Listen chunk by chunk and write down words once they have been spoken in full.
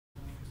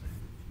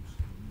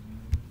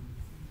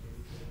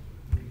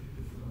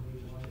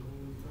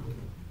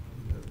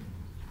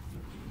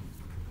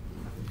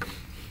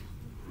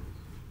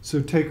So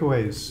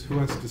takeaways, who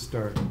wants to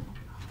start?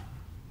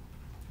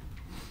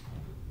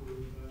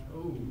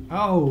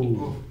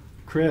 Oh,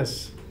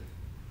 Chris,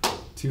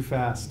 too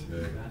fast.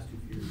 Okay.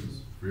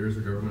 For years,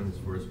 the government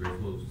has forced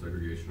racial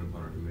segregation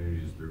upon our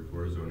communities through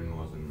poor zoning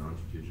laws and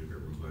non-strategic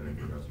urban planning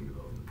for housing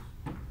developments.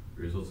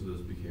 The results of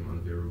this became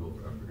unfavorable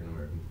for African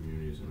American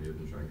communities, and we have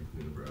been trying to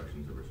clean up our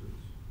actions ever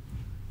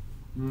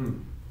since.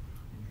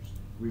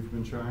 We've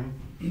been trying?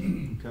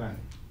 Okay.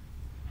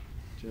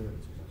 Jared.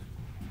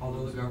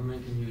 Although the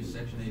government can use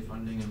Section 8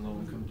 funding and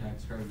low-income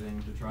tax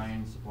crediting to try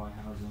and supply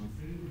housing,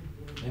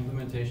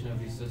 implementation of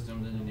these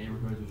systems in the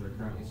neighborhoods which are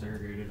currently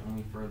segregated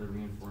only further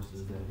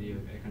reinforces the idea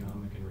of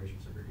economic and racial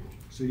segregation.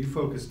 So you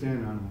focused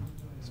in on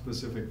a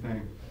specific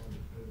thing.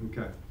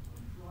 Okay.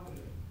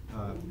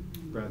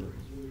 Bradley.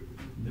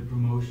 The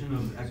promotion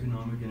of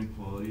economic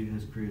inequality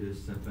has created a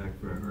setback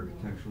for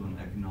architectural and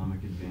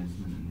economic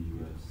advancement in the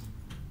U.S.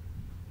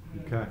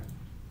 Okay.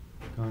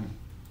 Connor.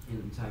 In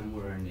a time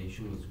where our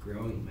nation was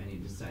growing, many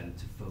decided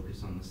to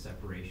focus on the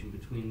separation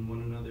between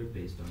one another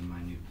based on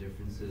minute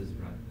differences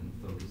rather than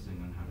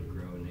focusing on how to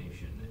grow a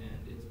nation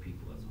and its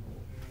people as a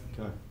whole.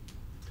 Okay.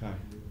 Okay.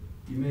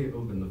 You may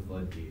open the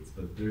floodgates,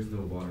 but there's no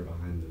water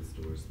behind those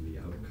doors, and the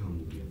outcome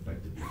will be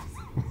affected by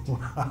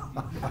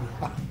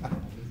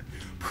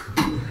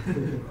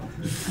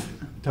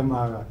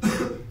Tamara.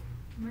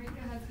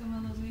 America has come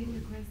a long way in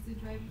the quest to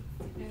drive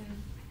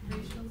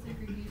racial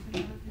segregation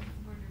out of its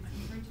borders.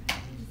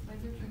 Unfortunately,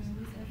 despite the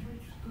tremendous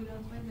efforts put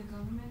out by the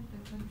government, the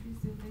country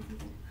still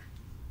faces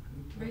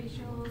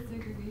racial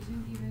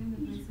segregation even in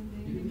the present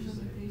day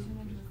implementation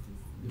and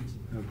justice.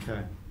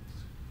 Okay.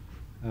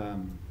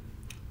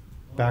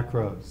 Back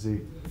row, Z.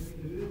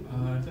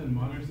 I said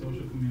modern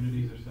social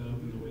communities are set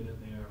up in the way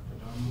that they are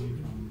predominantly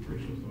from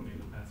racial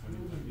zoning the past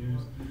 75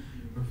 years,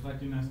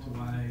 reflecting as to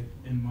why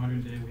in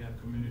modern day we have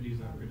communities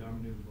that are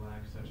predominantly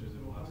black, such as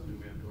in Boston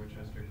we have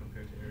Dorchester,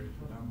 compared to areas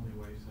predominantly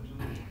white, such as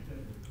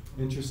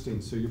Interesting.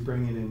 So you're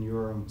bringing in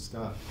your own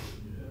stuff.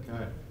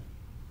 Okay.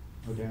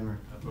 Oh, Danner.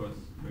 Of course,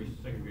 racial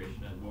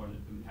segregation has more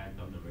impact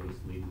on the race,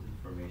 leading to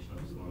formation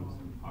of slums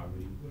and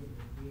poverty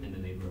in the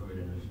neighborhood,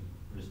 and is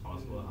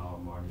responsible for how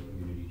modern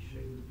communities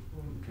shape.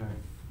 Okay.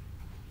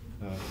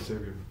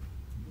 Xavier.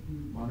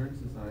 Modern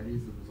society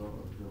is the result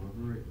of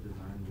deliberate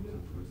design moves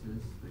and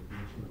choices, the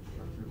creation of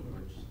structure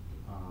which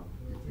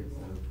dictates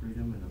the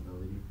freedom and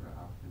ability for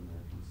African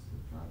Americans to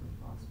thrive and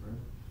prosper.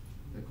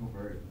 The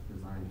covert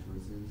design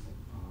choices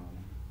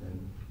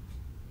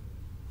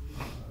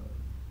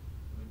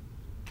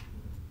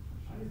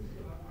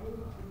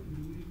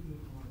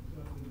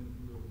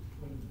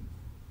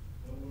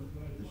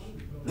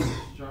the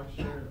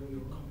structure,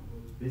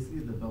 basically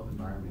the built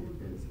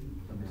environment is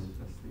a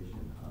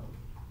manifestation of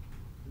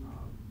the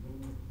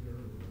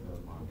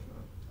mantra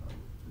of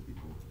the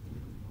people.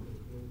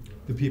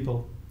 The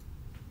people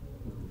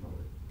Who control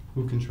it.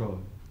 who control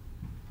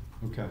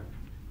it. Okay.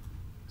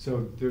 So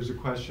there's a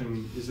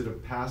question, is it a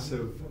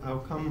passive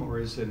outcome or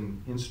is it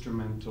an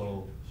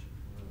instrumental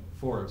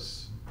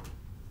force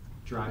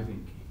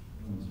driving,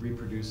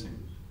 reproducing?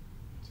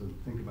 So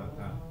think about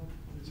that.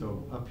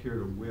 So up here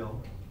to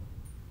Will.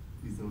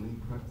 The zoning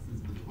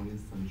practices of the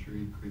 20th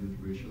century created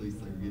racially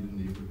segregated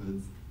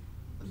neighborhoods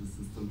as a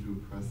system to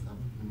oppress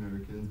African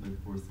Americans by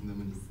forcing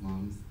them into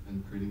slums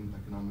and creating an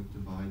economic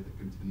divide that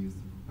continues to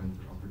prevent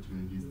their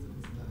opportunities to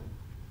this day.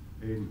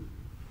 Aiden.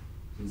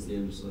 Since the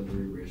end of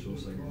slavery, racial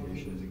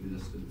segregation has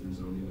existed through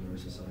zoning in our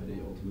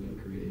society, ultimately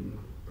creating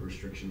a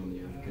restriction on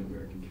the African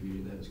American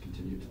community that has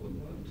continued to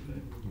limit them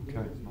today.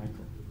 Okay,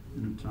 Michael.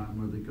 In a time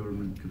where the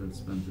government could have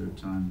spent their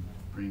time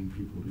bringing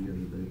people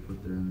together, they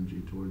put their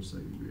energy towards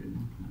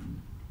segregating and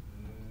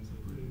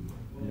separating.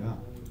 Yeah.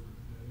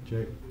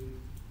 Jake.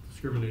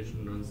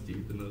 Discrimination runs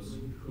deep in those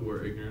who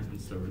are ignorant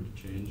and stubborn to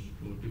change,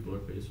 and when people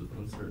are faced with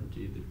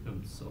uncertainty, they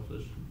become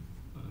selfish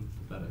and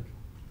pathetic.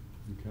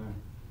 Okay.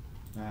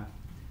 Matt.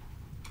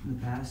 In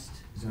the past,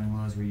 zoning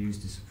laws were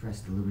used to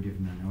suppress the liberty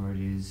of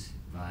minorities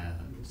via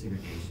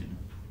segregation.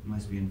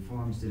 Unless we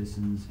inform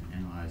citizens and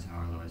analyze how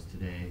our laws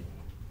today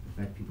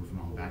affect people from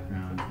all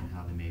backgrounds and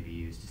how they may be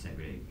used to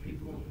segregate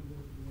people.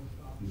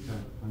 Okay,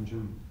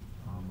 Anjun.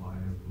 I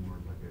have more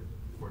like a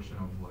question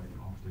of like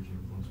after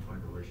influenced by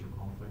the racial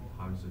conflict,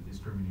 how is the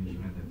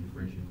discrimination and the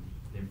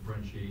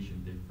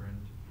differentiation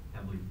different?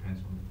 Heavily depends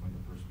on the point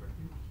of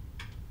perspective.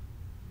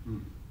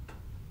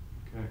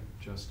 Okay,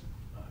 Justin.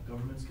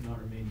 Governments cannot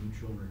remain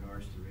neutral in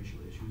regards to racial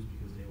issues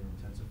because they will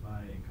intensify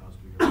and cause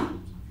bigger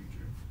problems in the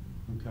future.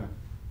 Okay.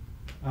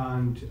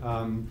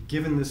 And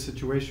given this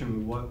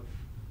situation, what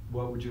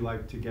would you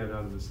like to get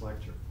out of this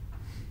lecture?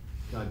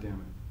 God damn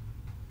it.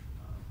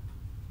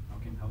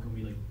 How can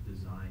we like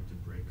design to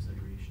break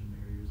segregation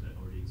barriers that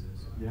already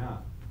exist? Yeah,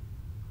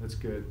 that's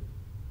good.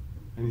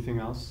 Anything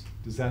else?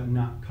 Does that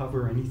not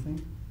cover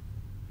anything?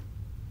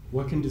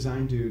 What can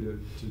design do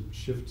to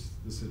shift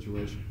the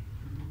situation?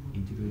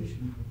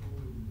 Integration.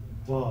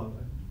 Well,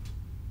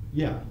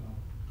 yeah.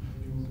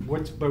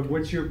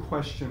 What's your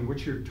question?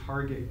 What's your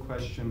target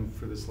question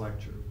for this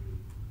lecture?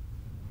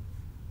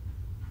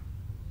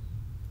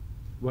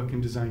 What can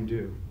design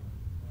do?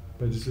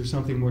 But is there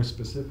something more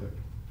specific?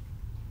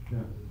 Yeah.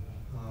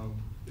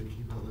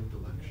 Thinking about like the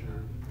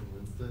lecture on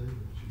Wednesday,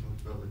 she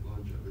talked about like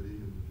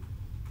longevity and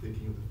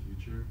thinking of the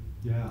future.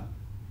 Yeah.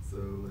 So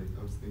like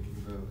I was thinking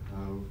about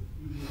how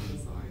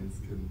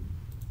science can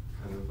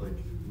kind of like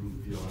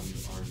move beyond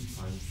our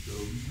time scope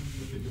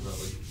and think about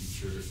like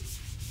future,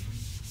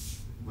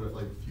 what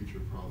like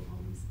future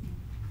problems,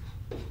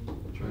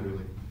 trying to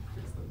like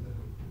fix them now.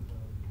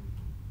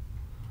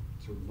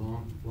 So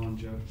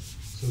longevity.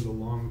 So the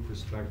long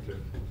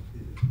perspective,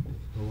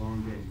 the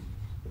long game,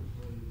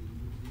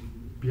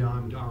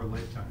 beyond our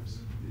lifetimes.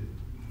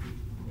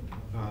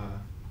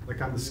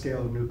 Like on the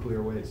scale of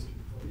nuclear waste,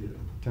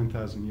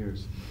 10,000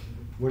 years.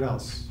 What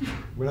else?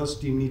 What else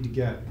do you need to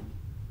get?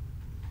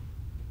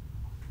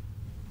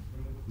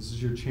 This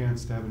is your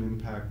chance to have an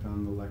impact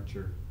on the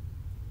lecture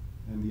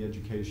and the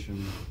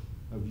education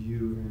of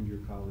you and your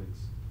colleagues.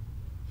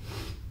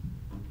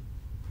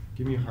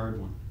 Give me a hard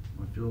one.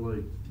 I feel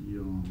like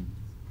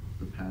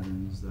the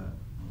patterns that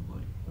of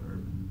like the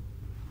urban,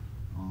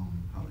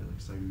 how they like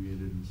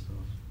segregated and stuff,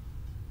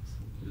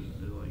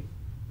 it like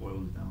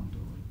boils down to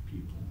like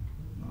people,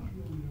 not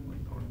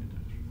like the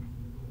architecture.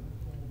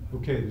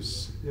 Okay,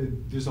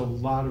 there's a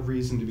lot of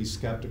reason to be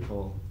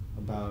skeptical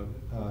about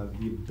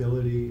the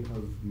ability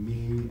of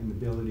me and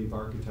the ability of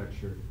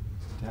architecture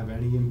to have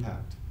any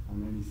impact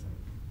on anything.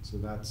 So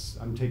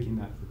I'm taking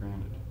that for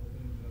granted.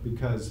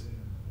 Because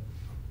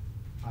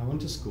I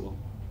went to school,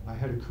 I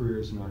had a career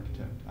as an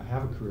architect, I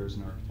have a career as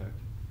an architect,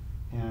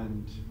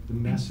 and the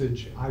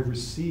message I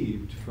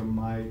received from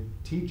my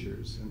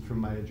teachers and from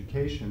my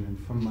education and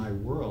from my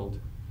world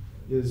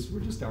is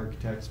we're just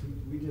architects,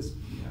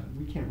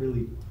 we can't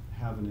really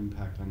have an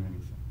impact on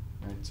anything,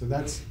 right? So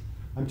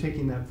I'm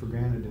taking that for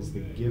granted as the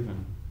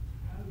given.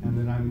 And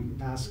then I'm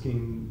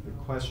asking the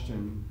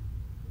question,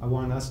 I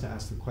want us to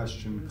ask the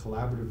question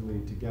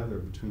collaboratively together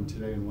between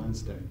today and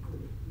Wednesday.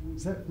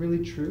 Is that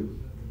really true?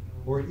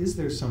 Or is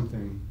there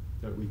something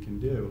that we can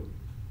do?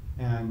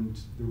 And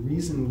the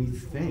reason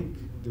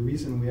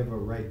we have a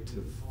right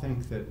to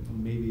think that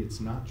maybe it's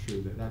not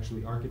true, that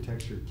actually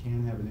architecture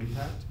can have an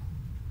impact,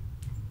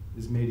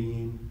 is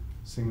Medellin,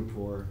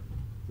 Singapore,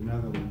 the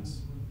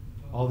Netherlands,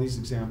 all these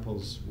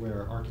examples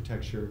where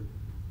architecture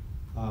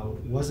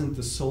wasn't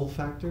the sole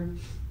factor,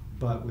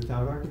 but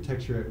without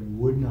architecture it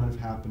would not have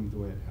happened the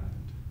way it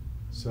happened.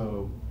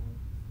 So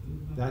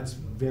that's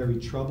very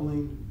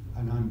troubling,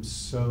 and I'm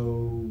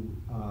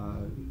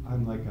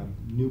like a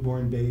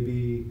newborn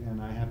baby,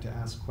 and I have to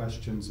ask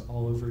questions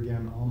all over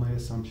again. All my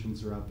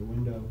assumptions are out the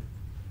window,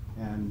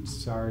 and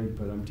sorry,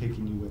 but I'm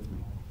taking you with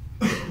me.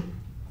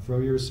 Throw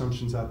your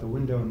assumptions out the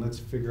window and let's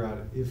figure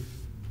out if,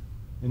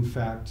 in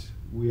fact,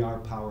 we are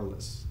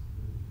powerless,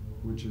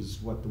 which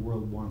is what the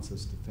world wants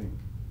us to think.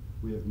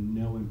 We have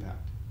no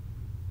impact.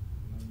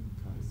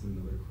 That's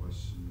another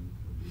question.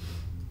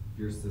 If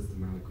you're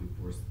systematically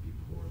forced to be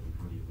poor, then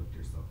how do you lift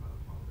yourself out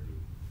of poverty?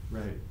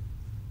 Right.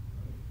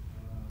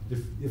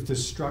 If the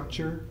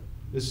structure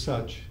is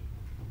such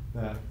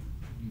that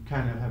you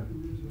kind of have,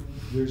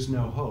 there's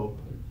no hope,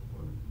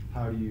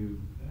 how do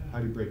you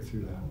break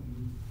through that?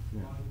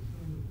 Yeah.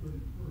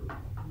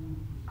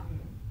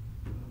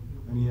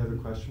 Any other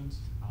questions?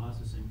 I'll ask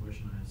the same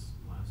question I asked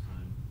last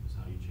time, is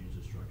how do you change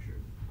the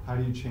structure? How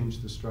do you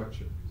change the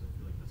structure? Because I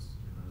feel like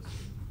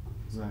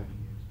that's Right.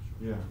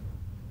 years.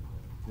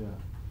 Yeah. Yeah.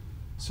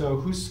 So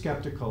who's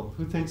skeptical?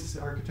 Who thinks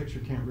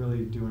architecture can't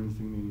really do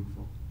anything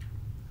meaningful?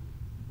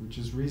 Which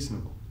is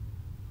reasonable.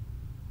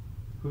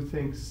 Who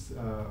thinks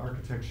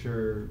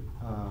architecture,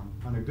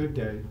 on a good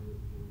day,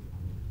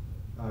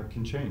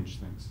 can change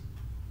things?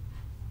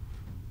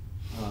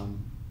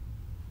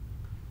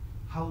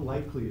 How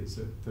likely is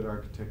it that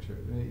architecture,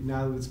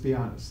 now let's be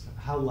honest,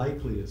 how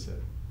likely is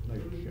it?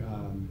 Like,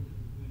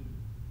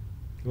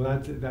 well,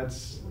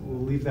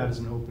 we'll leave that as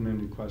an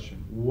open-ended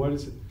question. What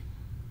is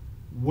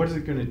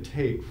it going to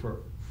take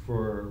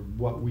for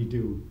what we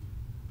do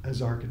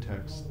as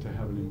architects to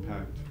have an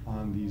impact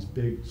on these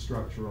big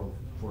structural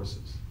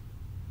forces?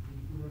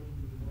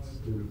 Let's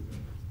do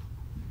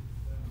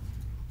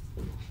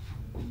it.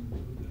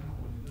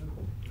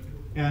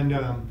 And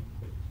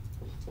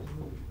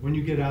when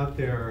you get out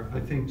there, I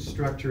think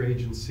structure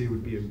agency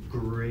would be a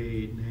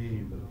great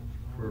name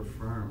for a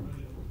firm.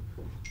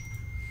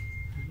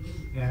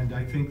 And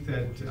I think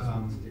that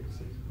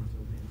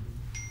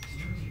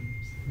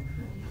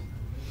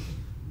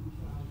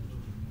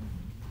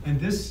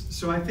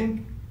so I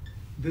think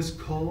this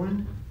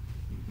colon,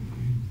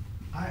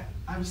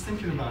 I was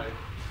thinking about it.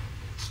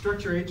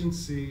 Structure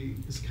agency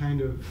is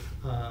kind of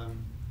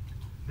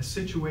a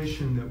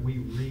situation that we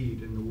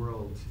read in the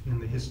world in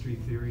the history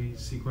theory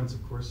sequence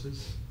of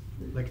courses.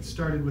 Like it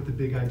started with the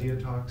big idea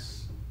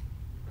talks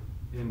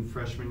in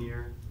freshman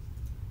year,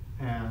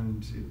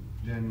 and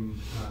then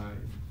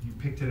you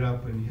picked it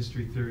up in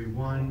History Theory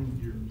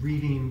 1, you're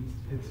reading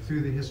it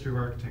through the history of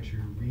architecture,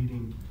 you're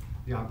reading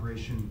the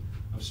operation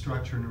of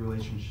structure in a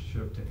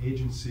relationship to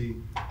agency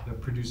that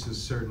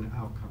produces certain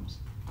outcomes,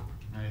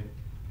 right?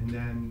 And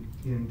then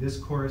in this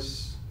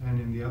course and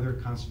in the other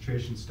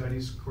concentration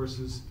studies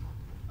courses,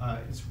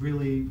 It's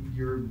really,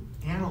 you're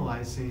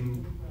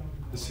analyzing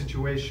the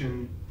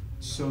situation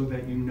so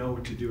that you know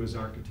what to do as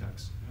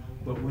architects.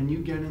 But when you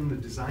get in the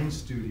design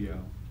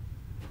studio,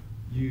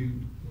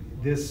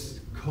 this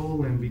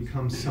colon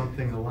becomes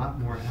something a lot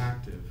more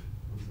active.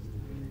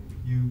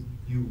 You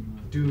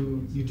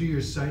do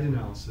your site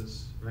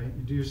analysis, right?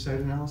 You do your site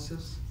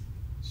analysis.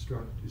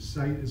 Your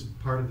site is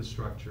part of the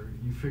structure.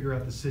 You figure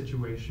out the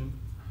situation,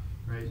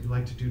 right? You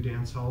like to do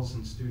dance halls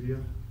in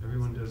studio.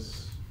 Everyone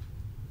does.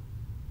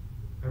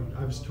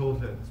 I was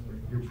told that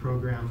your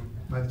program,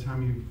 by the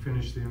time you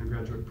finish the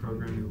undergraduate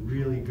program, you're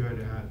really good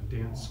at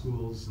dance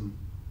schools and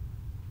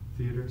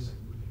theaters.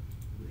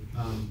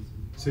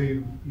 So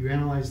you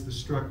analyze the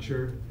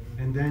structure,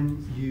 and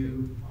then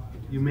you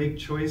make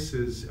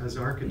choices as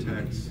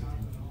architects.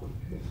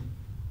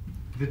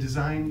 The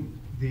design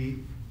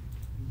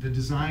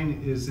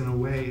is, in a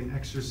way, an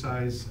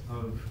exercise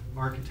of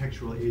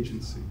architectural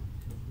agency.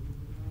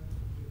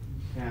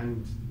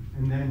 And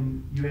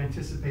then you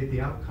anticipate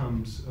the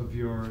outcomes of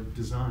your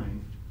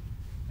design,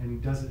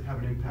 and does it have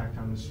an impact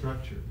on the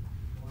structure?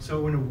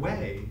 So in a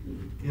way,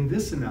 in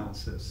this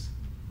analysis,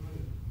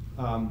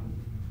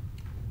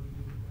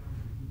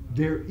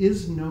 there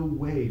is no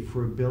way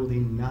for a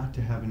building not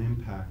to have an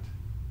impact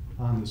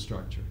on the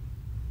structure.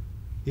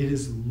 It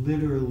is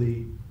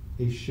literally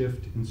a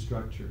shift in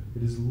structure.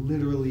 It is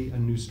literally a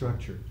new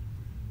structure.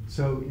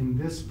 So in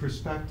this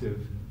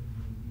perspective,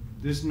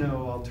 there's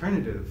no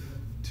alternative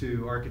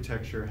to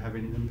architecture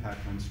having an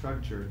impact on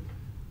structure.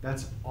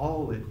 That's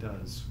all it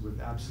does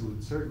with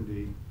absolute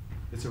certainty.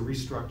 It's a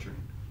restructuring.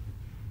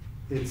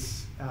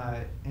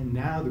 And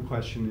now the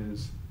question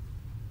is,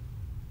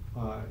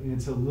 and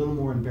it's a little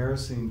more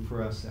embarrassing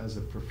for us as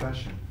a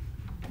profession.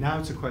 Now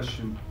it's a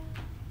question,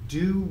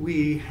 do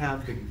we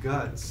have the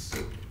guts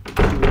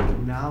to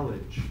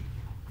acknowledge?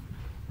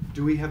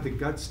 Do we have the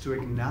guts to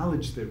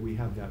acknowledge that we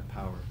have that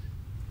power?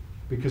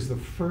 Because the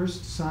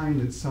first sign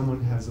that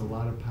someone has a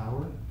lot of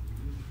power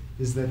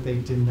is that they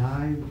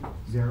deny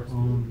their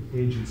own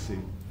agency.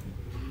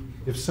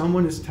 If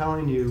someone is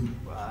telling you,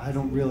 I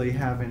don't really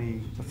have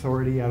any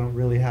authority, I don't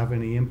really have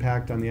any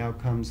impact on the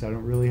outcomes, I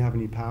don't really have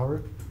any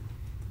power,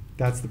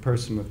 that's the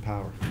person with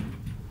power.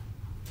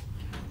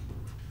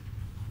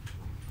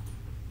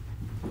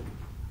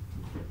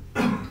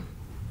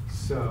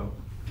 So,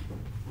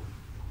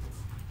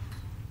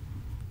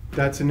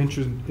 that's an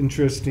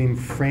interesting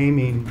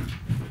framing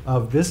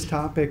of this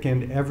topic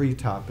and every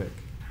topic.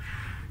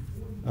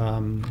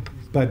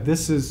 But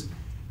this is,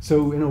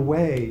 so in a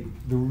way,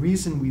 the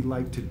reason we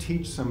like to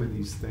teach some of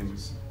these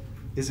things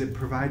is it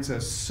provides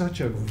us such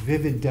a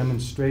vivid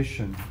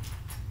demonstration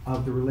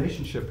of the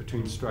relationship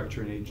between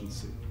structure and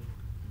agency,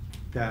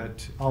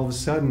 that all of a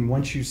sudden,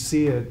 once you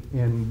see it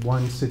in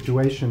one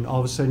situation, all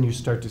of a sudden you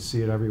start to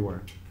see it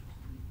everywhere.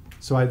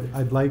 So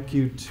I'd like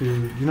you to,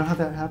 you know how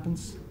that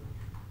happens?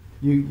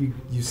 You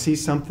see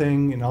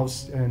something and all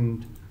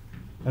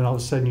of a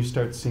sudden you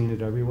start seeing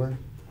it everywhere.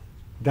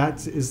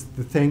 That is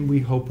the thing we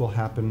hope will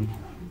happen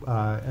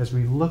as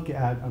we look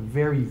at a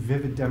very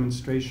vivid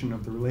demonstration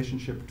of the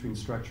relationship between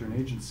structure and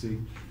agency.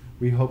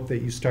 We hope that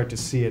you start to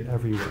see it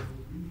everywhere.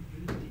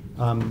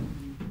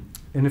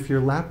 And if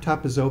your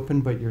laptop is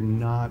open but you're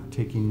not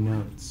taking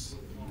notes,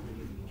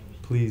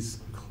 please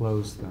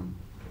close them.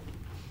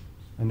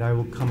 And I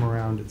will come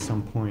around at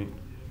some point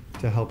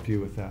to help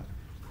you with that.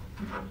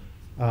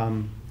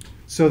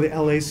 So the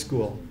LA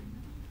school.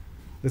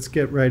 Let's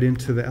get right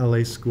into the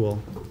LA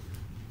school.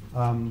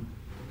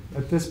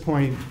 At this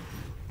point,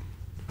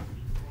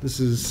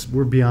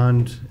 we're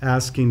beyond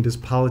asking, does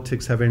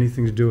politics have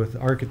anything to do with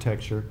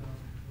architecture?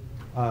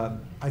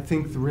 I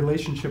think the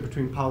relationship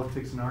between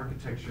politics and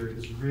architecture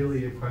is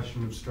really a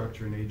question of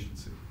structure and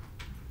agency.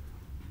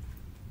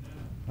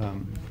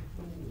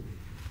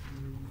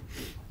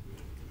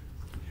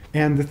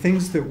 And the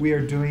things that we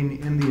are doing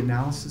in the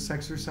analysis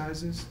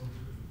exercises,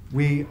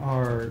 we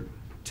are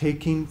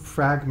taking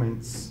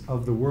fragments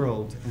of the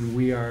world and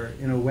we are,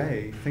 in a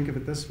way, think of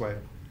it this way,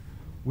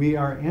 we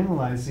are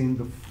analyzing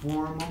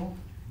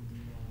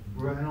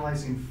we're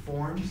analyzing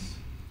forms,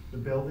 the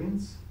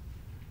buildings,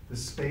 the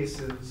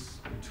spaces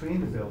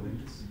between the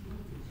buildings,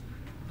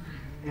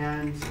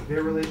 and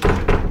their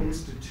relationship to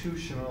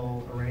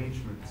institutional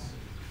arrangements.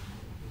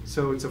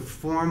 So it's a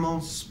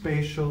formal,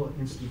 spatial,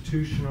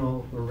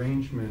 institutional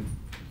arrangement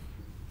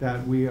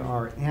that we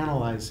are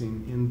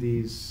analyzing in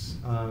these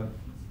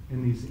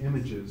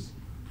images.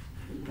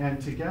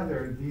 And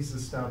together, these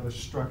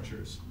establish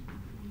structures.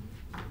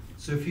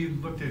 So if you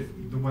looked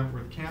at the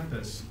Wentworth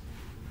campus,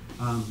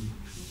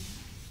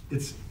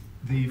 it's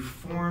the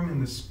form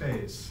and the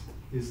space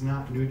is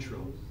not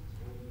neutral.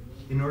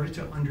 In order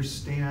to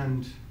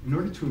understand, in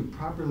order to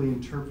properly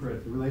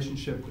interpret the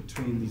relationship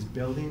between these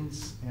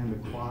buildings and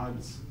the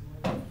quads,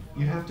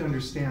 you have to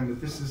understand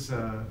that this is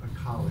a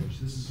college,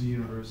 this is a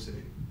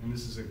university, and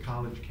this is a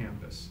college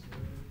campus.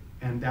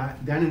 And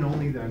then and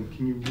only then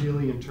can you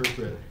really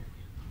interpret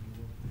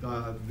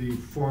the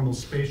formal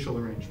spatial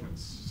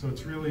arrangements. So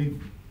it's really,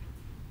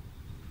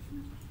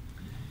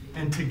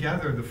 and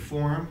together the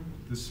form,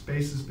 the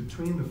spaces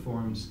between the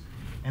forms,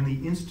 and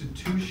the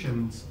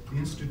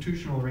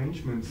institutional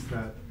arrangements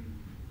that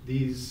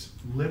these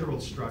literal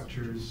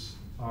structures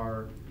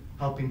are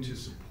helping to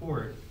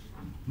support,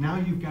 now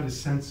you've got a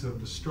sense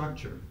of the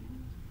structure.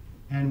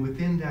 And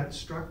within that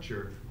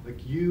structure, like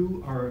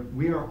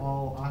we are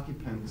all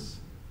occupants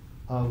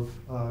of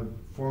a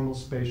formal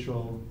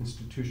spatial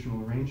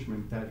institutional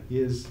arrangement that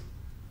is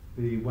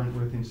the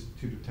Wentworth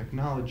Institute of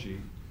Technology.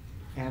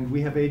 And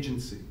we have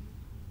agency.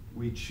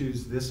 We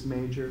choose this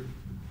major,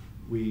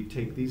 we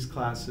take these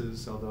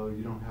classes, although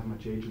you don't have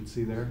much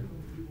agency there,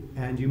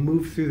 and you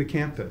move through the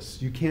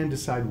campus. You can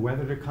decide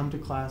whether to come to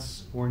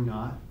class or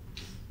not.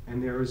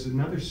 And there is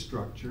another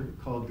structure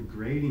called the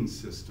grading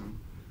system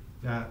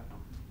that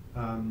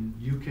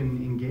you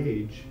can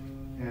engage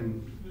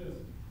and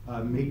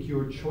make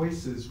your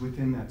choices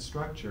within that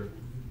structure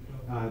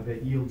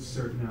that yields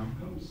certain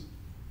outcomes.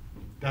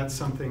 That's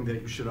something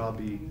that you should all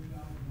be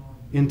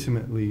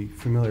intimately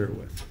familiar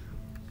with.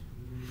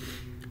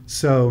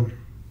 So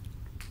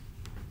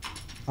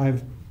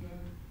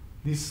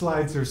these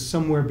slides are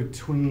somewhere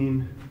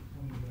between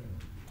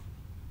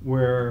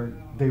where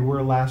they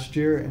were last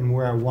year and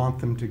where I want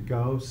them to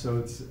go, so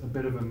it's a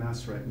bit of a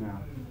mess right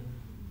now.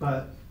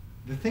 But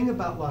the thing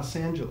about Los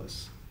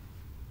Angeles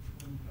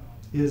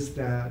is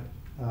that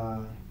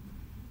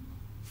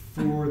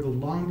for the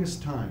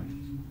longest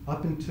time,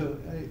 up until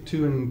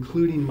to and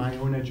including my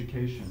own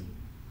education,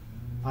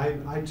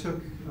 I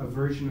took a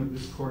version of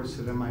this course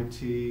at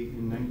MIT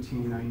in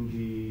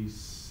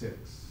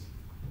 1996.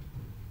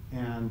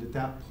 And at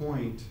that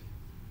point,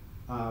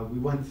 we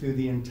went through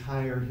the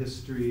entire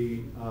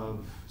history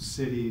of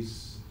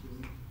cities,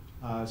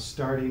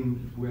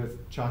 starting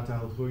with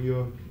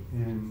Çatalhöyük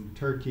in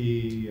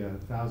Turkey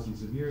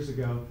thousands of years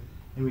ago,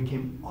 and we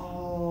came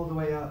all the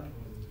way up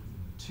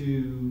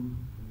to,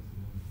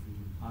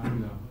 I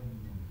don't know,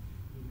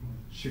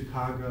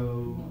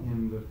 Chicago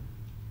in the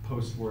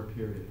post-war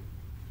period.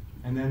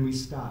 And then we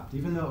stopped.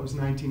 Even though it was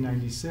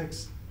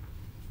 1996,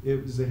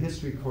 it was a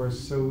history course,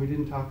 so we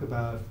didn't talk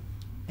about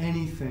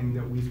anything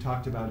that we've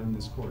talked about in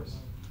this course.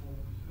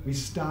 We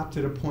stopped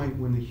at a point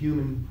when the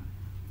human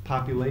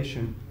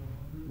population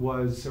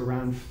was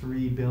around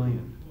 3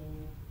 billion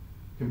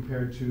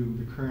compared to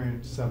the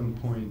current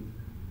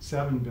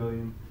 7.7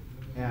 billion,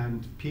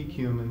 and peak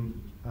human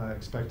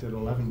expected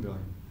 11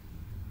 billion.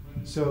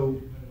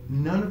 So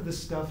none of the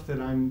stuff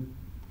that I'm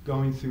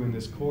going through in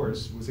this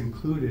course was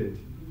included,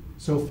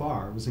 so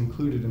far, was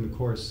included in the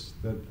course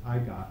that I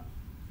got.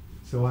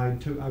 So I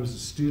was a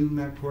student in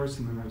that course,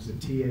 and then I was a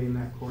TA in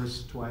that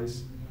course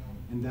twice,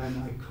 and then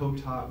I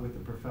co-taught with a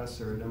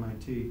professor at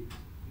MIT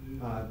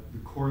the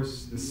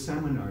course, the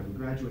seminar, the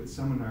graduate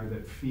seminar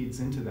that feeds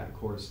into that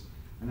course.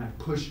 And I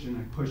pushed and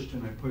I pushed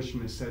and I pushed,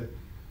 and I said,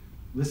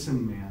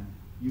 listen, man,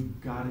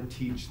 you've got to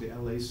teach the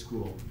LA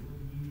school.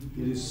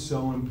 It is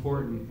so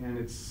important, and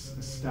it's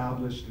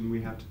established, and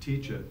we have to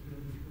teach it.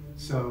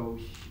 So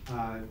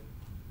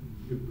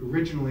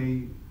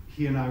originally,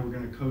 he and I were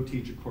going to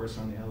co-teach a course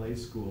on the LA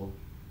school,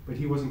 but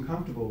he wasn't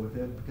comfortable with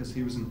it because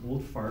he was an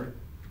old fart,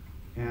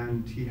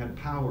 and he had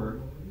power,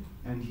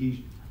 and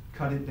he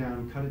cut it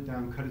down, cut it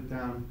down, cut it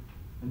down,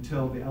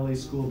 until the LA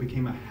school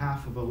became a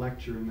half of a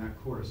lecture in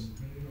that course.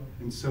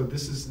 And so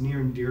this is near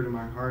and dear to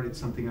my heart. It's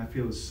something I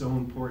feel is so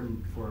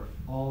important for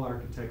all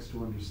architects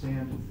to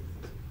understand.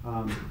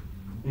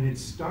 And it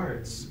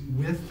starts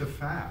with the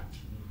fact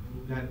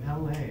that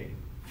LA,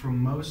 for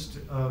most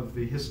of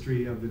the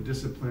history of the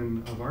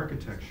discipline of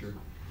architecture,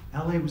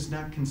 LA was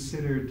not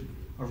considered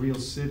a real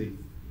city.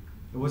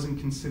 It wasn't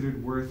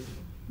considered worth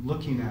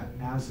looking at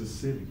as a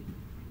city,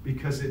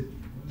 because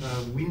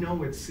we know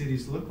what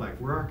cities look like.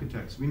 We're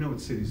architects. We know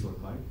what cities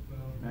look like,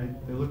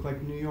 right? They look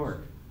like New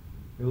York.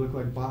 They look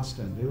like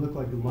Boston. They look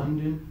like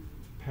London,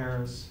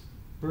 Paris,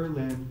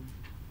 Berlin,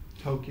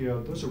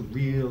 Tokyo. Those are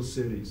real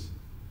cities.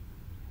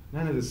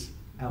 None of this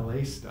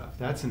LA stuff.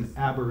 That's an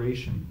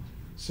aberration.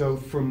 So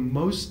for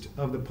most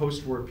of the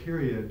post-war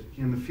period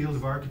in the field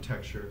of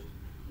architecture,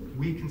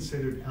 we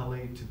considered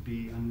LA to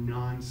be a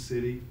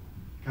non-city,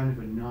 kind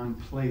of a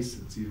non-place,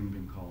 it's even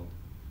been called.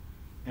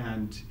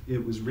 And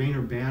it was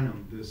Rayner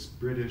Banham, this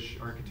British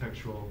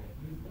architectural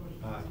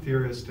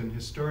theorist and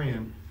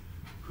historian,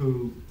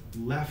 who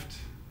left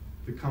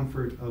the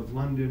comfort of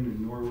London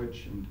and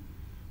Norwich and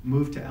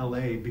moved to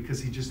LA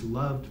because he just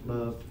loved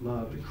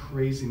the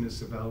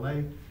craziness of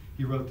LA.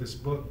 He wrote this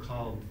book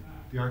called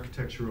The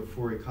Architecture of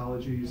Four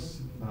Ecologies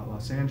about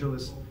Los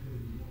Angeles.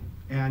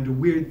 And a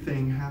weird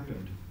thing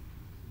happened.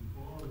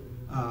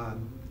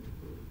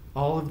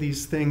 All of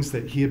these things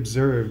that he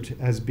observed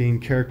as being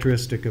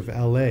characteristic of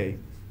LA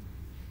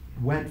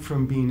went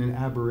from being an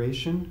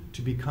aberration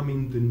to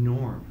becoming the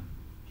norm.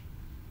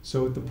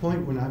 So at the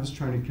point when I was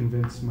trying to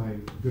convince my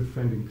good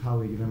friend and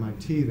colleague at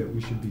MIT that we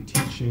should be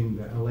teaching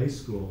the LA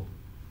school,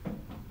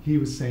 he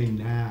was saying,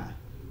 nah.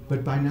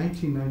 But by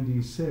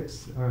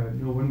 1996,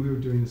 no, when we were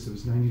doing this, it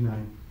was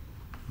 99.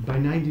 By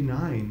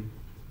 99,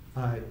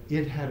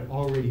 it had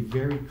already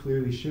very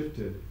clearly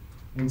shifted,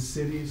 and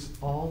cities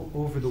all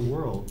over the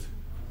world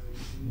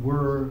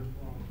were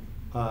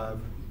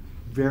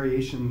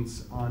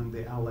variations on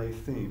the LA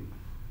theme.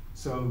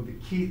 So the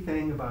key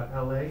thing about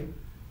LA,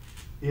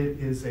 it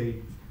is a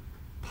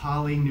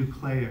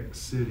polynucleic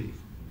city.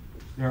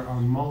 There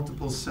are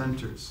multiple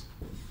centers.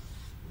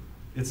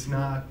 It's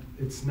not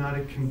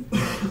a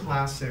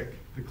classic.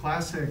 The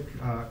classic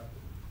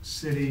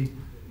city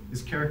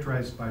is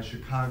characterized by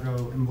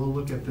Chicago, and we'll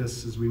look at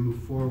this as we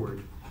move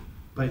forward.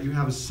 But you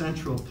have a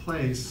central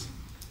place,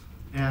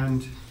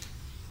 and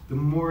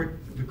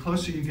the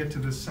closer you get to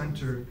the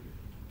center,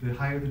 the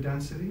higher the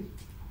density,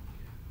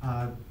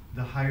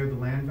 the higher the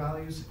land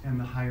values, and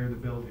the higher the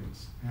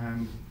buildings.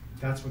 And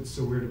that's what's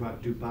so weird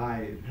about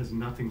Dubai. It has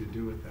nothing to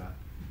do with that.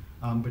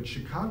 But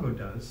Chicago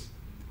does.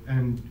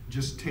 And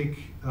just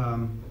take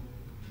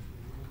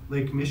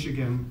Lake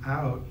Michigan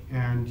out,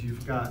 and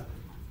you've got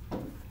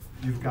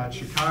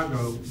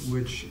Chicago,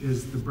 which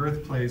is the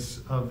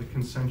birthplace of the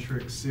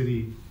concentric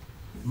city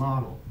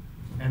model.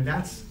 And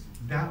that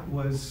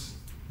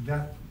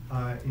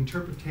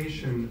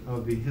interpretation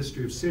of the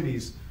history of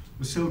cities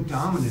was so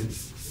dominant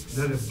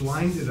that it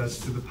blinded us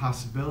to the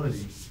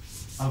possibility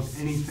of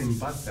anything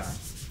but that.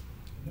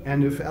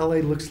 And if LA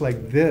looks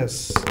like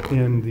this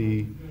in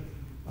the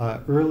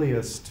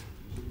earliest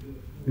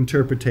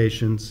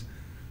interpretations,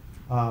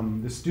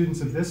 the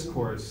students of this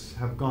course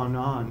have gone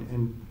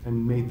on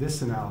and made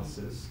this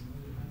analysis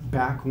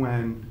back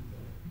when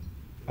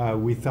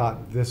we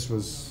thought this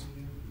was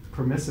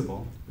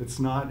permissible. It's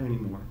not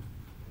anymore.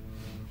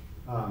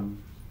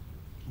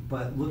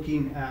 But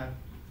looking at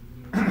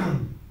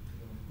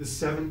the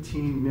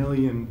 17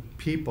 million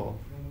people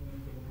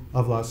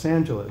of Los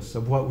Angeles,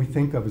 of what we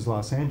think of as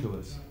Los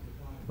Angeles.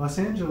 Los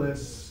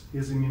Angeles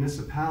is a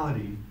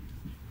municipality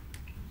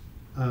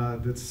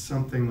that's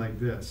something like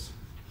this.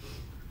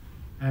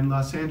 And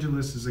Los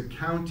Angeles is a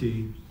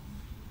county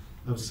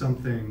of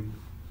something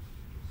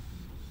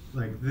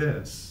like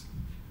this.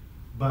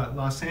 But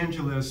Los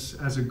Angeles,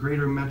 as a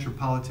greater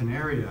metropolitan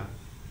area,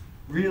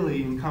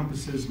 really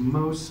encompasses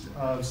most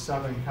of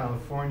Southern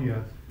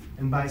California,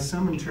 and by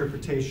some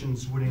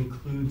interpretations would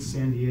include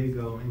San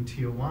Diego and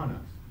Tijuana,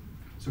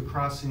 so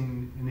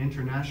crossing an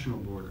international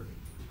border,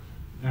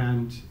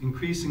 and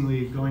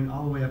increasingly going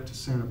all the way up to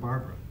Santa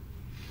Barbara.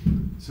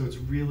 So it's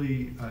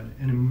really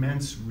an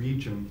immense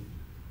region.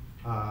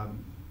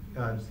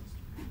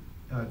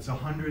 It's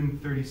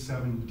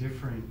 137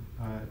 different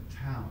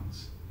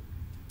towns.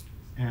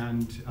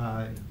 And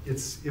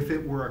if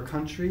it were a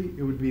country,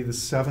 it would be the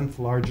 7th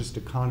largest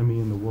economy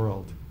in the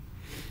world.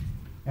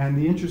 And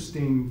the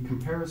interesting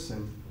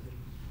comparison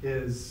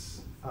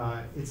is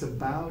it's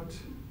about,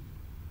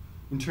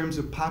 in terms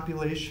of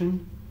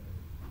population,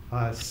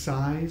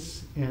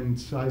 size, and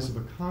size of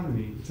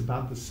economy, it's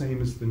about the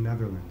same as the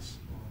Netherlands.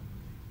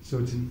 So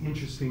it's an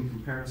interesting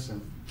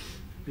comparison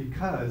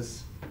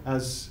because,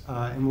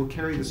 and we'll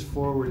carry this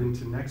forward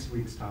into next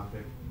week's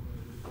topic,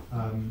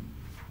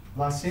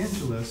 Los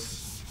Angeles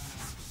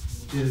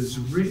is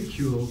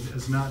ridiculed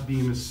as not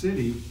being a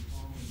city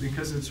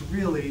because it's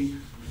really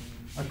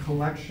a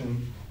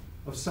collection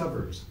of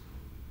suburbs.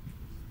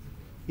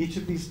 Each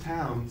of these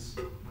towns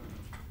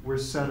were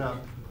set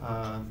up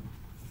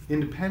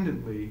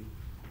independently,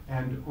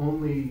 and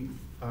only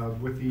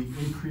with the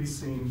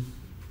increasing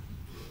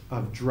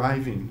of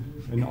driving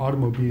and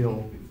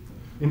automobile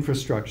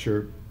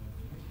infrastructure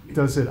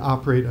does it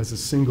operate as a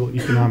single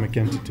economic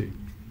entity.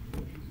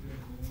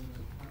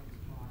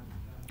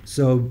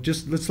 So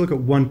just let's look at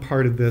one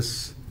part of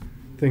this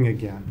thing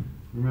again.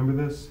 Remember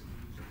this?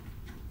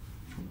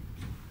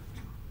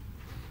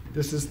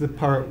 This is the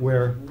part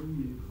where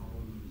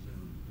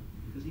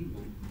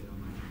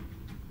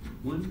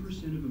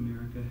 1% of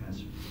America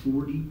has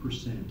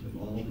 40%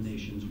 of all the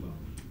nation's wealth.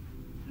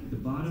 The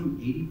bottom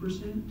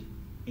 80%,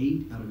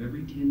 8 out of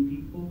every 10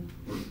 people,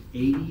 or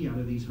 80 out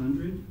of these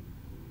 100,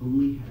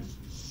 only has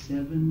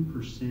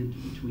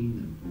 7% between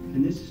them.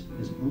 And this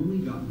has only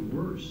gotten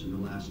worse in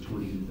the last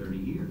 20 to 30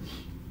 years.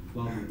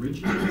 While the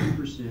richest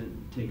 1%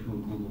 take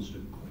home almost a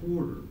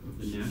quarter of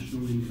the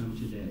national income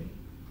today,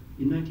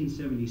 in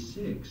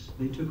 1976,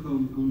 they took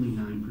home only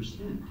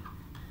 9%,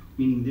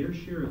 meaning their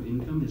share of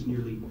income has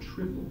nearly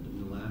tripled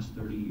in the last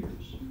 30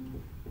 years.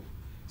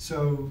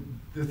 So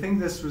the thing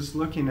this was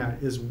looking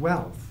at is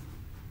wealth.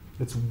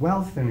 It's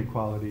wealth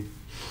inequality.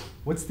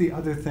 What's the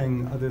other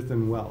thing other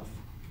than wealth?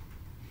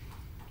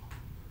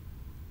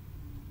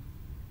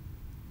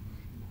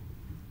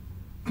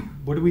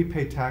 What do we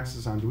pay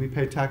taxes on? Do we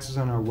pay taxes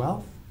on our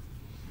wealth?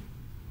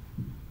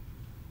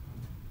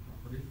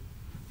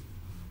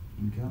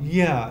 Income?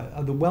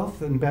 Yeah, the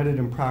wealth embedded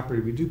in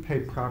property. We do pay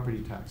property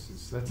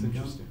taxes. That's Income?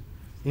 interesting.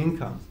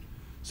 Income.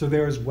 So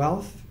there is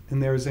wealth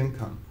and there is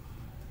income.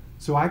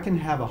 So I can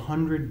have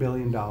 $100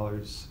 billion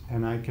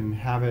and I can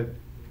have it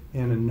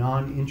in a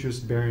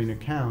non-interest bearing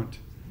account,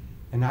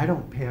 and I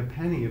don't pay a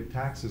penny of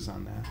taxes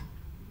on that.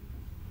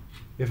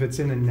 If it's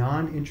in a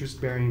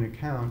non-interest bearing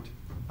account,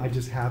 I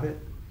just have it,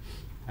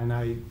 and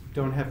I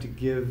don't have to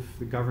give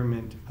the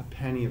government a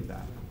penny of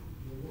that.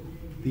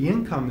 The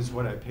income is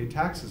what I pay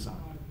taxes on.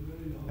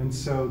 And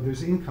so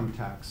there's income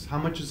tax. How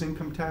much is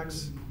income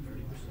tax?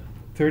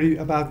 30%.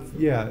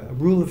 a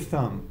rule of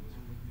thumb.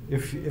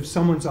 If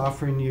someone's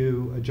offering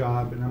you a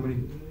job, and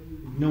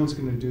no one's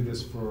going to do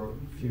this for a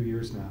few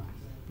years now,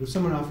 but if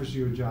someone offers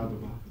you a job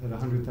at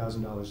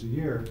 $100,000 a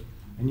year,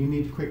 and you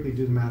need to quickly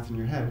do the math in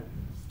your head,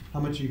 how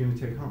much are you going to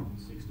take home?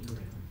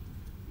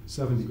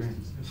 70 grand.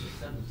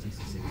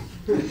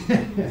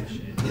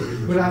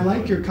 But I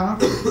like your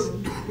confidence.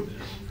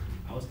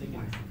 I was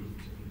thinking.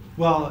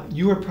 Well,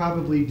 you are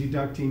probably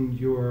deducting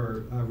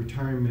your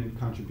retirement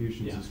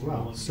contributions as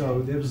well.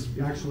 So there's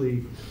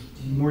actually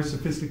a more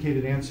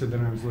sophisticated answer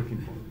than I was looking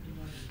for.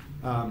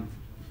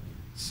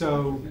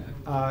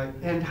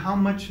 And how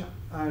much,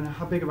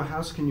 how big of a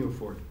house can you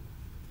afford?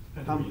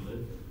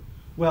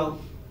 Well,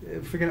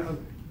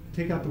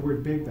 take out the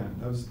word big then.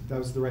 That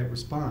was the right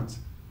response.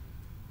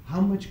 How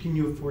much can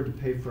you afford to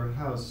pay for a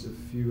house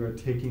if you are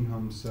taking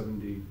home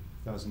 $70,000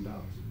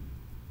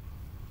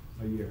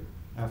 a year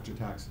after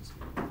taxes?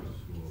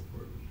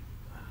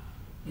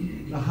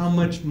 How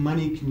much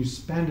money can you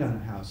spend on a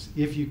house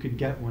if you could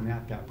get one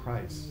at that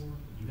price?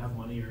 Do you have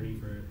money already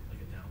for like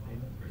a down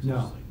payment? Or is it No.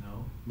 just like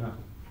no? No.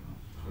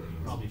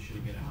 Probably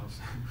shouldn't get a house.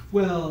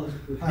 Well,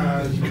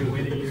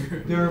 Wait a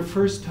year. there are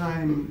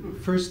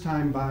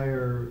first-time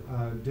buyer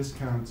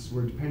discounts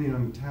where, depending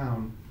on the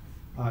town,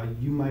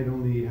 you might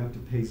only have to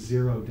pay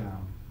 0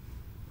 down.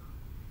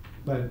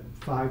 But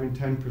 5 and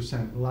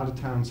 10%, a lot of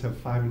towns have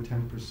 5 and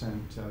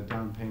 10%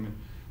 down payment.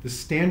 The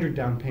standard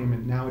down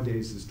payment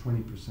nowadays is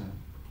 20%.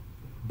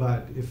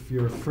 But if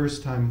you're a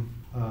first-time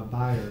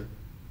buyer,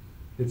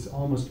 it's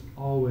almost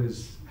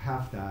always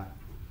half that,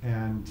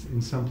 and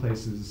in some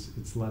places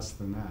it's less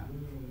than that.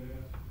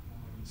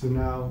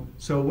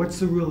 So what's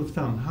the rule of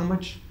thumb? How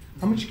much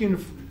can,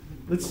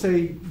 let's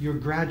say you're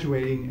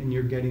graduating and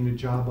you're getting a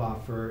job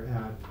offer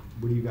at,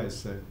 what do you guys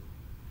say?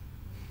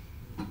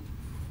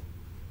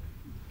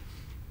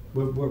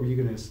 What were you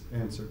going to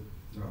answer?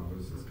 Oh, I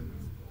was just gonna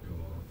go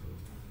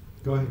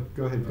off.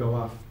 Go ahead, go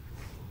off.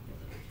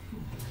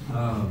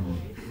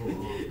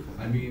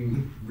 I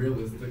mean,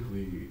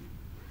 realistically,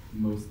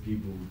 most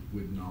people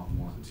would not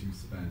want to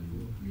spend,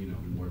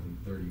 more than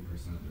 30%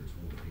 of their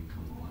total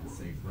income on,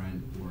 say,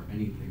 rent or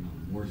anything on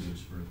a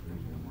mortgage for a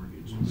 30-year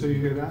mortgage. So you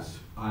hear that?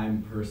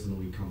 I'm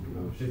personally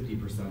comfortable with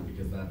 50%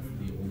 because that's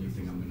the only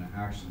thing I'm going to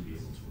actually be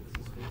able to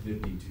afford.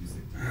 50 to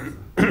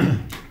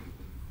 60%.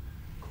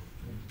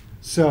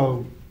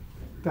 So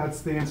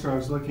that's the answer I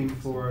was looking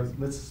for.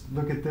 Let's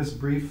look at this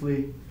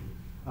briefly.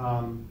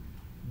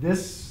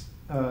 This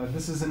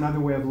is another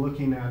way of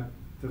looking at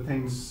the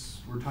things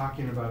we're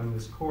talking about in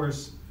this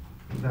course,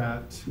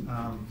 that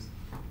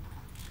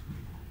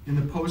in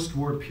the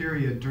post-war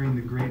period during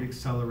the Great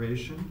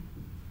Acceleration,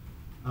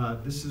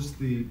 this is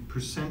the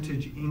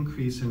percentage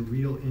increase in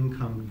real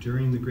income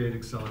during the Great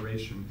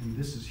Acceleration, and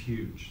this is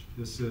huge.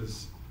 This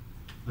is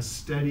a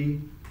steady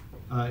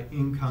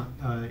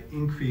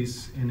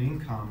increase in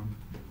income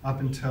up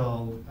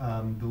until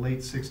the late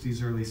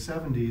 60s, early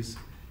 70s,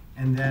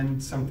 and then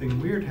something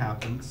weird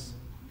happens.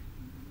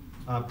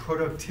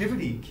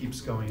 Productivity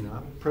keeps going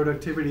up.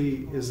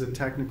 Productivity is a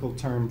technical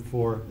term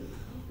for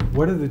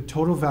what are the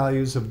total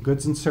values of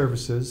goods and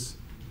services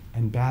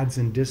and bads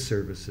and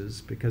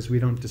disservices, because we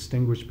don't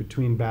distinguish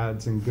between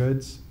bads and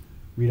goods.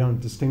 We don't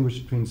distinguish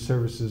between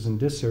services and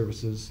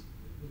disservices,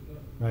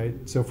 right?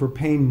 So if we're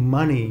paying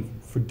money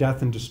for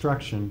death and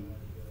destruction,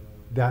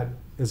 that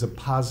is a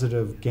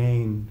positive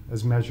gain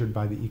as measured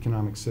by the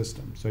economic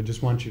system. So I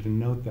just want you to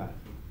note that.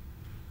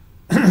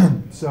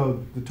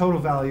 So the total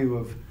value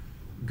of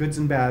goods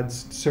and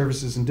bads,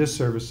 services and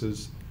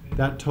disservices,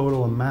 that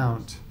total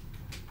amount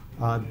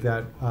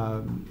that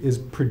is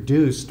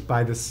produced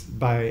by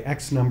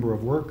X number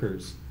of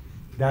workers,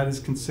 that is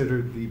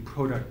considered the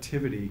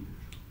productivity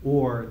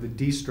or the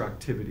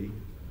destructivity.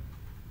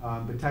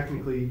 But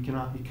technically,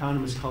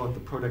 economists call it the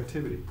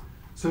productivity.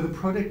 So the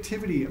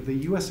productivity of the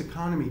US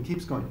economy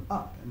keeps going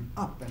up and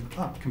up and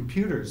up.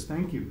 Computers,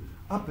 thank you,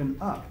 up and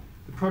up.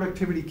 The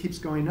productivity keeps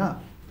going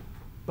up.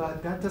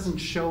 But that doesn't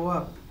show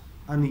up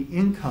on the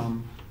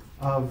income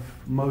of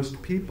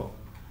most people.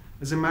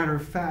 As a matter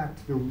of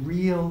fact, the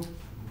real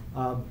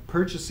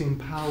purchasing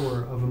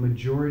power of a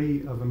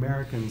majority of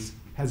Americans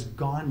has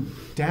gone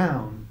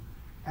down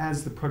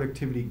as the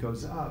productivity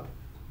goes up,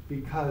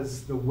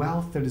 because the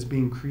wealth that is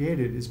being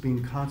created is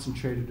being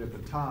concentrated at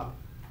the top.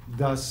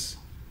 Thus,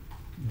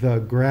 the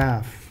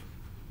graph.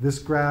 This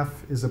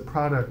graph is a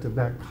product of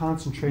that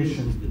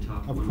concentration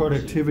of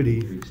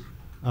productivity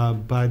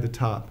by the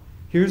top.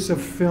 Here's a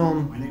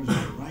film. My name is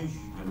Ed Reich.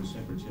 I was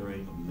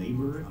Secretary of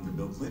Labor under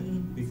Bill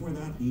Clinton. Before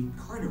that, the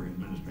Carter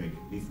administration.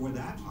 Before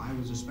that, I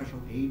was a special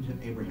aide to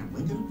Abraham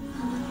Lincoln.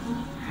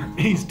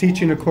 He's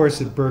teaching a course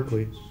at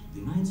Berkeley.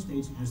 The United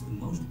States has the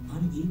most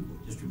unequal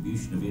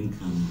distribution of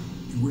income,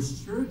 and we're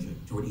surging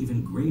toward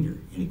even greater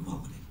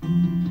inequality.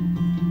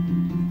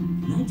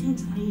 In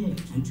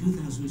 1928 and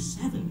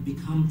 2007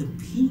 become the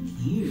peak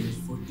years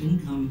for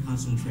income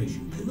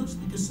concentration. It looks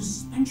like a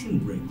suspension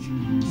bridge.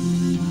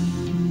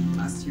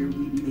 Last year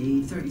we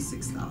made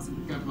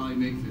 $36,000. I probably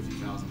make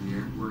 $50,000 a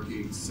year,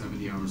 working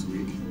 70 hours a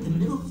week. The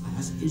middle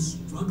class is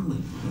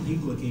struggling.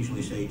 People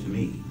occasionally say to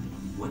me,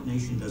 what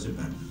nation does it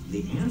better?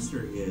 The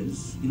answer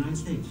is the United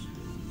States.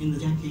 In the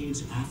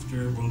decades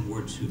after World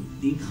War II,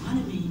 the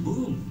economy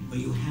boomed, but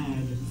you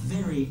had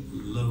very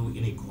low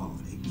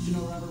inequality. Do you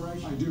know Robert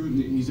Reich? I do,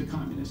 he's a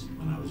communist.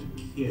 When I was a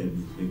kid,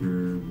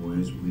 bigger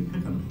boys would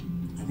pick on me.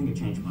 I think it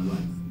changed my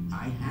life.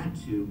 I had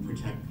to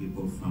protect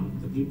people from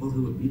the people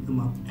who would beat them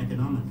up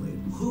economically.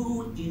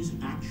 Who is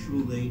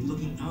actually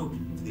looking out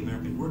for the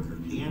American worker?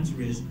 The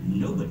answer is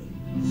nobody.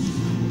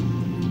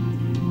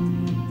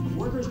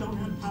 Workers don't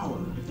have power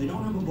if they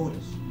don't have a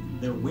voice.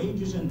 Their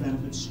wages and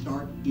benefits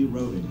start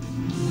eroding.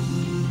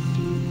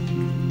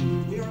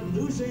 We are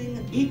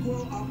losing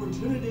equal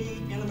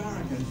opportunity in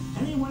America.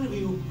 Any one of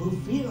you who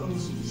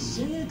feels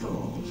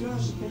cynical,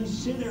 just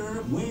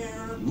consider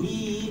where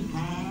we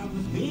have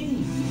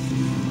been.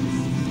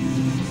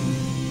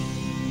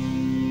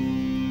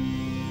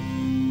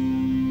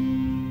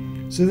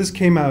 So this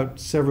came out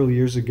several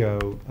years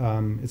ago.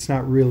 It's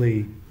not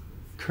really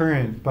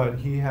current, but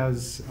he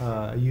has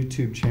a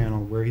YouTube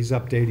channel where he's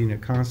updating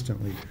it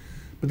constantly.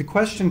 But the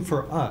question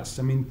for us,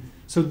 I mean,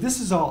 so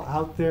this is all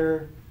out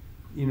there.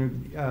 You know,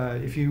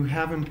 if you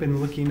haven't been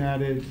looking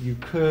at it, you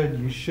could,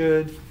 you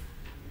should.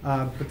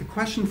 But the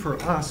question for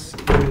us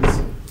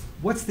is,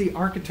 what's the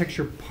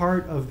architecture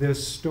part of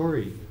this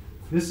story?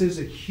 This is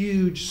a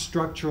huge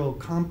structural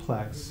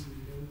complex,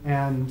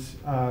 and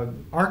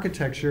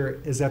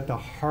architecture is at the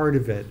heart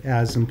of it,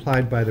 as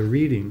implied by the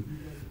reading.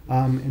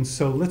 And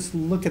so let's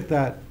look at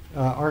that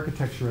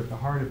architecture at the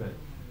heart of it.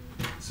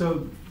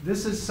 So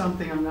this is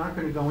something I'm not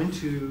going to go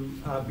into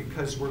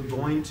because we're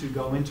going to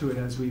go into it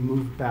as we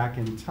move back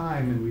in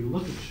time and we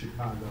look at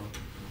Chicago.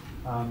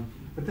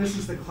 But this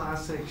is the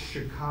classic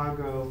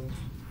Chicago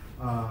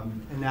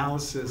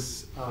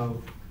analysis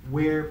of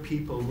where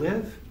people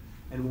live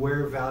and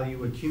where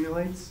value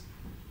accumulates.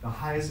 The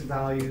highest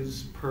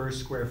values per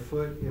square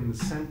foot in the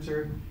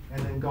center,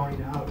 and then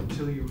going out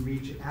until you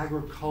reach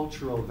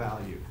agricultural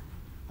value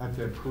at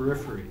the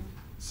periphery.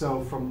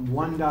 So from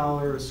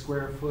 $1 a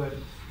square foot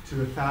to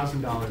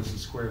 $1,000 a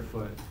square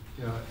foot,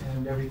 you know,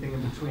 and everything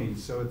in between.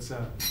 So it's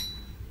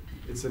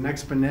an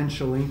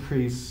exponential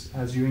increase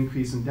as you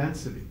increase in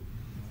density.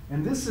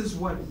 And this is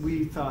what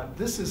we thought,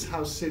 this is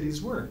how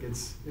cities work.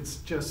 It's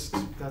just,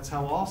 that's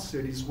how all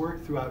cities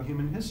work throughout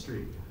human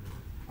history.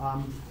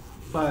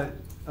 But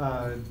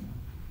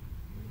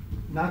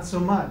not so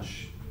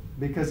much,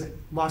 because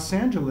Los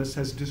Angeles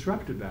has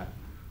disrupted that.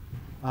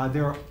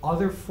 There are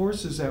other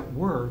forces at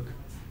work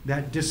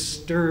that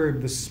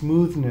disturb the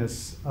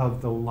smoothness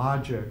of the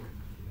logic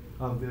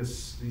of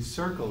these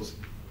circles.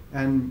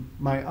 And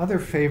my other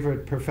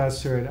favorite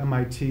professor at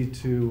MIT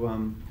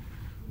to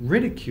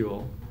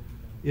ridicule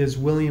is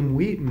William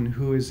Wheaton,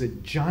 who is a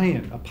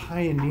giant, a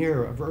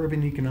pioneer of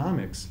urban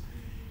economics.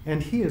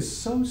 And he is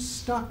so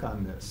stuck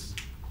on this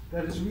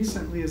that as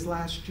recently as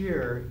last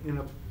year in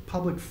a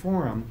public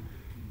forum,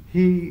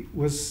 it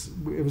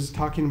was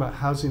talking about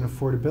housing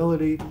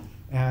affordability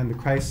and the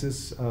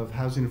crisis of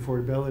housing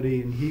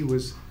affordability, and he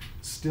was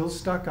still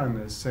stuck on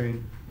this,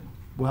 saying,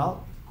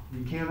 well,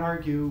 you can't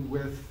argue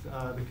with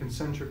the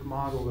concentric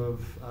model of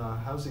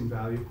housing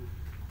value,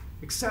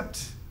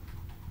 except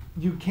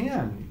you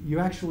can. You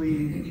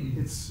actually,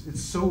 it's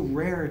so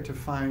rare to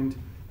find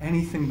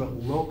anything but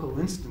local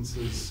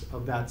instances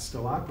of that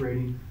still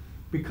operating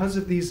because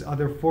of these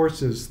other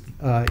forces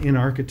in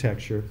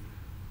architecture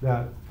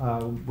that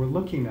we're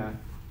looking at.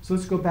 So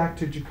let's go back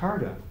to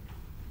Jakarta.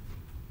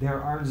 There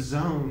are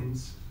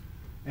zones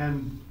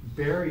and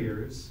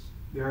barriers.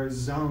 There are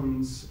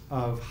zones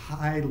of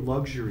high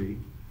luxury,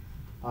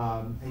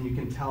 and you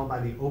can tell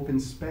by the open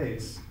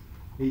space.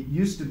 It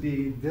used to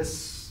be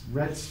this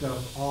red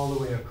stuff all the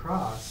way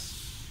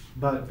across,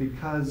 but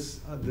because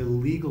the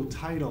legal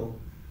title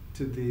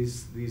to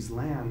these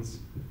lands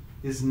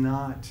is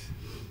not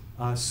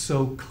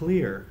so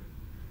clear,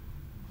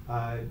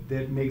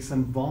 that makes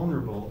them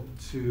vulnerable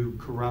to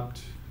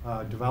corrupt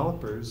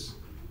developers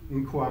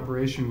in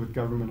cooperation with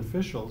government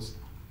officials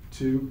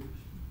to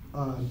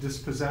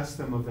dispossess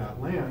them of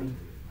that land,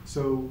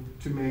 so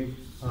to make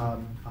a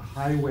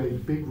highway,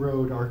 big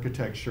road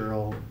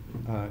architectural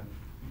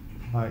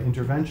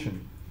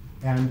intervention.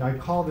 And I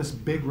call this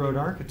big road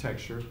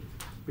architecture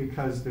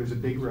because there's a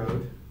big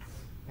road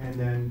and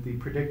then the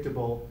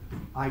predictable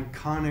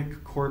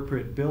iconic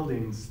corporate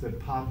buildings that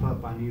pop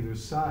up on either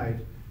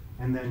side,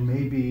 and then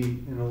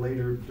maybe in a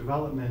later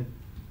development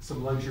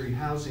some luxury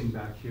housing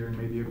back here and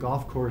maybe a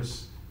golf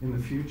course in the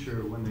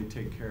future when they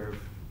take care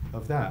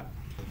of that.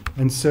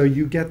 And so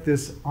you get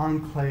this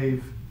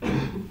enclave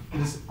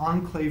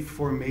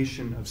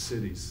formation of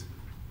cities.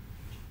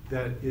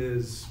 That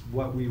is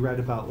what we read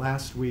about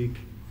last week.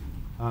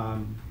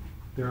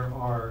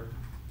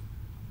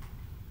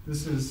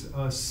 This is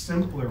a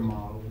simpler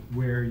model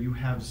where you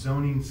have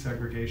zoning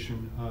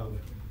segregation of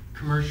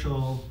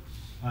commercial,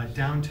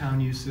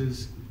 downtown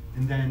uses,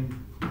 and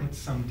then at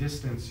some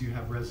distance you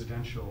have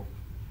residential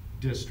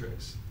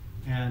districts.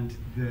 And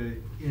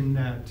in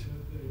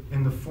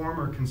the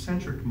former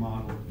concentric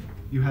model,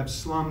 you have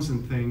slums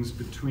and things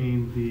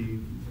between the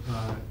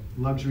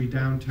luxury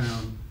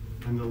downtown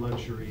and the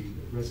luxury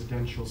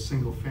residential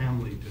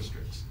single-family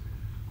districts.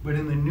 But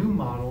in the new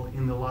model,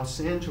 in the Los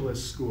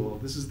Angeles school,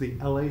 this is the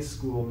LA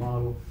school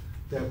model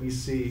that we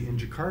see in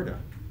Jakarta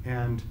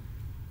and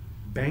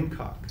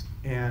Bangkok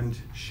and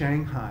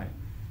Shanghai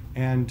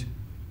and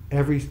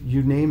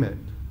you name it,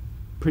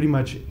 pretty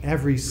much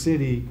every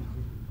city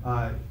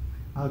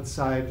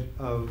outside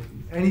of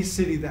any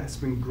city that's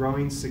been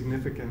growing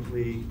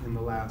significantly in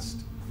the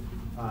last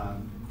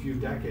few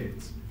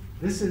decades.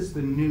 This is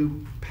the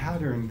new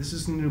pattern, this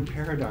is the new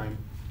paradigm,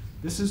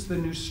 this is the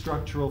new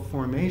structural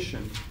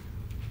formation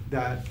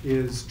that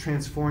is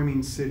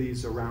transforming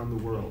cities around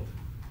the world.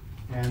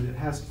 And it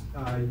has,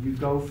 you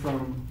go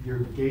from your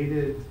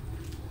gated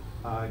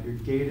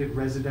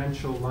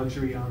residential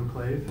luxury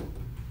enclave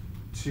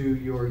to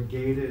your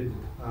gated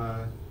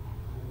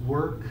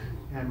work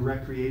and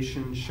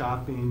recreation,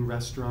 shopping,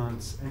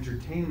 restaurants,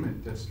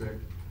 entertainment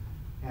district.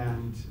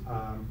 And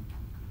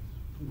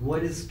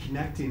what is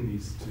connecting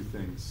these two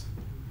things?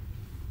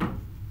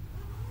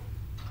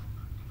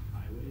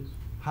 Highways?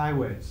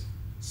 Highways.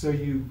 So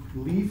you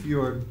leave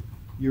your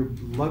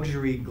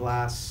luxury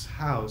glass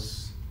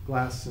house,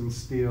 glass and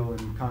steel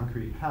and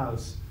concrete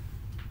house,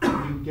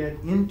 you get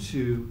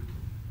into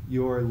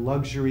your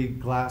luxury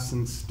glass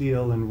and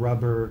steel and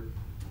rubber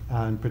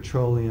and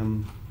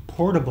petroleum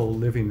portable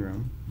living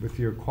room with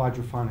your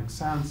quadraphonic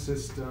sound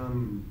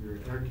system, your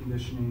air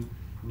conditioning,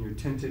 and your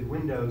tinted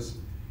windows,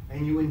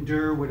 and you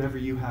endure whatever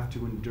you have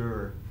to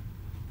endure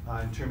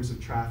in terms of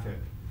traffic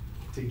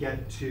to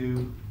get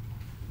to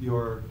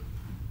your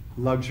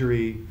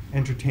luxury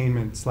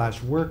entertainment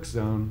 / work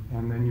zone,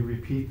 and then you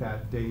repeat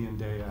that day in,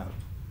 day out.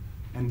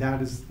 And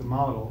that is the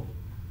model.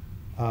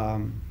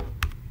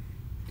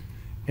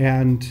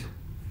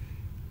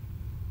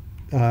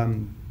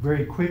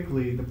 Very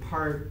quickly, the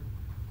part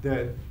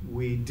that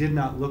we did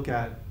not look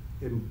at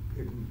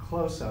in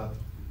close-up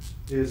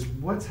is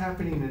what's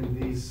happening in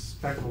these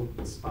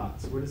speckled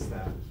spots. What is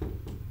that?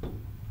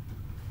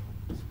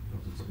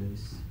 Public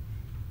space.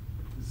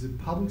 Is it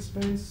public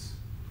space?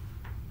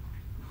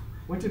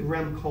 What did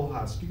Rem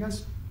Koolhaas, do you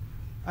guys,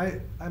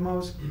 I'm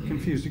always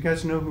confused. Do you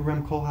guys know who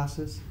Rem Koolhaas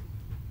is?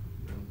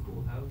 Rem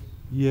Koolhaas?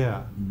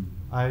 Yeah.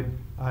 I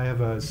have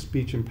a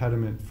speech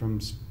impediment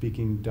from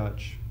speaking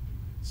Dutch,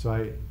 so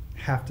I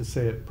have to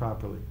say it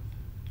properly.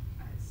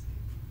 I see.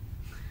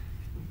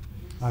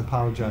 I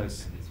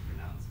apologize. I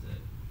mispronounced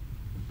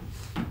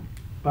it.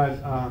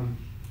 But,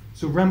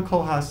 so Rem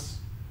Koolhaas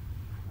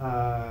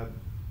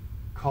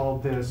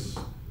called this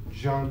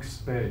junk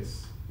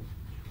space.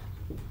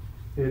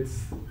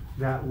 It's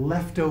that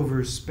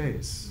leftover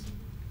space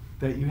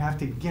that you have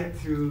to get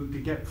through to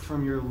get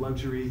from your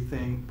luxury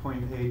thing,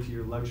 point A, to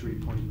your luxury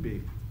point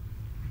B.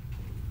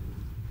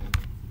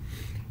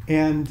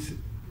 And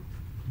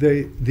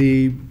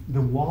the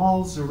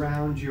walls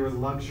around your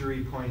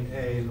luxury point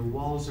A and the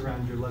walls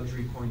around your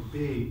luxury point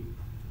B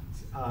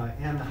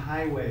and the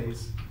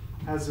highways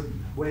has a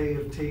way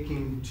of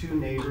taking two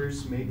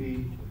neighbors,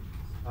 maybe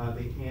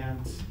the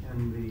aunt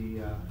and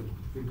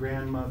the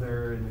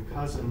grandmother and the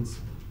cousins,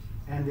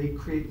 and they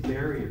create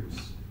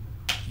barriers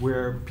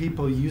where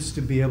people used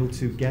to be able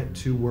to get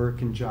to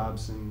work and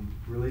jobs and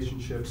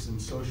relationships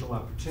and social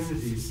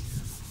opportunities.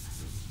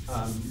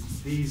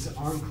 These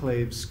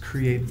enclaves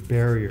create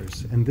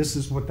barriers, and this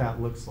is what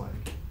that looks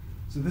like.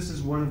 So this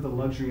is one of the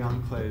luxury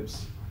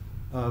enclaves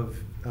of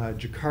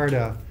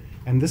Jakarta,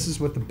 and this is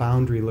what the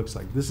boundary looks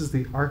like. This is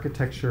the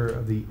architecture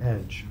of the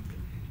edge.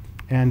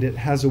 And it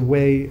has a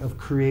way of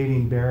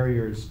creating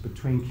barriers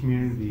between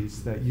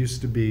communities that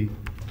used to be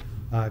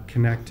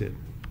connected.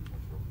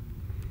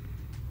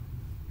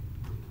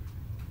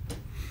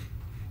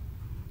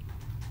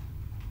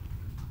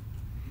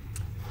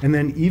 And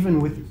then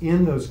even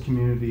within those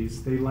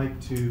communities, they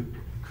like to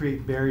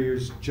create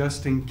barriers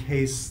just in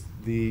case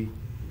the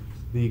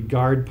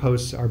guard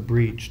posts are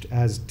breached,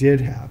 as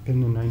did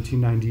happen in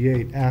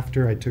 1998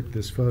 after I took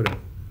this photo.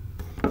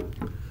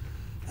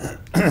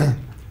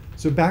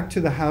 So back to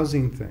the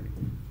housing thing.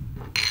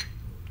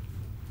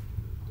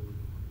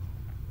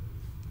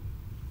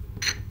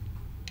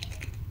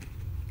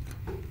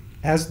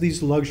 As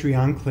these luxury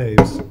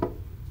enclaves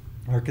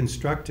are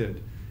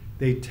constructed,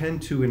 they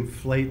tend to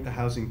inflate the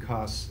housing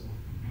costs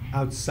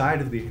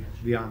outside of the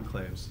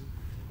enclaves.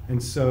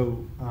 And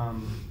so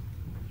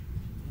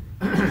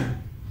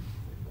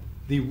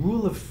the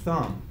rule of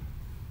thumb,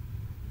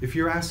 if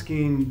you're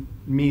asking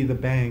me, the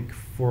bank,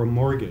 for a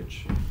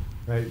mortgage,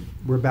 right?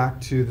 We're back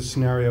to the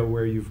scenario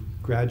where you've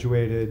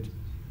graduated.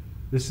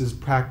 This is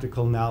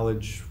practical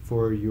knowledge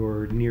for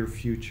your near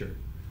future.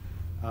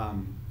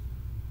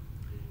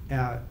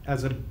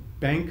 As a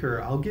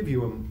banker, I'll give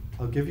you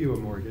a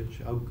mortgage.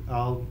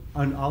 I'll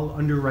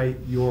underwrite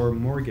your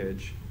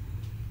mortgage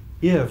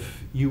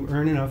if you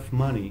earn enough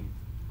money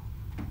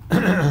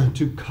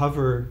to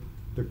cover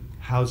the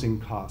housing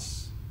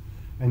costs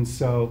And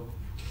so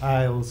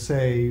I'll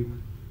say,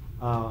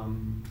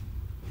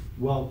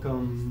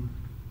 welcome,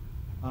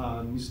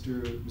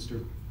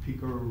 Mr.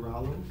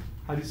 Picarello.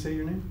 How do you say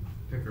your name?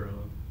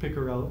 Picarello.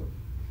 Picarello.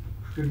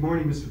 Good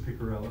morning, Mr.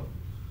 Picarello.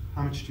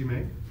 How much do you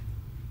make?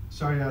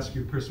 Sorry to ask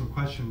you a personal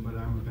question, but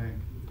I'm a bank.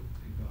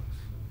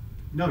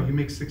 No, you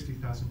make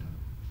 $60,000.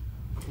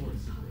 Of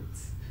course.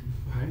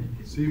 Right?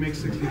 So you make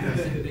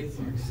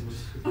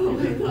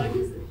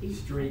 $60,000.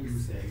 Straight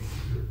goose egg.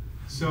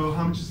 So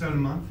how much is that a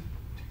month?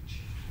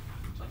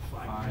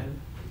 Like 5.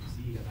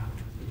 See, you got that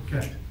one.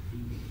 Okay.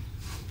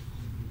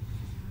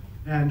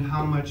 And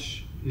how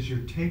much is your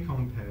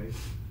take-home pay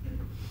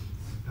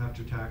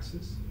after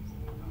taxes?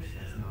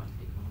 That's not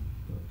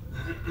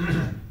take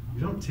home.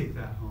 You don't take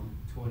that home.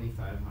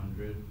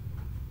 2,500.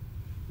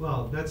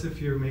 Well, that's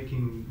if you're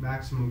making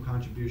maximum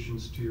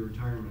contributions to your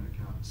retirement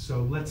account.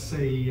 So let's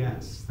say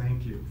yes,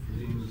 thank you for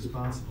being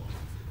responsible.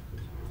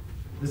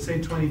 Let's say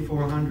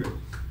 2,400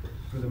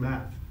 for the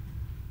math.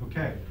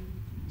 Okay,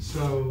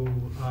 so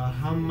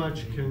how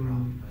much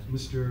can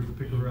Mr.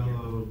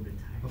 Picarello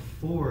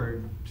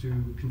afford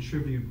to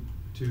contribute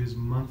to his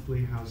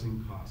monthly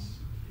housing costs?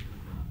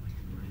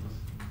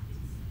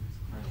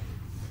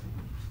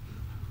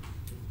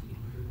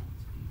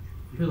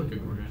 You're looking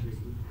for it. Everything.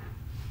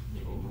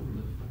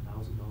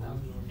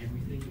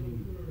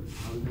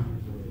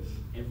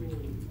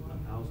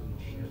 1,000.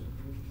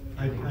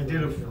 I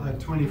did a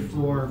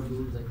 24,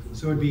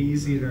 so it'd be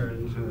easy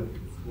to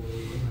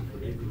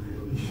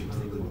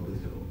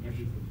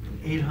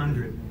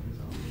 800.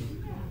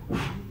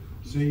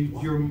 So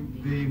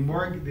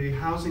the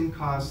housing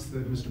costs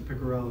that Mr.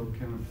 Picarello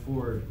can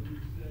afford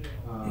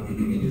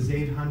is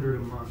 800 a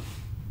month.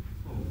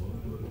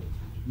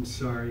 I'm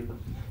sorry. But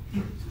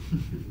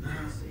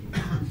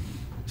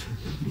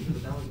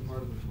that was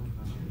part of the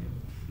 25.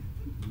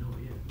 No,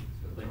 yeah.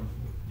 Like,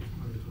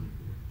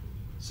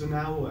 So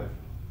now what?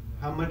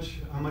 How much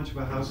of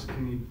a house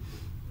can you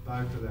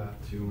buy for that?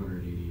 you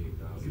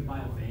could buy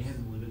a van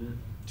and live in it.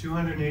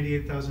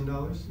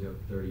 $288,000? Yep,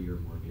 30-year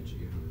mortgage, 800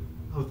 a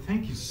month. Oh,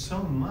 thank you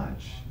so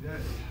much.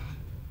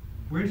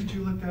 Where did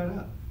you look that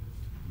up?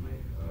 My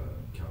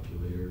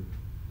calculator.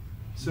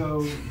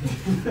 So,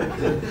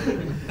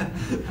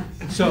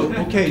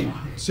 okay,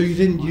 so you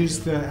didn't use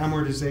the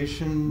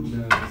amortization?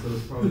 No, so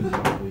it's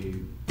probably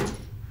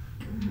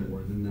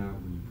more than that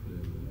when you put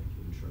in like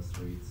interest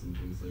rates and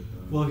things like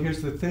that. Well,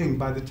 here's the thing,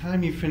 by the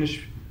time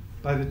Mr.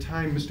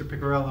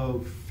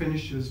 Picarello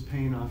finishes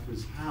paying off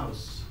his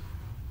house,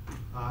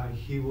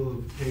 he will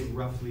have paid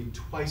roughly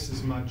twice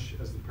as much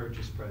as the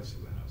purchase price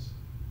of the house.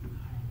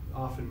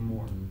 Often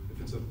more.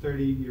 If it's a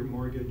 30-year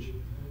mortgage,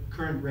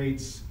 current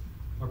rates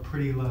are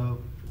pretty low.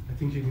 I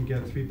think you can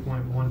get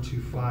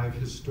 3.125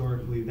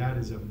 historically. That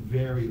is a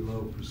very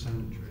low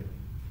percentage rate.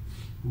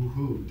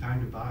 Woohoo,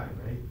 time to buy,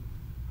 right?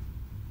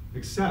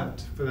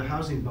 Except for the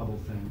housing bubble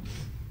thing,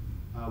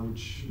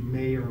 which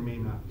may or may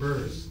not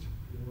burst.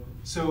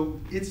 So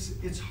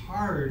it's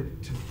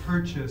hard to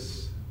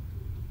purchase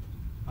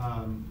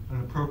an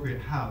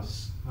appropriate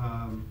house.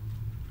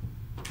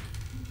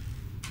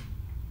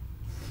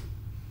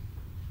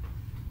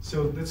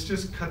 So let's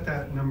just cut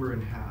that number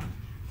in half.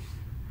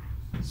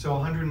 So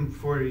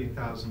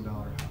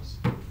 $140,000 house.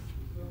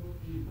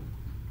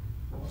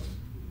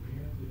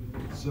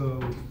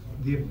 So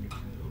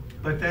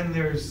but then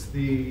there's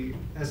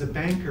as a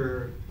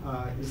banker,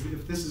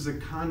 if this is a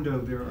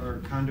condo, there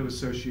are condo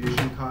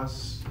association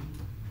costs,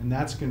 and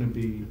that's going to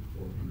be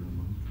 400 a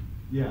month.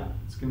 Yeah,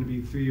 it's going to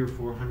be $300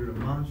 or $400 a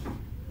month.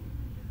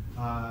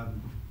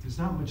 There's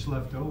not much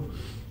left over.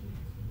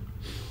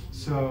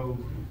 So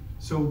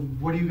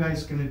what are you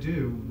guys going to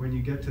do when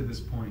you get to this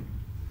point?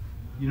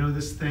 You know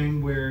this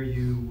thing where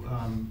you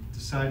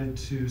decided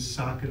to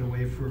sock it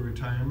away for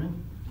retirement?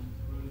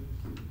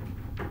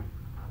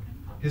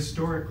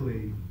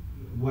 Historically,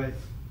 what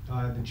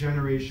the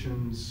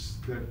generations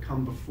that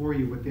come before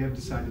you, what they have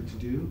decided to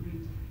do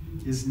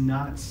is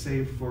not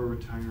save for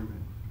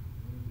retirement.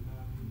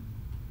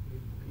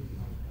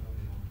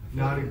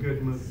 Not a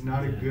good move,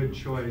 not a good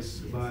choice,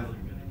 but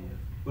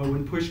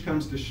when push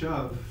comes to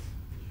shove.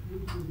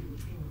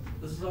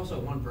 This is also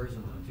one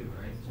person though too,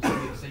 right? So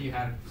say you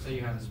had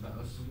a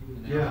spouse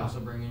and they were also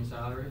bringing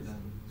salary, then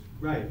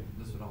right.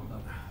 This would all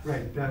help.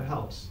 Right, that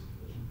helps.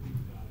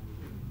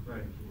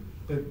 Right,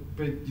 but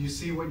you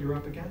see what you're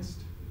up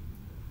against?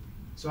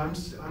 So I'm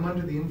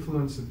under the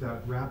influence of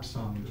that rap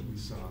song that we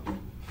saw.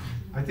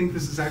 I think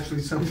this is actually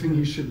something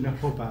you should know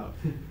about.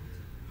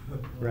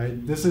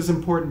 Right? This is an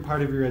important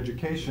part of your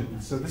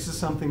education, so this is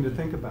something to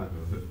think about.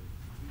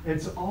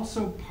 It's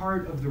also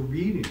part of the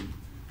reading.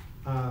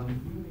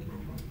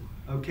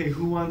 Okay,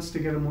 who wants to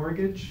get a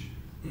mortgage?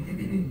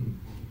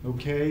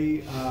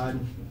 Okay,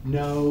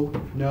 no.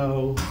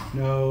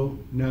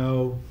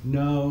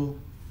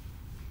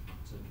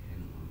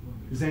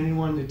 Is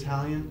anyone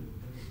Italian?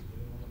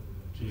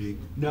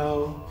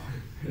 No.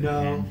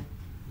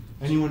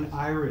 Anyone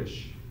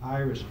Irish?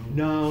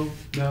 No.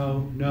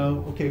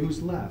 Okay,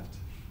 who's left?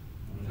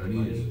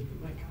 Chinese.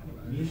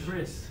 Me and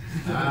Chris.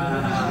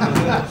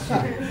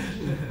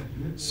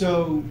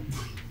 So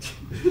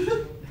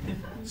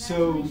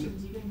So You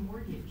get a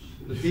mortgage.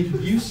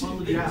 it used Well,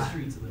 to, the yeah.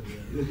 streets of it,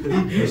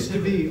 It used to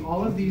be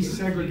all of these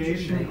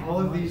segregation, all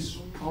of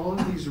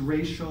these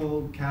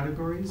racial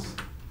categories.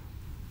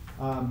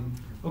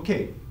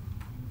 Okay,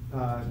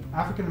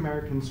 African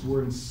Americans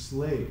were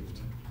enslaved,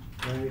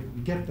 right?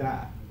 We get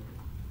that.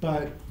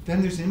 But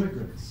then there's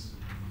immigrants.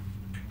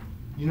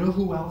 You know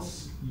who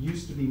else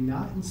used to be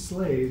not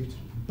enslaved,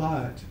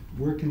 but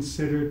were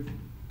considered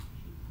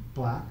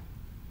black?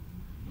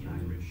 The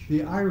Irish.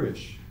 The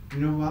Irish. You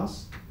know who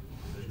else?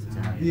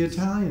 The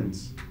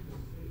Italians.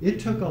 It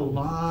took a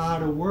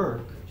lot of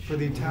work for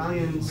the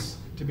Italians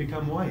to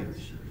become white.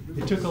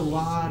 It took a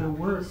lot of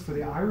work for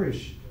the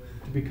Irish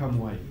to become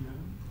white.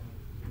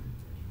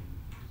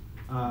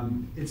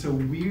 It's a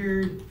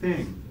weird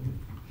thing.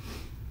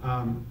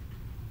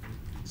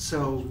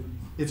 So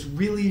it's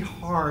really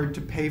hard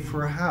to pay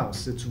for a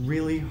house. It's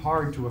really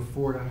hard to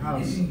afford a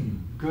house.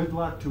 Good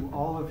luck to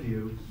all of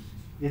you.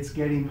 It's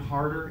getting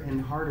harder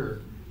and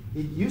harder.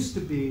 It used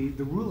to be,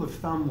 the rule of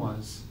thumb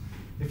was,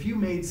 if you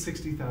made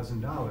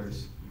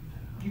 $60,000,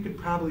 you could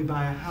probably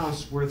buy a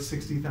house worth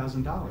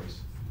 $60,000.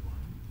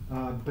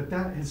 But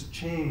that has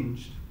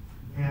changed,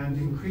 and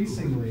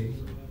increasingly,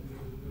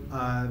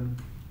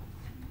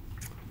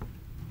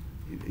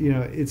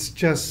 it's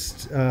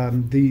just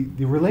the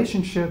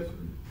relationship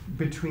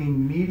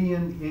between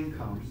median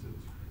income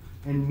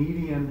and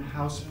median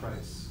house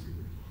price.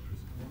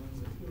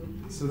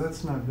 So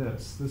that's not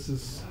this. This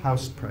is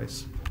house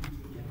price.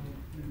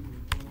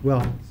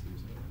 Well,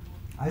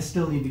 I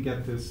still need to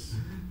get this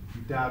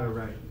data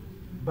right.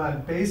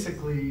 But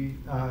basically,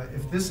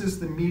 if this is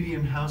the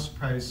median house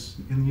price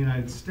in the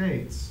United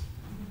States,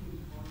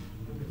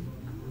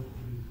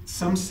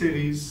 some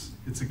cities,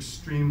 it's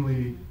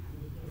extremely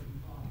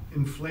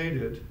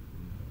inflated.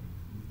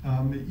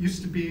 It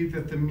used to be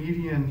that the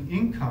median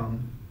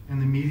income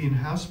and the median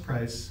house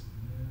price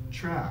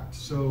tracked.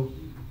 So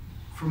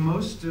for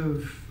most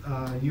of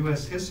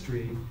US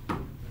history,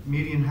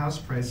 median house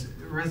price,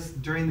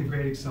 during the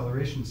Great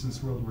Acceleration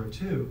since World War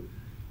II,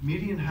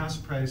 median house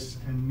price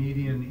and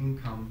median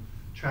income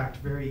tracked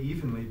very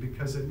evenly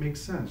because it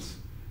makes sense.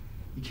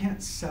 You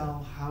can't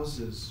sell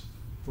houses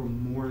for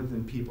more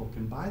than people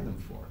can buy them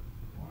for,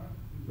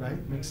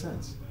 right? Makes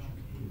sense.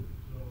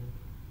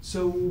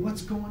 So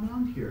what's going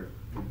on here?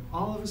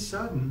 All of a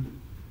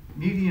sudden,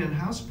 median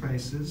house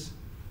prices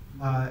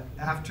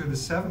after the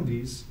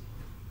 70s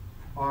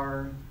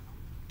are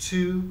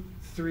 2,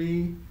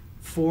 3,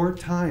 4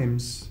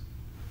 times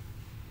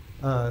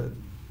the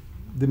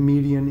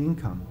median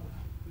income.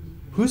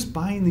 Who's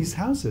buying these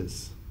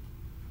houses?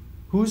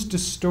 Who's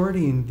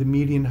distorting the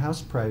median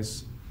house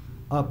price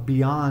up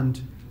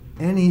beyond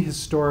any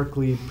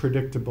historically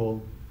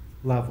predictable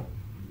level?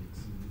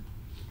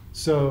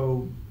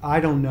 So I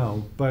don't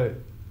know, but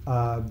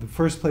the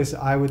first place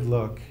I would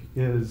look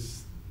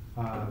is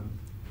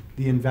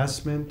the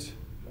investment,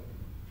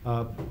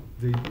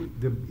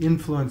 the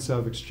influence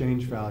of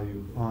exchange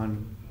value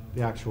on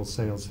the actual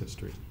sales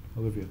history.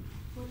 Olivia.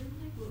 What is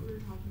like what we were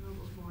talking about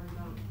before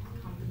about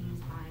companies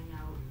buying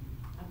out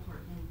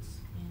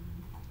apartments in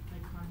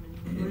like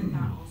condominiums? Wouldn't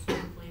that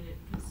also inflate it?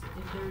 Because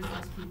if there's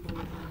less people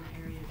within the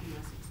area, it'd be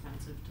less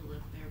expensive to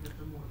live there, but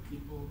the more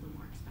people, the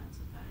more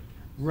expensive that it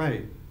gets.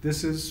 Right.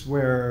 This is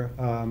where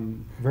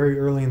very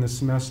early in the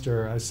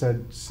semester I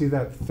said, see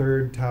that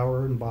third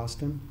tower in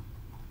Boston?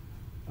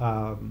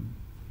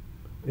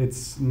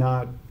 It's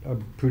not a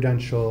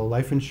Prudential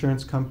life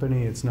insurance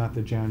company. It's not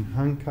the John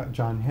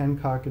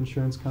Hancock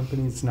insurance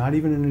company. It's not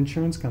even an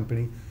insurance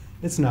company.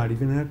 It's not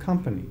even a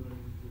company.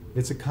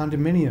 It's a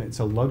condominium. It's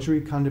a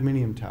luxury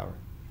condominium tower.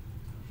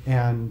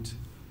 And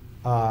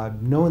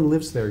no one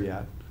lives there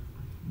yet.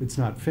 It's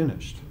not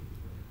finished.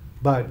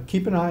 But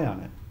keep an eye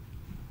on it.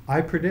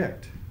 I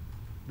predict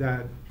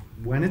that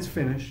when it's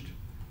finished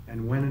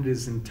and when it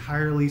is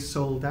entirely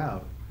sold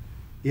out,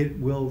 it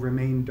will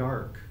remain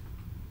dark.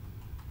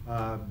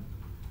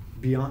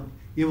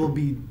 It will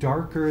be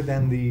darker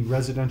than the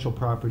residential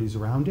properties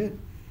around it,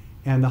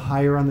 and the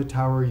higher on the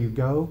tower you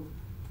go,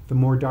 the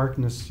more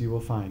darkness you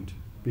will find,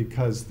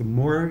 because the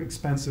more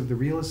expensive the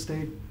real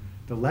estate,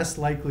 the less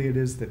likely it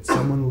is that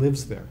someone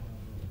lives there,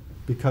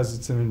 because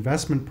it's an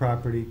investment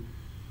property.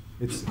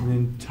 It's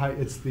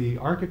the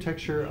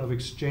architecture of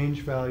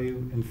exchange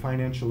value and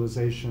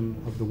financialization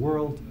of the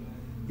world.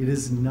 It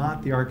is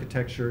not the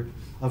architecture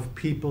of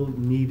people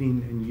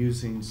needing and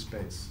using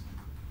space.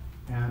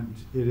 And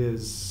it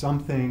is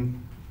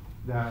something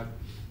that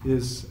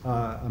is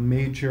a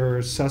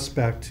major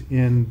suspect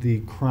in the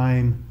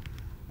crime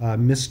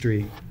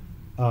mystery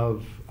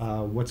of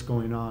what's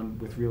going on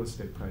with real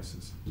estate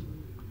prices.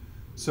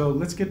 So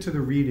let's get to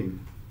the reading.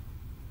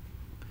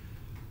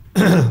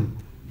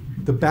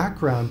 The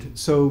background,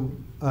 so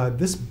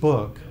this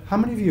book, how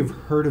many of you have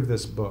heard of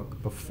this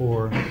book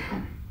before?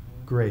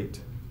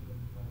 Great.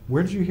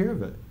 Where did you hear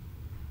of it?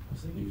 I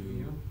was thinking of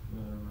you,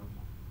 but I don't know.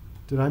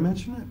 Did I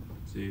mention it?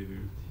 Xavier.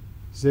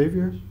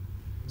 Xavier?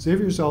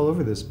 Xavier's all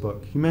over this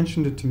book. He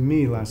mentioned it to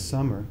me last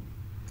summer.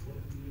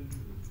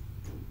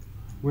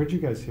 Where did you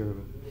guys hear of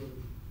it?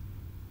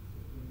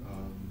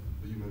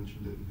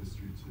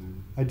 too.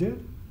 I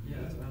did? Yeah,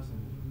 that's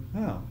awesome.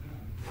 Oh,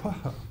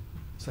 wow.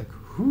 It's like,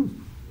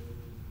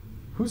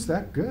 who's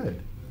that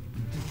good?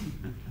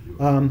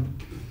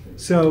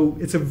 So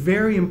it's a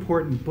very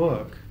important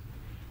book.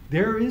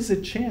 There is a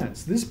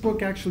chance. This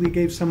book actually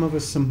gave some of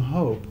us some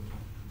hope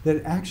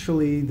that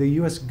actually the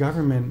US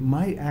government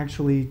might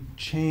actually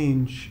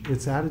change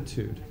its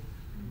attitude.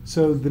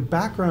 So the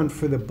background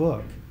for the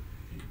book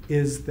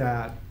is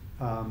that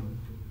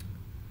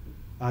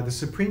the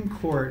Supreme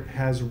Court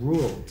has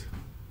ruled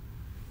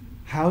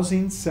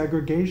housing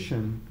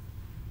segregation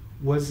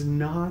was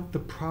not the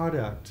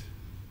product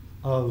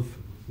of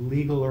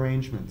legal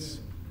arrangements.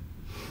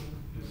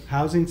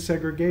 Housing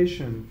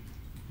segregation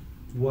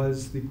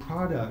was the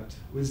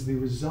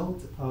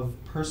result of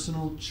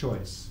personal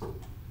choice.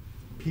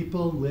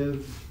 People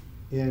live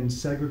in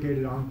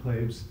segregated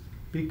enclaves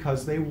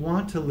because they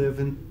want to live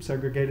in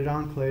segregated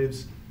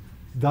enclaves.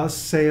 Thus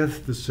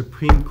saith the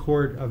Supreme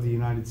Court of the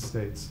United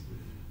States,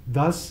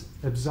 thus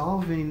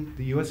absolving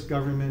the US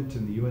government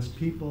and the US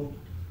people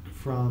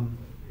from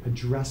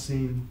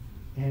addressing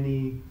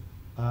any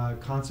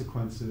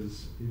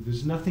consequences.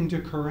 There's nothing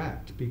to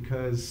correct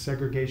because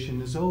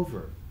segregation is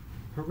over.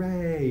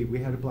 Hooray, we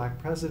had a black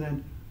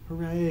president,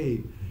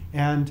 hooray.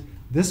 And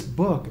this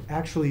book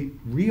actually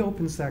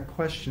reopens that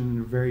question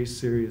in a very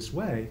serious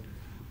way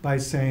by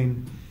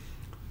saying,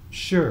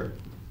 sure,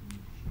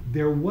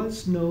 there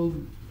was no,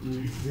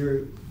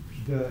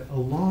 a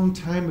long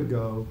time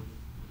ago,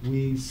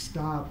 we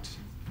stopped,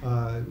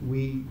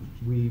 we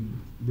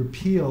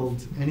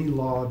repealed any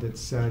law that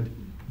said,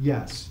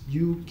 yes,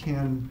 you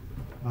can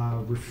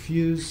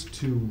refuse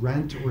to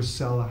rent or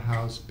sell a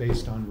house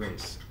based on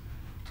race.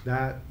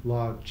 That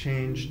law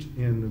changed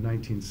in the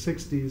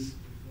 1960s,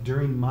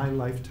 during my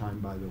lifetime,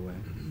 by the way.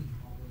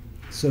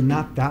 So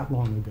not that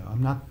long ago.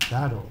 I'm not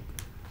that old.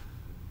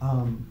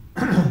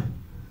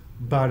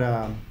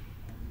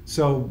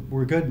 So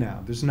we're good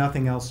now. There's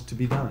nothing else to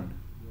be done.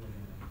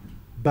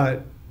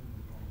 But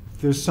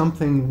there's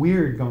something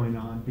weird going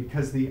on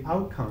because the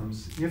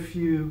outcomes, if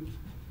you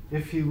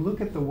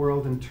look at the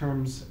world in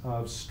terms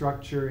of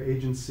structure,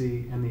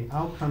 agency, and the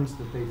outcomes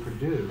that they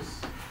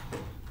produce,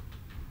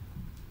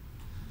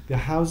 the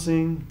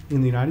housing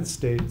in the United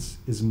States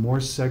is more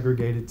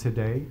segregated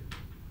today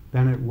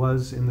than it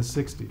was in the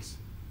 60s.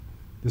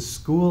 The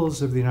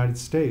schools of the United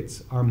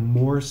States are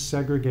more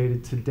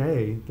segregated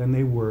today than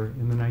they were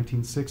in the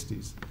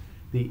 1960s.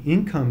 The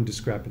income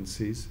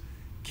discrepancies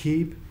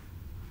keep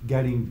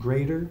getting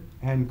greater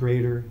and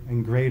greater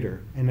and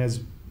greater. And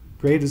as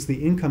great as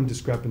the income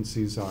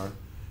discrepancies are,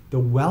 the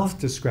wealth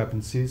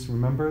discrepancies,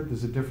 remember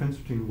there's a difference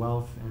between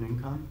wealth and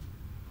income?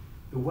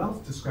 The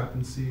wealth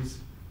discrepancies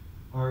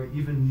are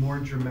even more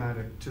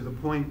dramatic to the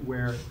point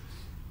where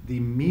the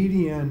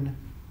median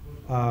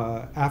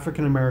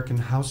African American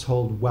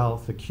household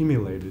wealth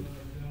accumulated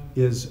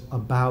is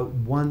about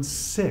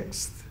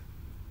 1/6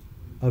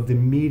 of the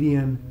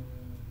median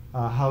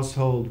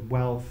household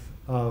wealth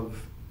of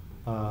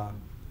a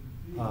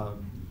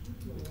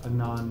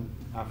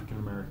non-African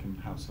American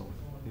household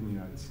in the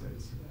United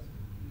States.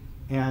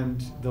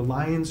 And the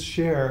lion's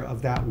share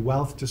of that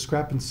wealth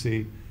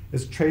discrepancy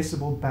is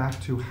traceable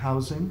back to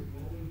housing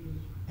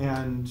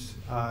and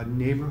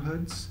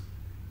neighborhoods,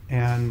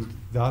 and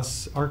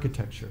thus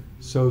architecture.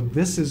 So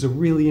this is a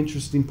really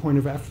interesting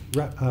point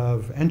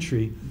of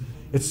entry.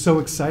 It's so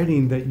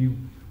exciting that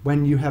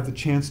when you have the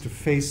chance to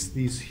face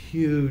these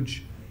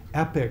huge,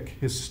 epic,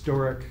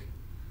 historic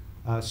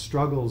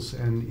struggles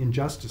and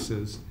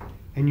injustices,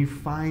 and you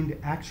find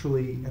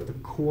actually at the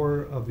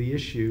core of the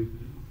issue,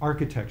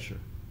 architecture.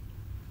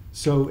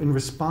 So in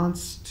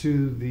response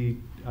to the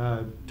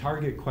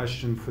target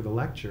question for the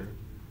lecture,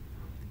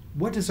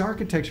 what does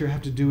architecture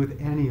have to do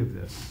with any of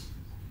this?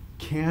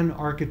 Can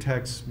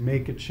architects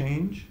make a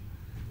change?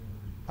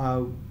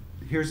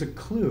 Here's a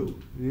clue.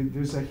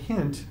 There's a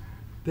hint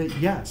that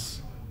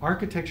yes,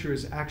 architecture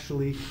is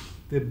actually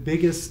the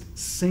biggest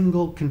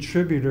single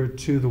contributor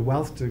to the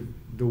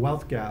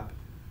wealth gap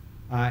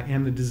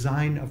and the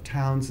design of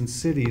towns and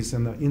cities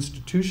and the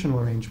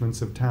institutional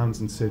arrangements of towns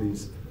and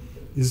cities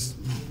is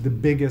the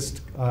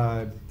biggest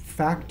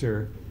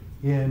factor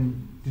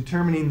in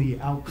determining the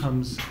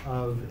outcomes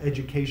of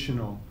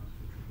educational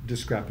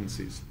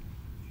discrepancies.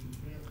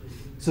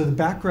 So the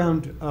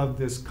background of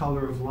this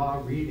Color of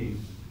Law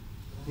reading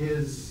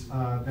is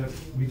that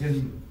we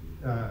didn't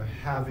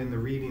have in the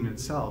reading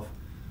itself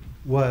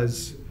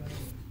was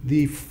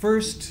the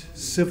first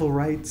civil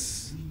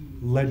rights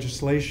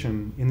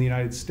legislation in the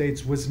United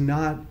States was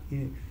not,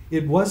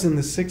 it was in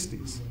the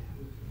 60s,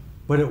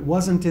 but it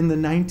wasn't in the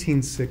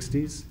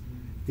 1960s,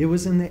 it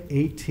was in the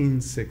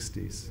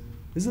 1860s.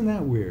 Isn't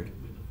that weird?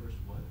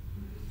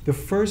 The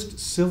first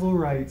civil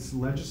rights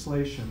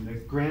legislation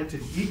that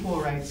granted equal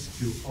rights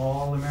to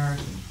all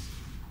Americans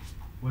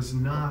was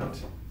not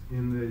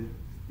in the,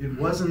 it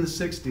was in the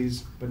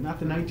 60s, but not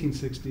the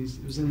 1960s,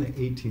 it was in the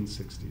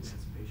 1860s.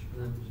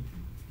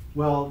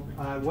 Well,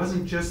 it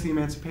wasn't just the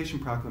Emancipation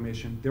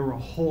Proclamation, there were a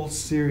whole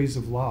series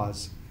of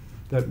laws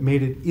that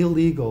made it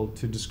illegal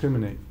to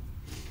discriminate.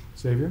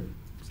 Xavier?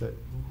 Is that?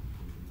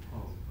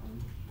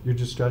 You're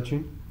just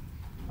stretching?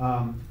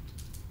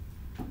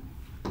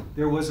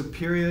 There was a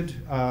period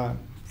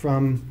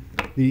from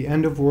the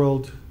end of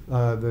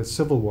the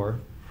Civil War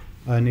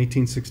in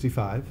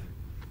 1865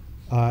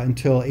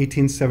 until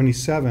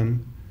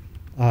 1877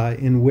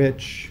 in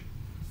which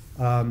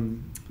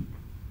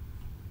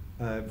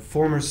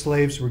former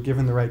slaves were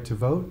given the right to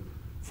vote,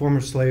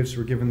 former slaves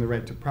were given the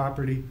right to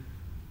property,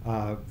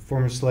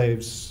 former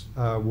slaves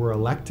were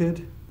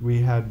elected.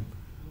 We had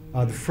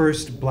the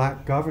first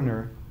black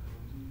governor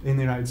in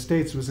the United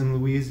States was in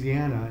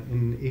Louisiana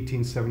in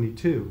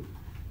 1872.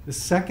 The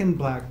second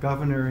black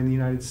governor in the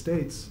United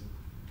States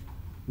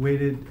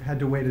had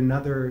to wait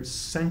another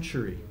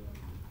century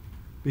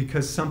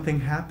because something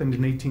happened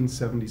in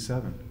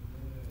 1877.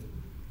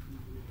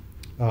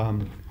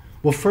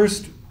 Well,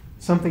 first,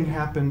 something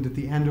happened at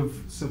the end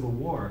of Civil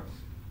War.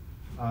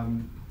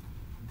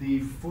 The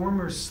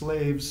former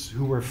slaves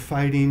who were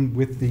fighting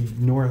with the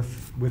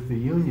North, with the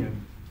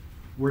Union,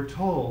 were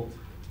told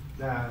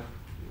that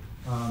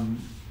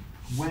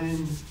when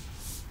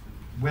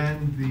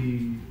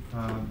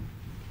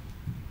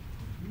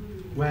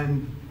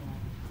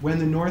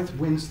the North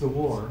wins the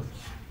war,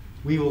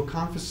 we will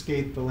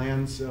confiscate the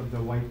lands of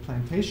the white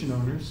plantation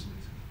owners,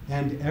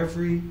 and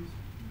every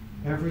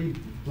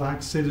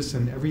black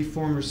citizen, every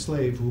former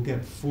slave will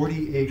get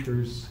 40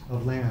 acres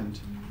of land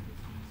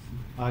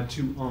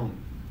to own.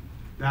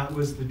 That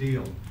was the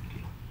deal.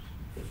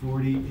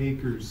 40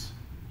 acres.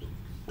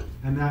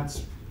 And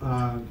that's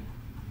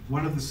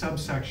one of the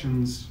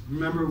subsections.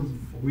 Remember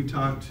we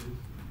talked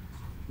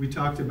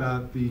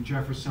about the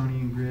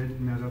Jeffersonian grid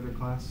in that other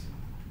class?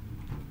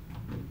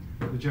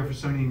 The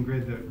Jeffersonian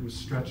grid that was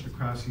stretched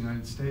across the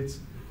United States.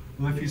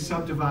 Well, if you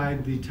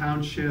subdivide the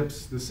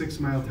townships, the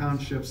 6-mile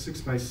townships,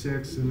 6 by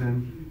 6, and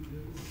then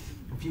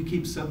if you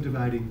keep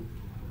subdividing,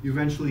 you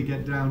eventually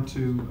get down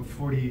to a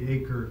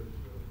 40-acre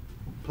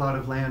plot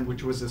of land,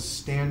 which was a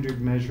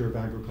standard measure of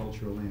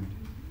agricultural land.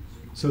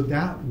 So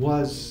that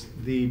was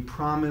the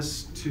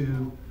promise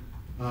to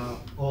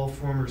all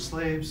former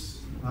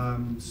slaves.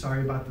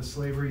 Sorry about the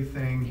slavery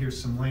thing, here's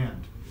some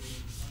land.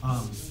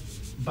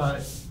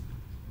 But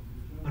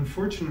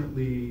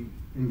unfortunately,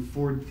 in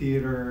Ford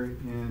Theater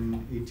in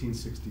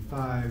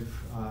 1865,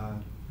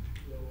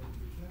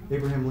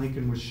 Abraham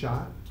Lincoln was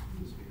shot,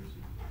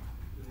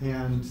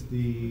 and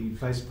the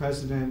vice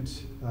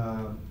president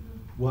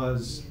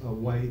was a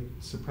white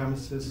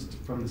supremacist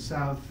from the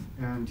South,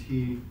 and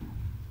he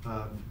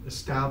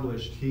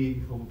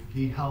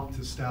helped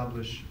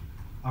establish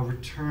a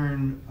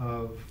return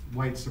of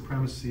white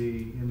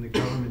supremacy in the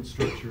government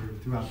structure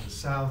throughout the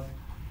South.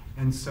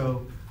 And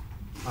so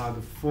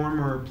the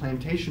former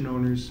plantation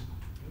owners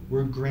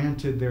were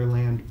granted their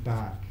land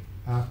back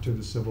after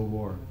the Civil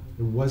War.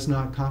 It was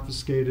not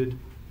confiscated,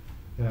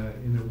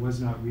 and it was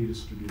not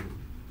redistributed.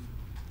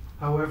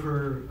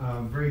 However,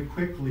 very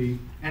quickly,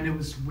 and it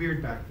was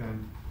weird back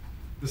then,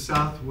 the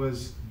South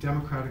was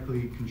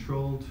democratically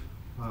controlled,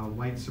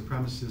 white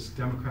supremacist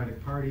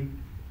Democratic Party,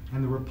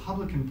 and the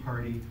Republican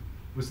Party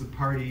was the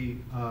party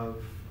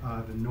of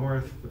the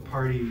North, the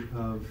party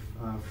of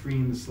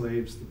freeing the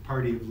slaves, the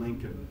party of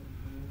Lincoln.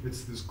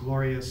 It's this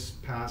glorious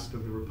past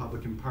of the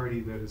Republican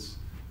Party that is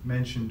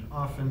mentioned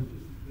often.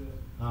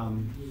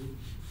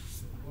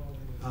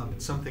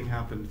 Something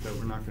happened that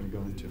we're not going to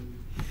go into.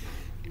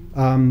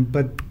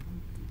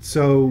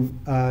 So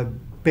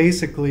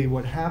basically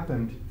what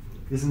happened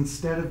is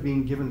instead of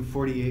being given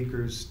 40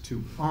 acres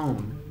to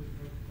own,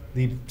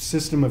 the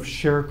system of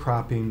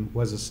sharecropping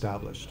was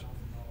established.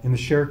 In the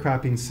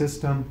sharecropping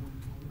system,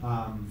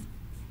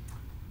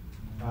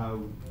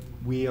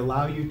 we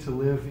allow you to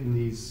live in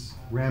these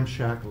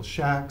ramshackle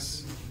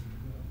shacks,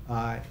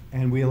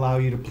 and we allow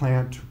you to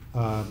plant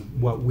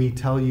what we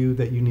tell you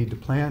that you need to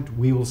plant.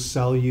 We will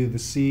sell you the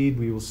seed,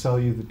 we will sell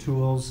you the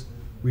tools,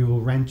 we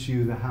will rent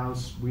you the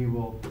house, we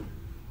will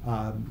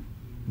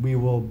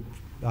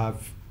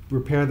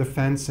repair the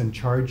fence and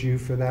charge you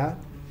for that.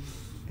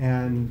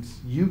 And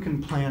you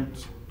can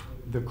plant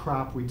the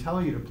crop we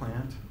tell you to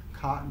plant,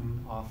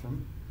 cotton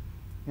often,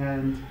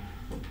 and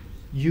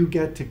you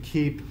get to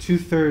keep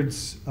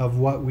 2/3 of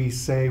what we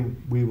say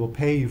we will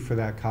pay you for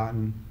that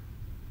cotton,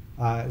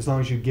 as long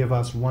as you give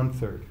us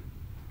 1/3.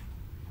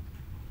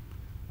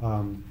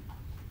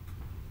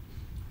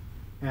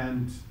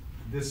 And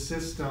this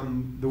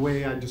system, the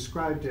way I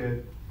described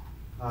it,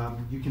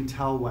 you can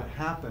tell what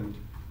happened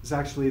is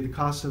actually the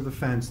cost of the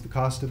fence, the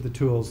cost of the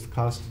tools, the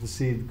cost of the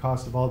seed, the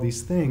cost of all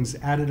these things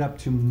added up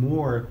to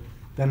more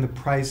than the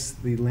price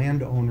the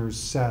landowners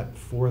set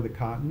for the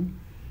cotton.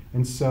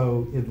 And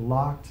so it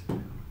locked,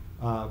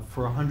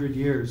 for 100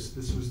 years,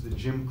 this was the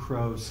Jim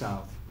Crow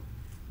South,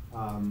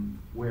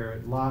 where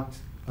it locked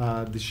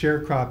the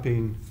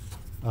sharecropping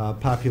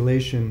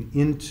population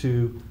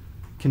into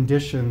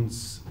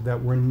conditions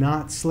that were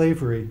not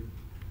slavery.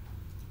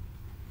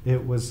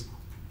 It was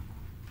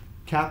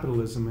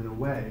capitalism in a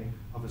way,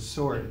 of a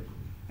sort.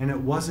 And it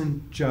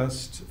wasn't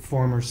just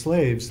former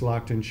slaves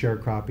locked in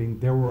sharecropping.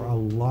 There were a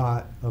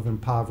lot of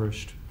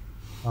impoverished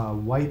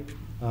white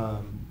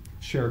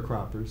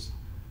sharecroppers,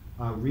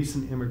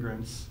 recent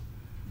immigrants,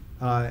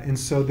 And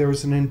so there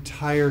was an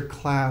entire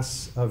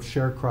class of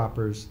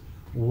sharecroppers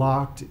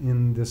locked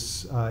in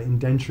this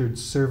indentured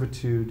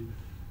servitude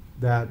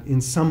that in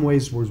some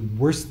ways was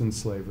worse than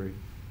slavery,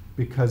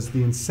 because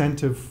the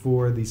incentive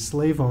for the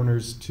slave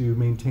owners to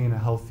maintain a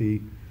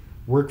healthy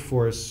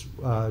workforce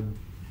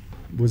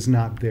was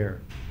not there.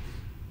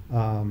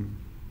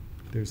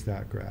 There's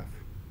that graph.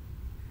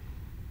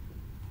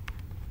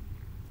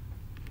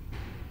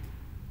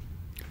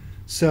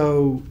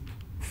 So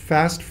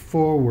fast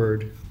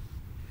forward.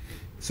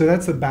 So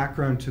that's the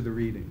background to the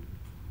reading.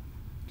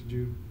 Did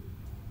you?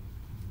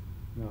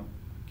 No.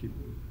 Keep.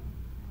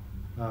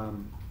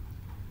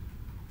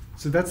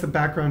 So that's the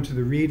background to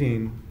the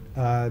reading.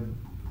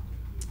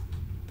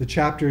 The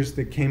chapters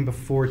that came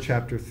before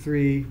chapter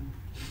 3,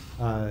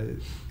 but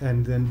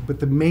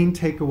the main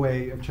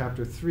takeaway of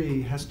chapter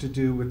 3 has to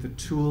do with the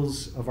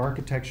tools of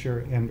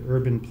architecture and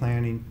urban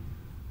planning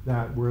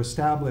that were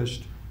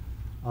established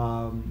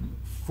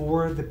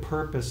for the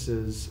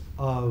purposes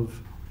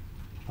of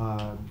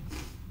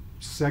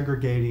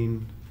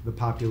segregating the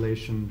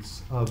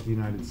populations of the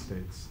United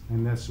States.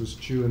 And this was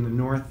true in the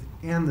North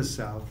and the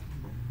South.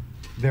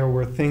 There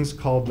were things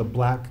called the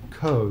Black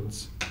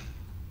Codes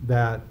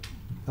that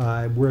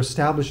were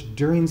established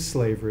during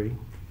slavery,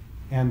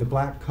 and the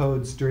Black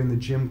Codes during the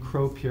Jim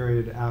Crow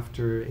period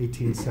after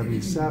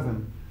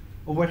 1877.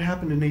 Well, what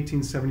happened in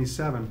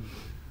 1877?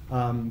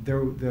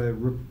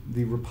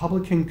 The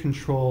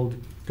Republican-controlled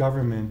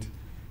government,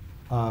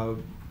 for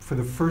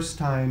the first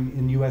time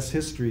in U.S.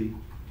 history,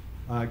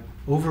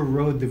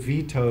 overrode the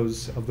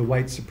vetoes of the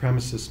white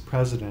supremacist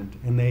president,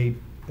 and they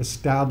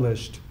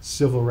established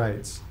civil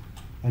rights.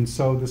 And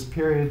so this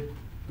period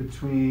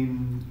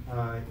between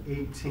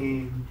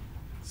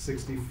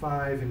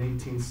 1865 and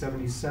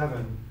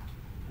 1877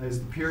 is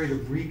the period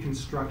of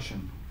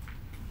Reconstruction.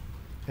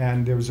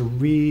 And there was a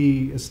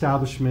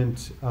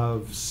re-establishment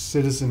of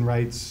citizen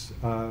rights,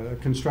 a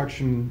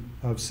construction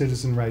of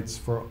citizen rights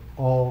for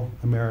all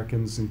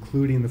Americans,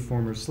 including the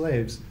former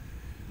slaves.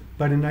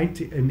 But in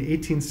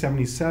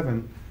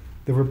 1877,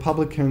 the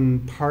Republican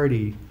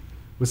Party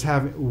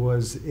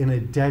was in a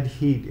dead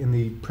heat in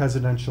the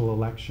presidential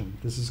election.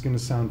 This is going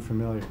to sound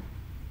familiar.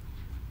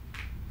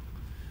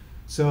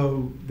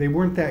 So they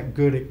weren't that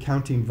good at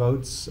counting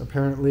votes,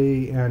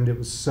 apparently, and it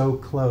was so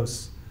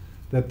close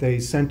that they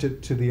sent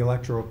it to the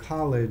Electoral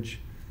College.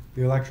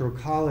 The Electoral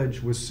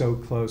College was so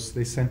close,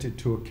 they sent it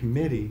to a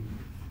committee,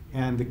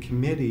 and the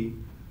committee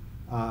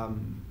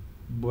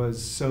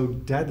was so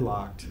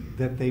deadlocked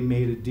that they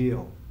made a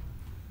deal.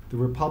 The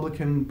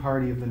Republican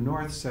Party of the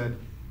North said,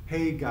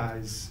 hey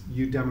guys,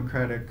 you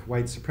Democratic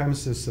white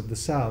supremacists of the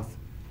South,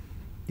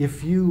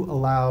 if you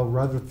allow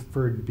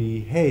Rutherford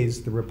B.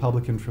 Hayes, the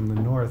Republican from the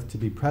North, to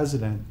be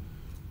president,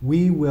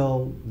 we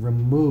will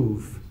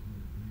remove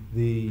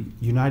the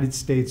United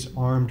States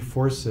armed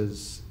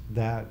forces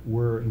that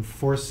were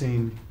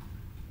enforcing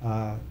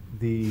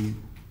the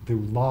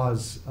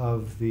laws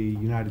of the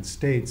United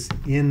States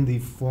in the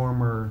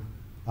former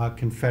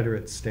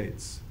Confederate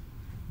states.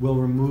 We'll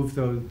remove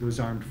those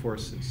armed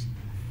forces.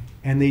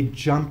 And they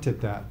jumped at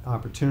that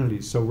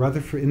opportunity. So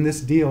in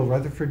this deal,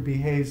 Rutherford B.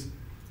 Hayes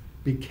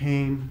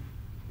became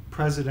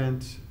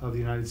president of the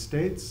United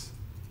States,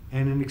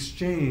 and in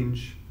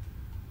exchange,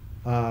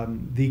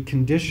 the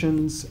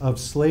conditions of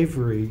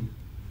slavery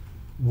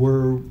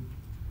were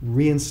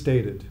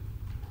reinstated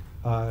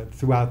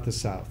throughout the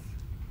South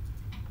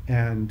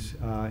and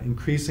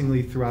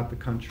increasingly throughout the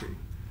country.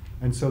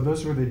 And so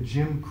those were the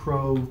Jim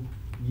Crow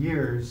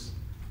years.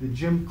 The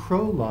Jim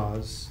Crow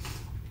laws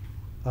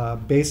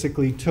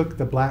basically took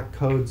the Black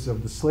Codes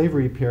of the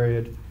slavery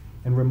period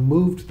and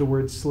removed the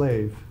word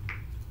slave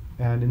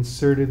and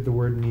inserted the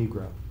word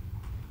Negro.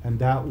 And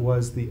that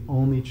was the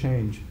only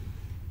change.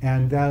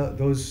 And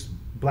those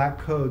Black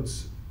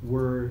Codes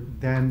were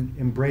then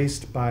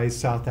embraced by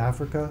South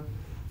Africa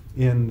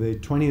in the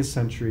 20th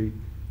century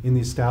in the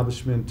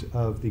establishment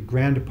of the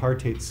Grand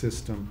Apartheid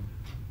system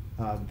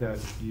that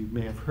you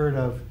may have heard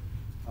of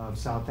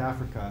South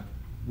Africa,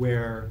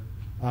 where,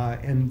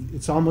 and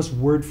it's almost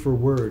word for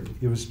word.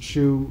 It was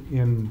true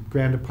in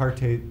Grand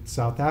Apartheid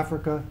South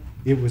Africa.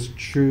 It was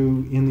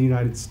true in the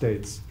United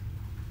States,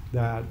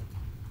 that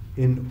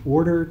in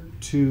order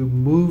to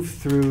move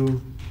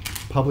through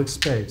public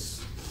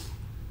space,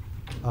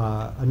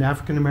 an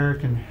African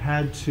American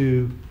had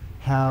to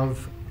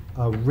have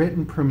a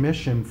written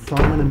permission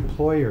from an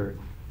employer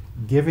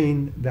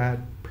giving that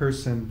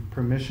person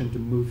permission to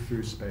move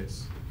through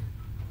space.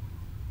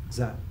 Is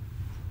that?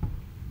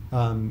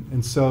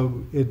 And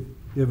so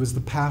it was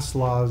the past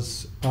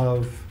laws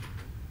of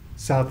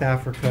South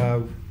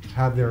Africa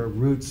have their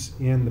roots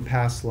in the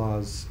past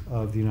laws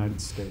of the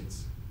United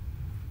States.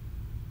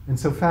 And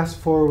so fast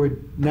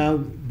forward,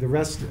 now the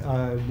rest,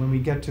 when we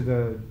get to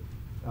the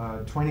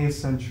 20th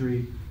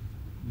century,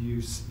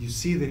 you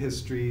see the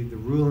history, the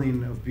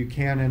ruling of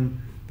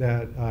Buchanan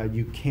that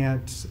you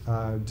can't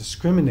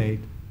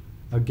discriminate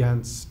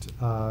against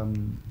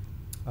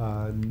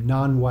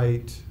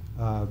non-white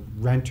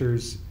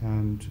renters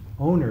and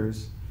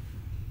owners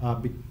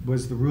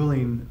was the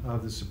ruling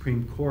of the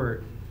Supreme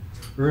Court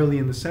early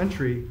in the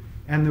century,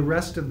 and the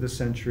rest of the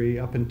century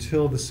up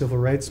until the civil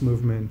rights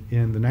movement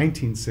in the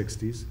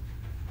 1960s.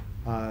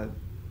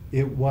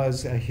 It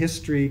was a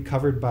history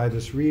covered by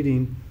this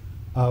reading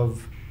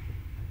of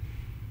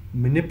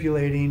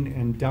manipulating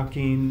and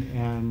ducking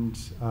and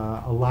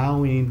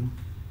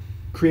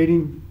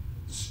creating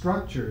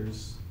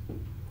structures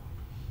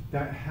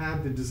that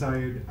had the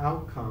desired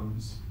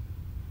outcomes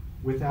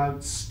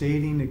without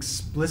stating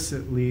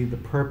explicitly the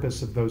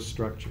purpose of those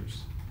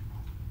structures,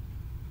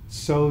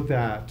 so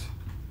that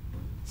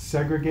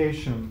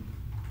segregation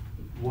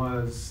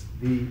was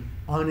the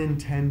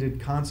unintended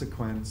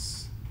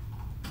consequence.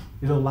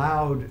 It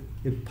allowed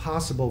it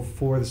possible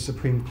for the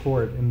Supreme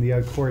Court and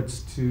the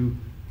courts to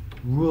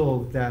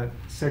rule that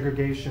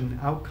segregation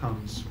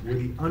outcomes were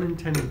the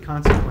unintended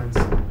consequence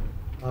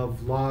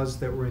of laws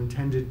that were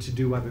intended to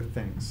do other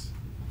things.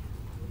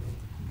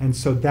 And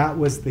so that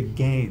was the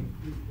game.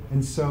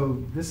 And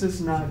so this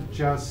is not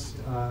just,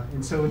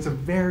 and so it's a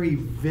very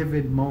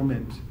vivid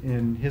moment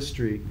in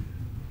history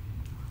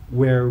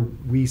where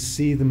we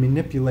see the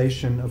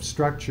manipulation of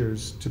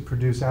structures to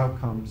produce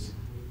outcomes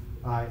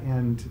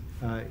and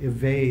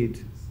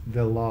evade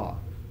the law.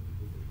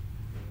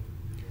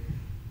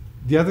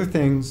 The other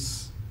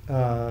things,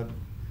 and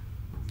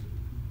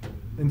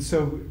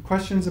so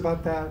questions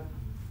about that?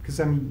 Because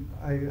I'm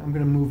going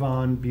to move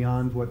on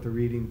beyond what the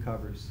reading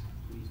covers.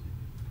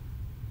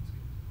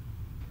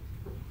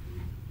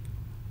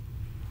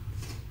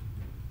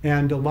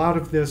 And a lot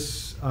of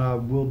this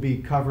will be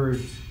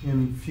covered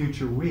in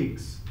future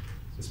weeks,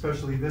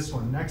 especially this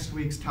one. Next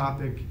week's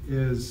topic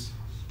is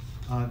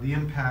the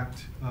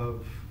impact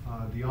of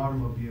the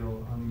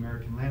automobile on the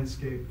American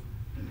landscape,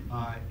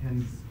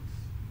 and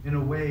in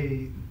a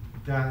way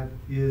that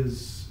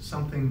is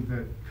something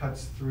that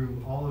cuts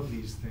through all of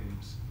these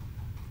themes,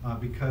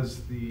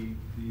 because the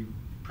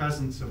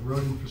presence of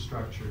road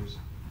infrastructures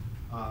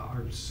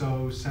are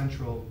so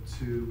central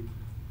to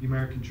the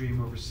American dream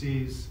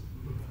overseas,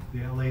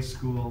 the LA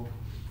school,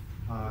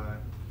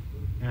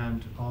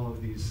 and all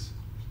of these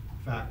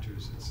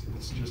factors.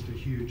 It's just a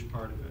huge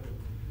part of it.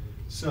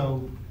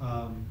 So,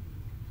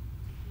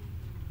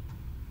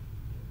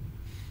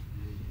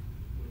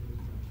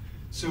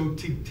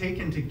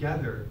 taken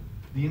together,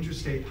 the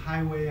Interstate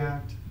Highway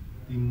Act,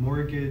 the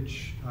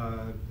mortgage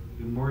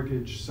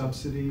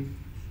subsidy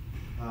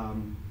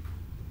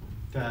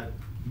that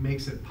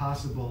makes it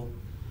possible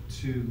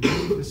to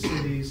leave the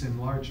cities in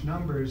large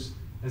numbers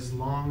as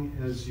long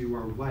as you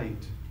are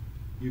white.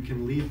 You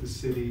can leave the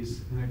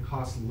cities, and it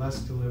costs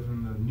less to live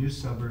in the new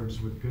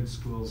suburbs with good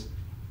schools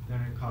than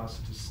it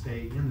costs to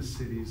stay in the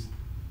cities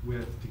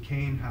with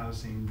decaying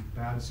housing,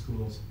 bad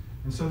schools.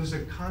 And so there's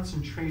a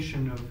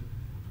concentration of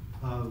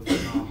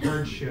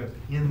hardship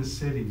in the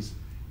cities.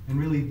 And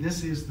really,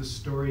 this is the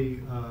story,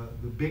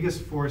 the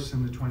biggest force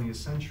in the 20th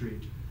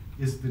century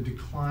is the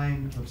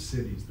decline of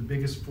cities. The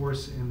biggest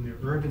force in the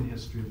urban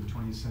history of the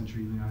 20th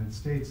century in the United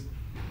States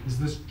is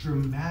this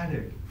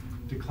dramatic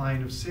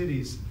decline of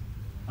cities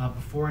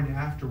before and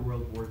after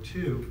World War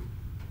II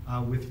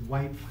with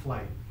white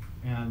flight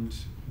and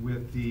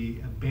with the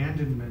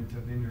abandonment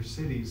of inner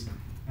cities.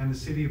 And the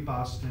city of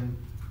Boston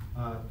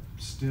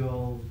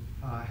still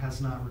has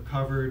not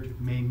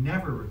recovered, may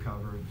never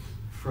recover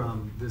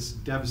from this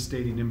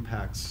devastating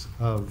impacts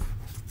of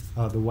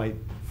the white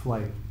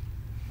flight.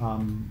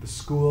 The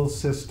school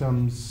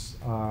systems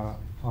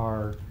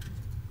are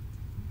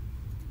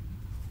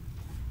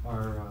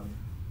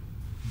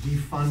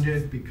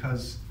defunded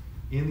because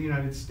in the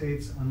United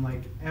States,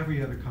 unlike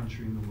every other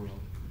country in the world,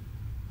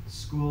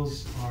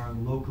 schools are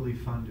locally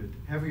funded.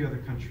 Every other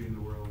country in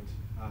the world,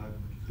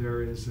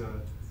 there is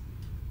a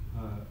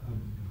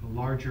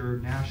larger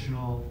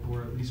national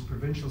or at least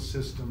provincial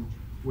system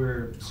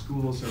where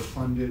schools are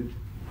funded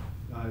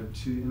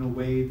in a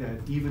way that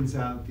evens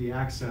out the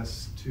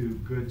access to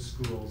good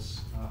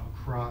schools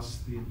across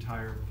the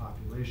entire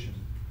population.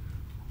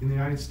 In the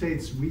United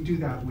States, we do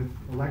that with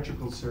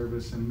electrical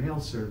service and mail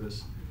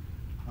service.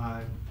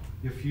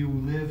 If you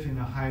live in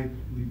a highly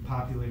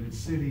populated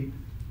city,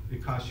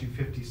 it costs you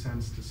 50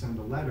 cents to send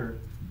a letter.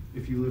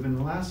 If you live in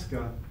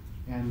Alaska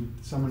and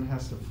someone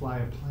has to fly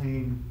a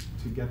plane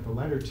to get the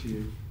letter to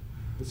you,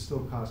 it still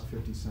costs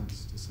 50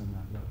 cents to send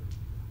that letter.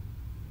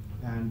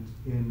 And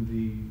in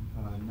the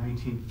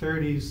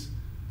 1930s,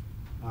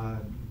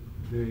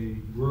 the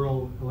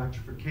rural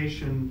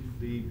electrification,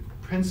 the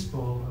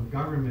principle of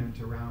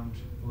government around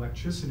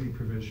electricity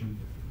provision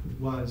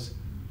was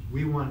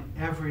we want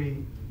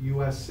every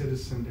US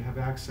citizen to have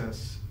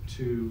access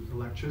to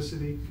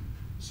electricity,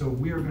 so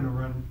we are going to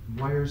run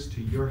wires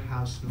to your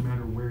house no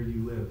matter where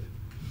you live.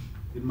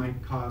 It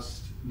might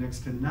cost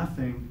next to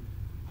nothing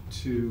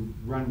to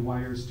run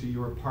wires to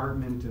your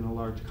apartment in a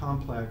large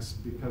complex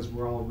because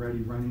we're already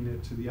running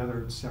it to the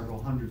other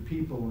several hundred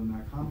people in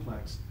that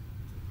complex.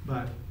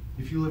 But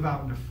if you live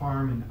out in a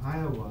farm in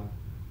Iowa,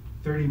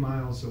 30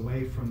 miles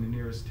away from the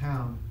nearest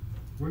town,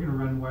 we're going to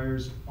run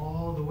wires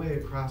all the way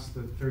across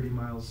the 30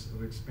 miles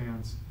of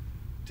expanse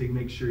to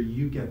make sure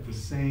you get the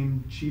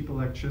same cheap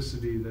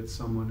electricity that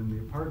someone in the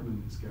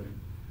apartment is getting.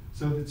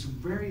 So it's a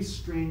very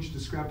strange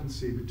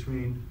discrepancy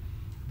between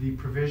the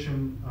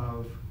provision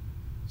of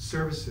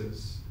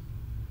services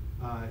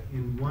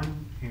in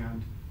one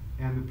hand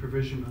and the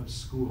provision of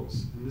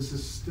schools. And this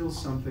is still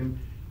something,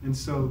 and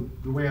so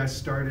the way I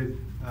started,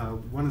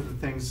 one of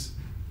the things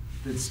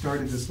that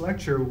started this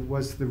lecture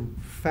was the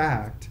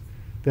fact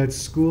that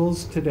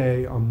schools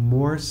today are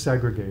more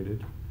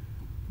segregated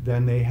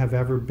than they have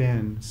ever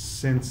been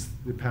since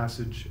the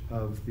passage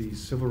of the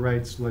civil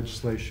rights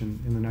legislation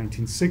in the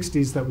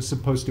 1960s that was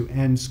supposed to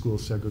end school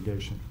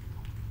segregation.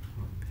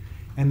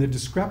 And the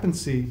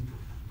discrepancy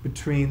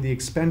between the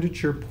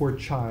expenditure per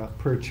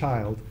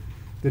child,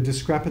 the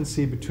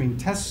discrepancy between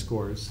test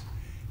scores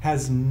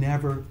has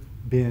never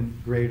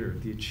been greater.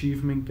 The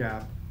achievement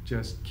gap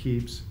just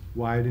keeps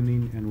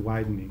widening and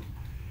widening.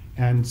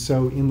 And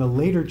so in the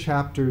later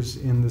chapters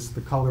in this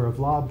The Color of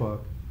Law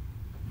book,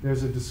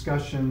 there's a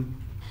discussion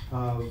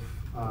of,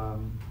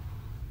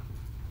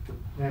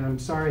 and I'm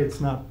sorry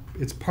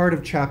it's part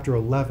of chapter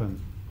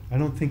 11. I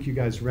don't think you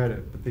guys read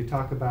it, but they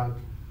talk about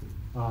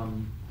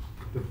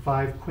the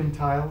 5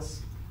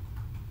 quintiles.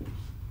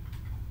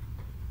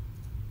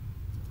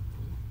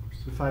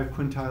 The 5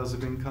 quintiles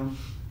of income.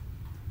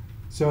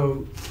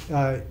 So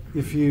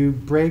if you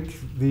break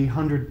the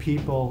 100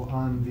 people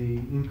on the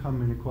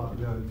income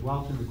inequality,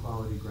 wealth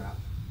inequality graph,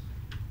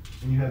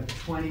 and you have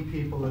 20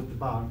 people at the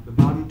bottom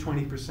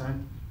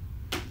 20%,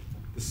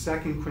 the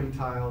second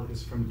quintile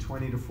is from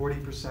 20 to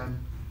 40%,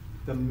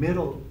 the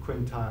middle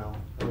quintile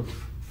of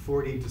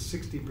 40 to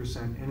 60%,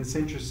 and it's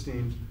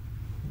interesting,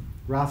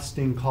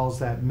 Rothstein calls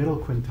that middle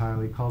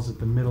quintile, he calls it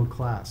the middle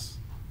class.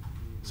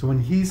 So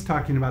when he's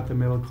talking about the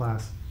middle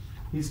class,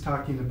 he's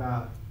talking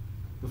about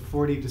the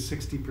 40 to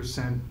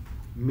 60%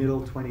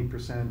 middle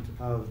 20%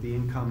 of the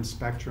income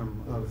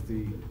spectrum of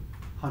the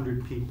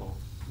 100 people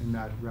in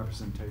that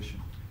representation.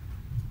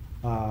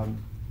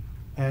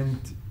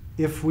 And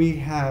if we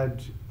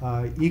had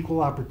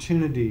equal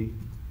opportunity,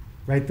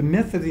 right, the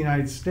myth of the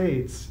United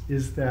States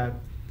is that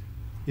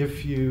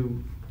if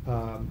you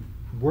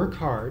work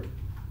hard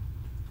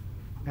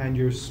and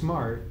you're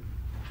smart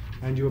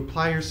and you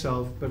apply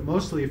yourself, but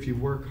mostly if you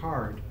work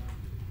hard,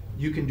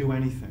 you can do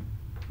anything,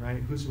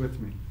 right? Who's with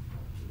me?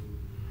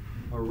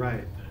 All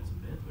right. That it's a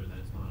myth or that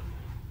it's not a myth?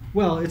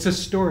 Well, it's a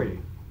story.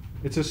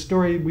 It's a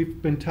story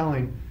we've been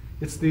telling.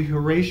 It's the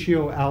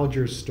Horatio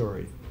Alger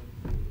story.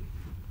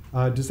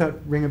 Does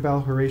that ring a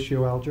bell,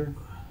 Horatio Alger?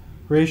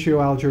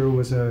 Horatio Alger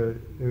was a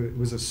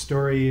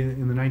story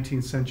in the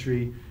 19th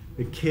century.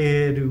 A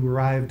kid who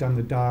arrived on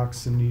the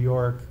docks in New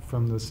York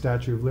from the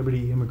Statue of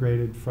Liberty,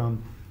 immigrated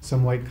from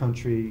some white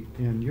country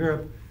in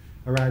Europe,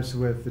 arrives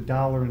with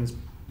 $1 in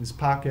his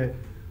pocket,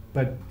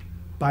 but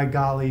by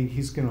golly,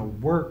 he's going to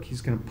work, he's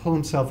going to pull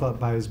himself up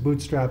by his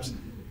bootstraps,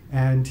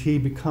 and he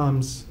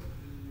becomes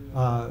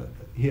a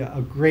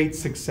great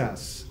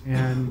success.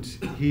 And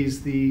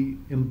he's the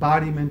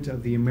embodiment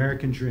of the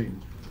American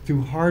dream.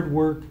 Through hard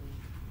work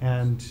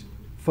and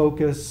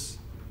focus,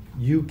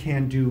 you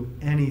can do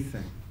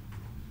anything.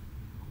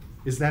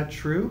 Is that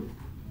true?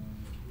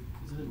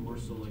 Isn't it more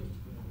so like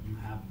you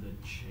have the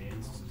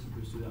chance to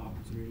pursue the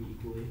opportunity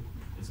equally?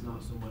 It's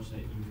not so much that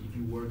if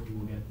you work, you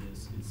will get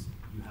this. It's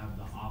you have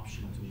the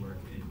option to work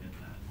and get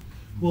that.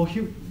 Well,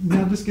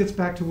 now this gets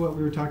back to what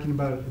we were talking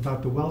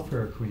about the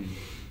welfare queen.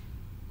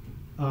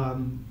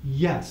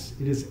 Yes,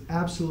 it is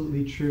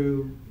absolutely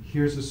true.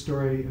 Here's a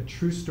story, a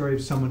true story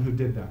of someone who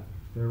did that.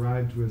 They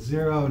arrived with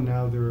 0, and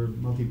now they're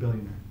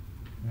multi-billionaire,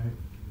 right?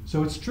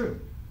 So it's true.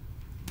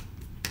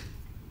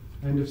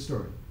 End of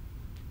story.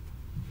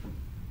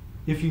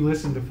 If you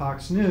listen to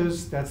Fox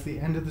News, that's the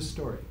end of the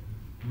story.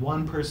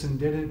 One person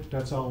did it,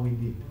 that's all we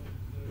need,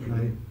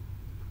 right?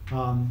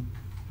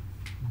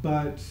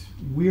 But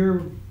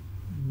we're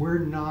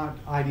not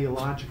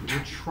ideological.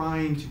 We're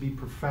trying to be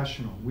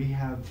professional.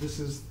 This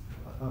is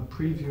a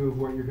preview of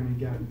what you're going to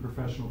get in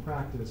professional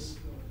practice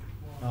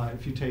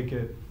if you take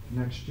it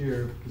next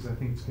year, because I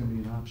think it's going to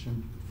be an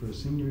option for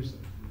seniors.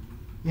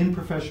 In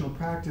professional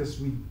practice,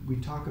 we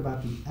talk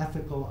about the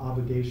ethical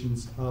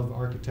obligations of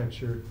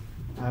architecture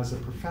as a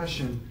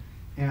profession,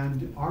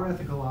 and our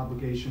ethical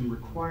obligation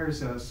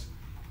requires us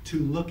to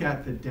look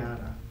at the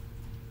data.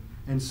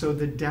 And so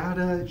the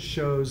data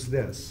shows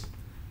this,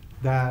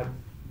 that,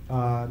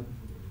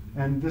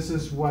 and this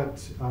is what,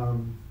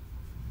 so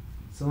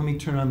let me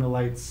turn on the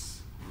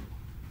lights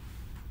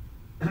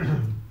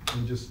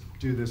and just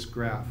do this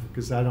graph,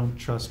 because I don't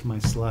trust my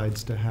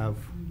slides to have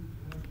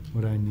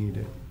what I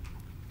needed.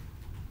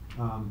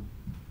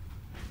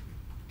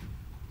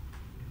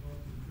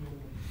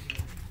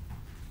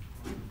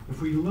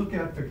 If we look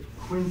at the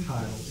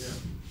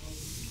quintiles,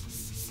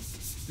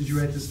 did you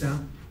write this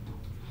down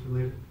for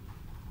later?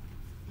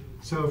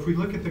 So if we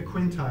look at the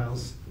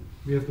quintiles,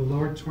 we have the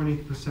lower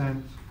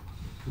 20%,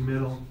 the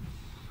middle,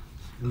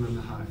 and then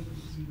the high.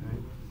 Right?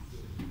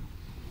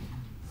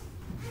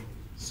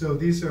 So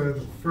these are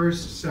the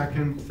first,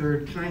 second,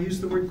 third. Can I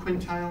use the word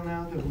quintile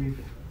now that we've?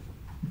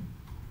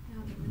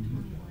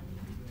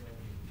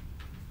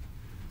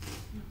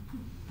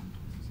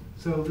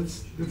 So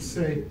let's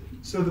say,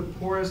 so the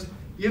poorest,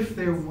 if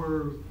there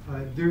were,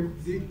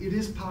 it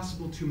is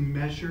possible to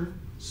measure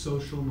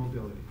social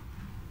mobility.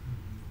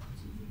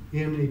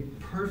 In a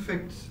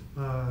perfect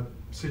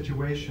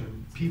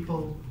situation,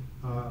 people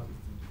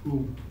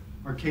who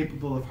are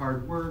capable of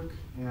hard work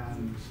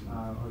and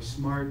are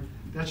smart,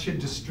 that should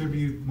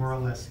distribute more or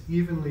less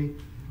evenly.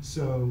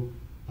 So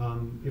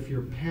if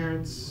your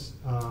parents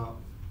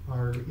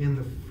are in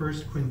the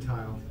first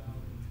quintile,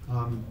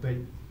 but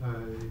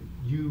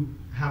you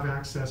have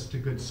access to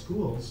good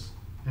schools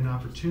and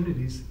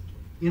opportunities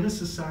in a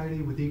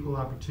society with equal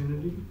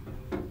opportunity,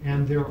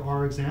 and there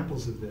are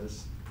examples of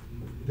this,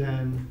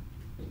 then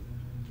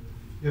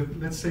if,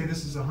 let's say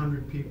this is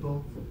 100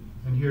 people,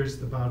 and here's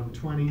the bottom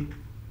 20.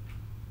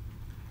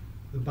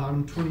 The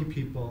bottom 20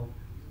 people,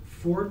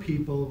 4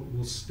 people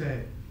will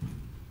stay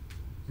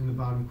in the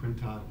bottom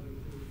quintile.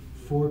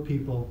 4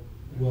 people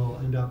will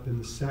end up in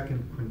the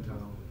second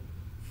quintile.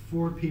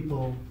 4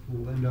 people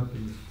will end up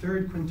in the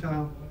third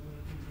quintile.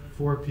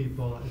 4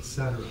 people,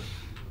 etc.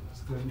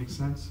 Does that make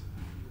sense?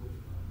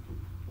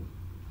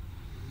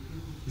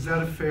 Is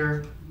that a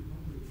fair?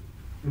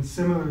 And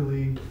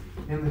similarly,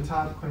 in the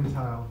top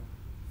quintile,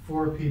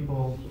 4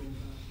 people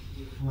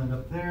will end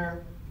up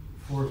there,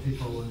 4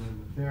 people will end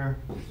up there,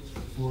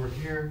 4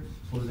 here,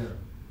 4 there.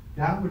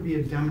 That would be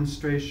a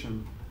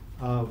demonstration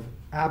of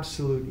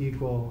absolute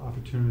equal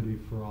opportunity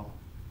for all.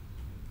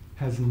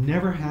 Has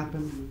never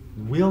happened,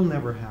 will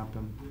never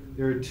happen.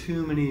 There are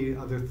too many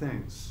other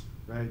things,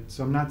 right?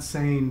 So I'm not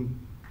saying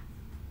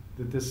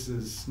that this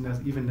is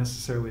even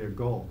necessarily a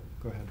goal.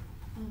 Go ahead.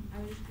 I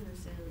was just gonna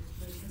say,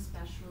 like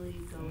especially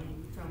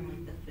going from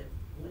like the 5th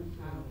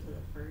quintile to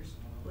the 1st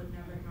would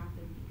never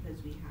happen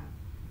because we have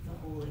the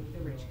whole like the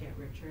rich get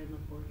richer and the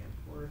poor get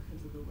poorer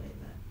because of the way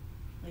that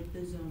like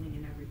the zoning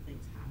and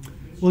everything's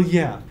happening. Well,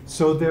 yeah.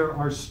 So there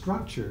are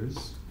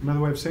structures. Another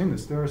way of saying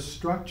this: there are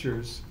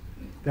structures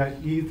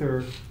that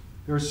either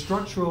there are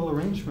structural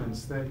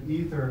arrangements that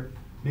either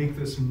make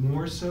this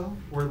more so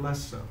or less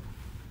so.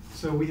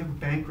 So we have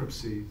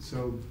bankruptcy.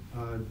 So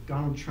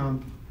Donald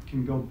Trump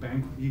can go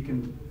he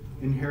can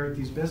inherit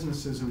these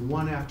businesses, and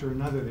one after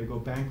another they go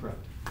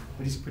bankrupt.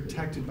 But he's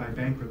protected by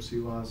bankruptcy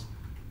laws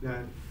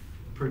that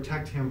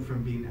protect him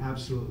from being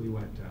absolutely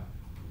wiped out,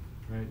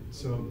 right?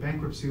 So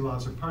bankruptcy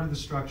laws are part of the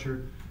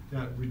structure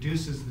that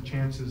reduces the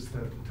chances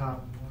that the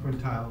top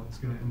quintile is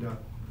going to end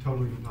up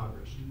totally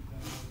impoverished.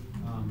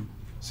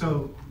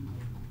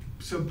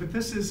 But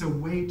this is a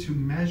way to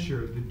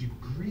measure the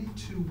degree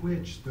to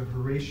which the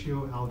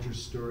Horatio Alger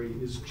story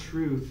is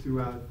true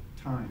throughout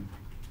time.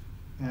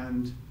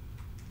 And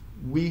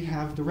we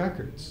have the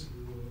records.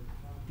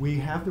 We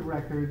have the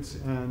records,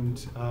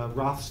 and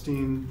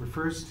Rothstein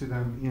refers to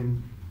them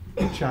in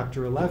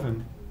chapter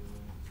 11.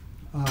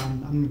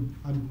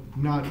 I'm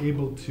not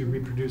able to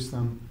reproduce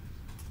them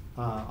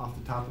off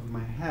the top of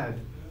my head,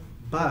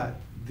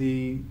 but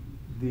the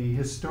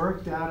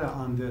historic data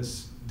on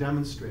this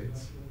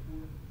demonstrates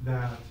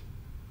that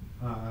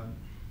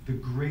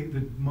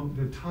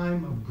the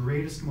time of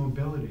greatest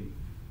mobility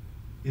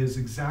is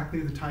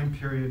exactly the time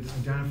period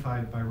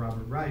identified by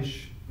Robert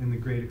Reich in the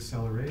Great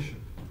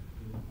Acceleration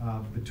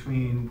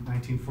between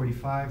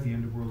 1945, the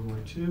end of World War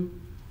II,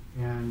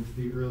 and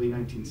the early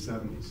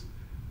 1970s.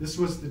 This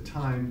was the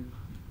time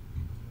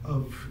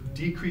of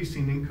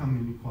decreasing income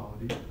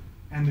inequality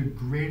and the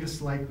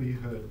greatest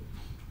likelihood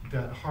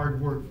that hard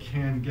work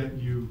can get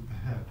you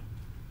ahead.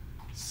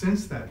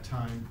 Since that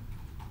time,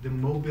 the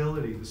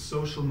mobility, the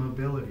social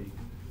mobility,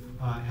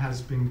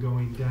 has been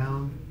going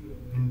down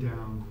and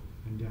down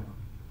and down.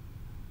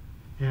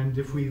 And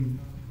if we,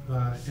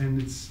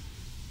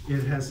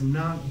 it has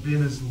not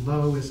been as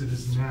low as it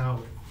is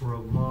now for a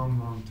long,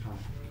 long time.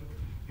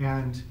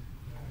 And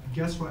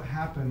guess what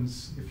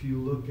happens if you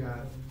look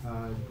at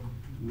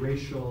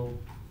racial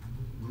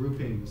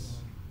groupings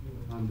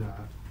on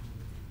that?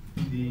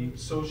 The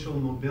social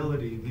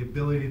mobility, the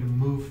ability to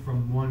move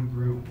from one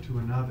group to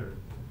another,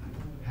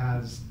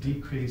 has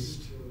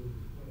decreased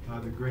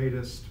the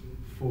greatest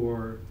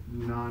for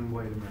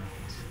non-white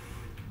Americans.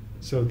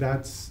 So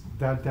that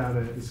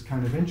data is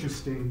kind of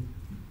interesting.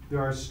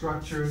 There are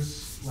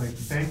structures like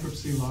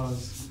bankruptcy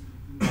laws,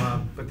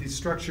 but these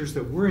structures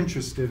that we're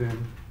interested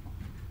in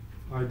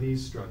are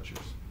these structures.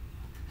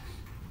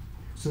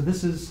 So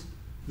this is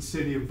the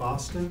city of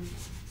Boston.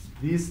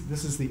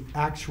 This is the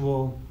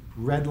actual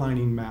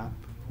redlining map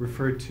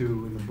referred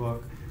to in the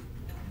book,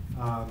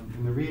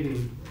 in the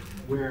reading,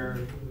 where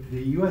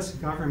the US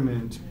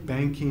government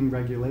banking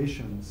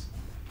regulations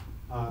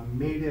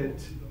made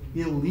it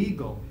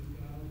illegal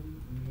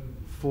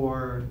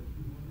for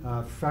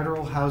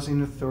Federal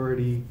Housing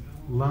Authority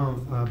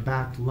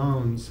backed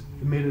loans.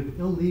 It made it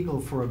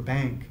illegal for a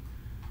bank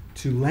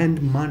to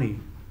lend money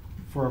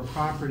for a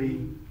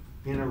property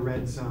in a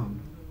red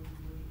zone.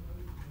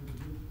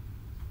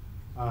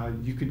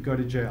 You could go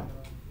to jail.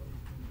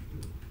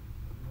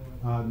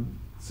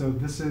 So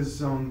this is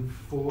zone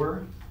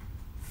 4,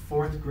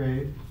 4th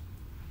grade.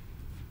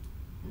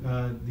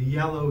 The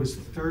yellow is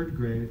 3rd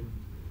grade.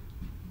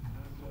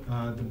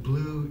 The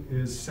blue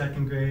is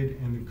 2nd grade,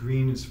 and the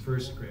green is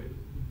 1st grade.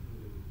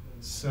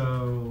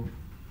 So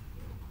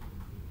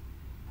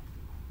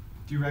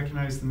Do you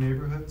recognize the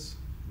neighborhoods?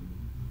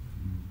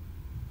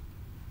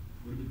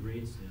 What do the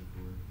grades stand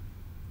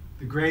for?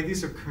 The grade,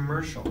 these are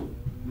commercial,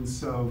 and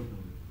so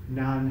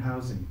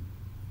non-housing.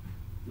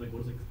 Like,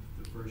 what does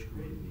the first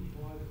grade mean?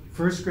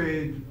 First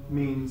grade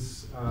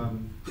means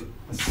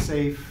a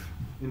safe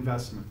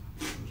investment.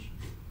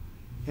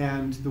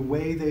 And the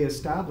way they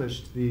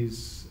established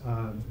these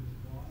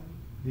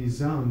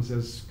zones,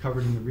 as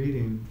covered in the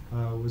reading,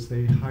 was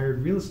they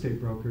hired real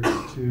estate brokers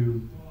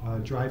to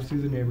drive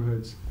through the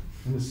neighborhoods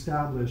and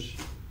establish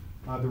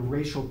the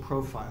racial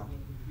profile.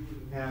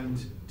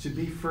 And to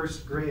be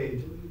first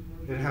grade,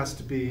 it has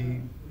to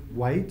be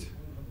white,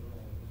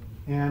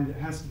 and it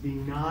has to be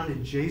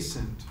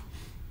non-adjacent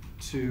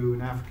to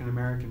an African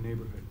American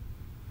neighborhood,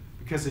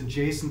 because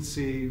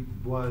adjacency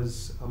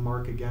was a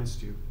mark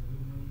against you.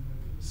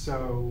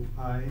 So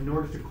in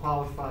order to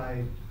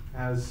qualify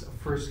as a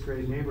first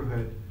grade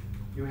neighborhood,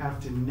 you have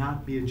to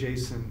not be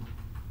adjacent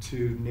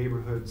to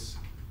neighborhoods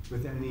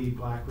with any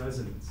black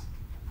residents.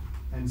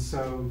 And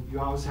so you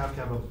always have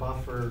to have a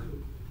buffer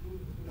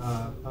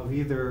of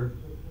either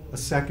a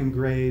second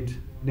grade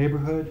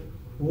neighborhood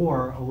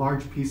or a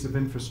large piece of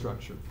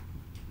infrastructure.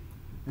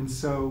 And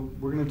so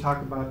we're going to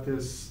talk about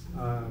this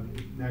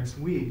next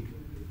week.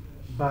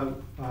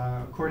 But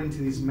according to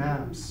these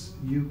maps,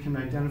 you can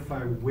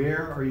identify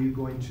where are you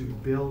going to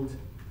build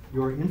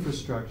your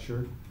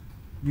infrastructure.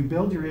 You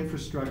build your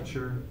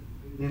infrastructure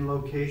in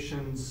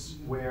locations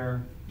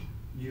where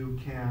you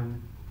can.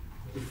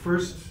 The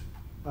first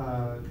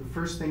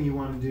thing you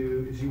want to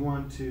do is you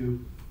want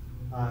to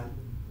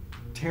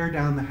tear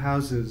down the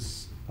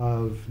houses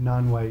of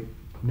non-white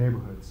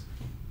neighborhoods.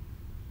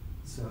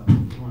 So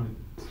you want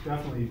to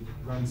definitely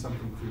run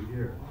something through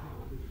here.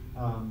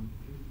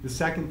 The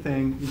second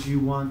thing is you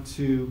want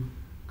to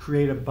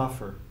create a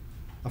buffer.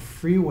 A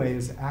freeway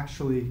is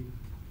actually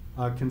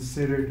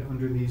considered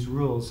under these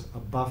rules a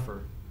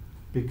buffer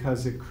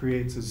because it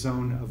creates a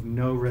zone of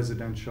no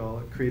residential.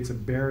 It creates a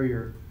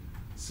barrier.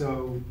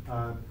 So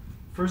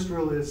first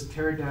rule is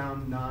tear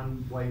down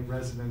non-white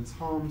residents'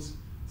 homes.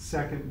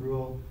 Second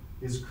rule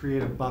is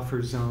create a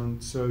buffer zone.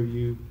 So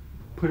you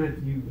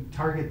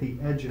target the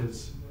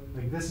edges.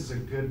 Like this is a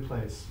good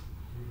place.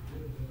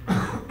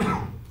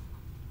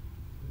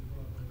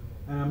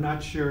 And I'm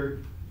not sure,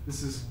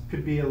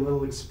 could be a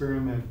little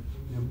experiment,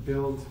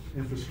 build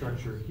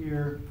infrastructure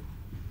here.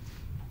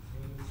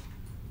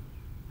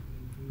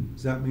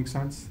 Does that make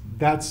sense?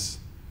 That's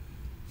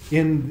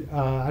in,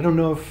 I don't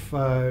know if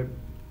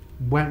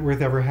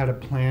Wentworth ever had a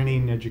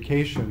planning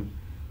education,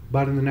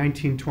 but in the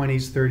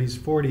 1920s, 30s,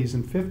 40s,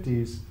 and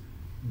 50s,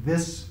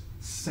 this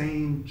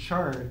same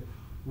chart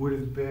would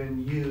have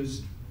been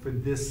used for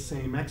this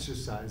same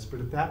exercise. But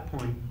at that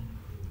point,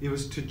 it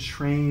was to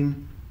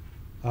train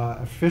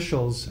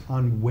officials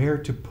on where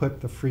to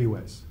put the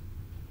freeways.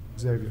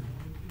 Xavier.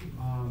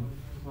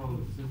 So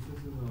since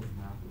this is a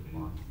map of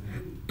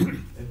Boston,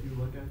 if you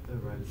look at the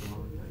red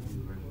zone that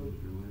you originally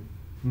drew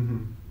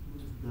in,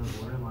 the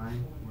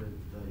borderline with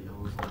the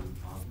yellow zone on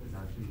top is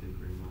actually the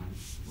green line,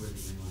 where the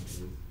green line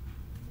is.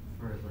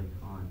 Or like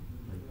on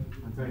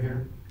right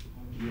here?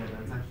 Yeah,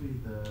 that's actually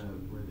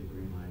where the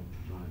green line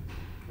runs.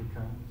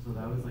 Okay. So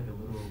that was like a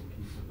little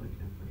piece of like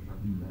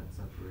infrastructure that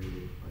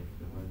separated like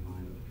the red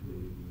line of the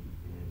community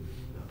and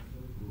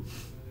the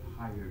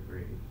higher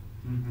grade.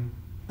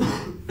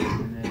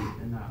 And then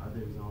in that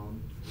other zone,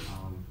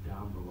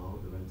 down below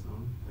the red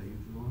zone that you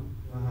drew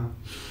on,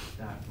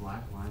 that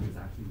black line is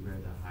actually where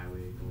the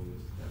highway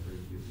goes that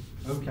brings you.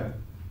 Okay,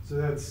 so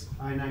that's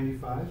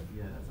I-95?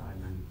 Yeah, that's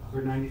I-95.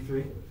 Or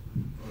 93?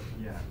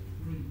 Yeah.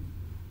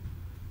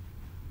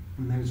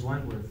 And there's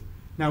Wentworth.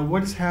 Now,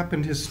 what's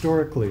happened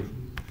historically?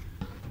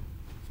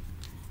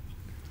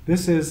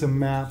 This is a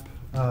map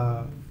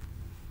that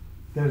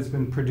has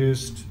been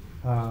produced.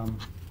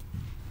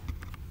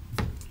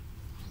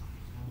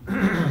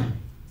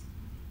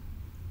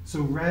 So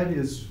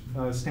red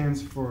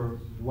stands for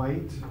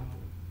white.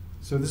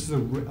 So this is a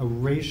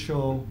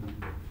racial.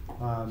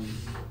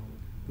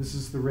 This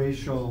is the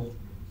racial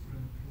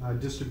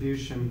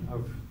distribution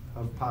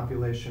of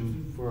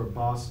population for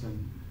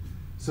Boston.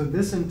 So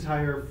this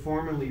entire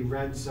formerly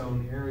red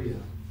zone area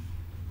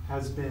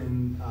has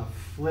been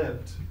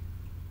flipped.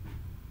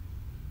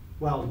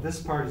 Well,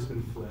 this part has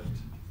been flipped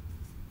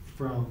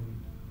from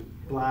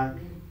black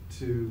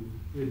to,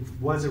 it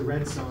was a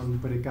red zone,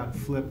 but it got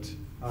flipped,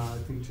 I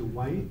think, to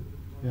white.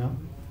 Yeah.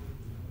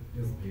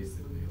 Because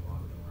basically a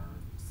lot of them are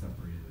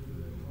separated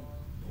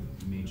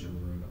through major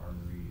road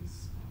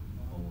arteries,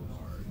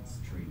 boulevards,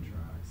 train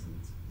tracks, and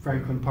it's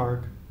Franklin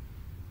Park.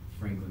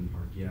 Franklin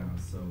Park, yeah.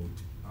 So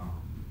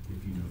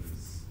if you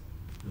notice,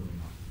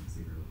 building off of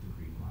the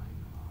green line,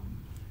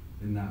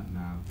 in that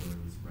map where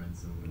it was red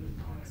zone in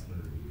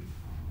Oxford,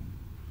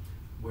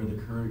 where the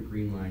current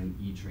green line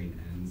E train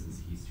ends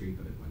is Heath Street,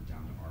 but it went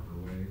down to Arbor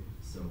Way.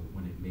 So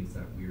when it makes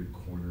that weird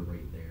corner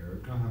right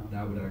there,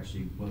 that would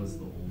actually was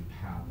the old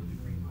path of the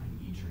green line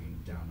E train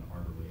down to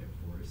Arbor Way at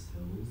Forest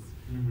Hills,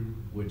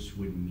 which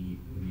would meet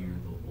near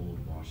the old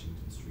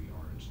Washington Street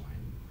Orange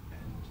Line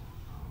end.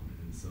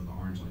 And so the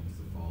Orange Line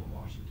used to follow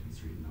Washington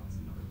Street, and that's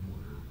another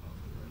border of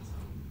the red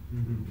zone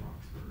Mhm. in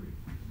Roxbury.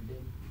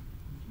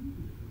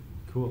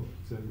 Cool.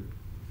 Xavier.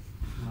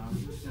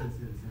 Just gonna say the same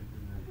thing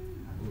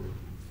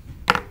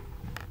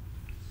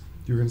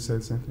You were going to say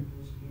the same thing?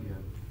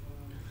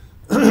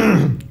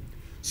 Yeah.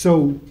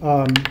 So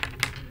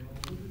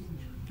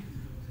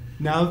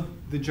now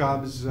the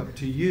job is up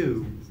to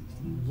you.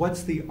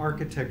 What's the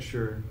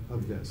architecture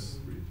of this?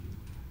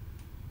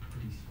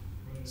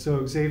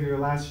 So Xavier,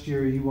 last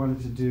year you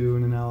wanted to do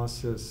an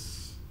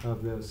analysis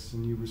of this,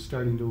 and you were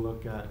starting to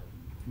look at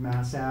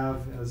Mass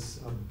Ave as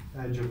an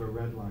edge of a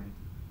red line.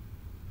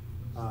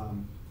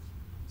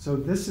 So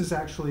this is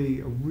actually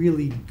a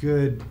really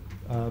good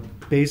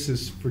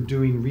basis for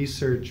doing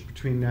research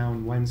between now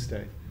and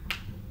Wednesday.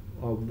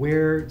 So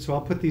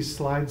I'll put these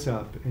slides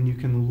up, and you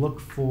can look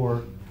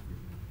for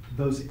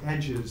those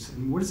edges,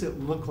 and what does it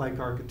look like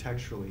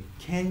architecturally?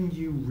 Can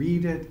you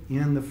read it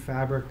in the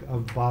fabric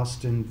of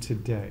Boston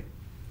today?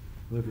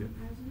 Olivia. I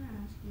was gonna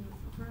ask you,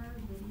 for our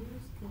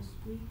videos this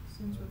week,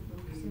 since we're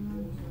focusing on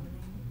zoning,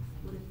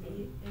 would it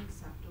be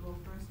acceptable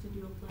for us to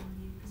do a plan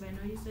view? Because I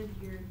know you said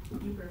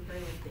you prefer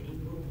like the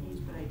angled views,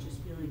 but I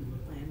just feel like the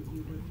plan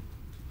view would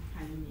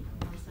kind of make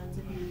more sense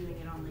if you're doing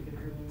it on like an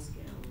urban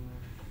scale.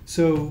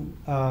 So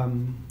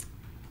I'm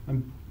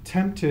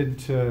tempted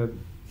to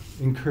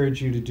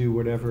encourage you to do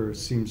whatever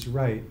seems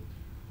right,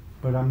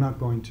 but I'm not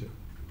going to.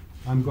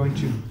 I'm going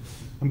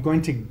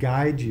to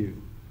guide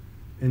you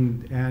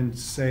and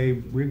say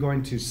we're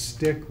going to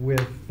stick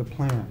with the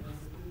plan.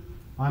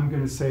 I'm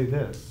going to say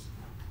this.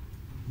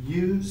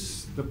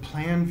 Use the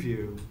plan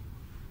view.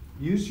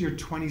 Use your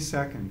 20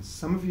 seconds.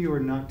 Some of you are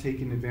not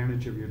taking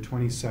advantage of your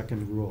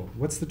 20-second rule.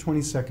 What's the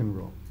 20-second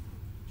rule?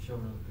 Show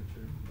another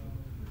picture.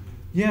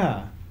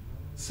 Yeah.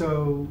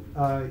 So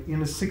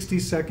in a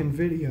 60-second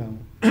video,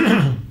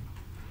 I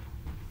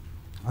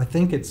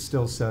think it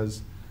still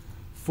says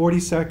 40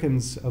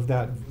 seconds of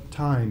that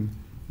time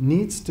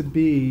needs to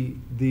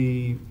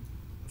be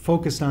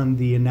focused on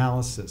the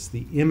analysis,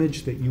 the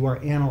image that you are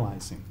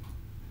analyzing.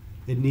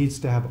 It needs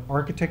to have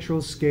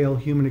architectural scale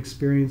human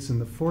experience in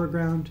the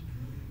foreground,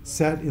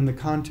 set in the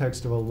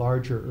context of a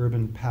larger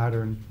urban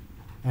pattern,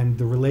 and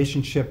the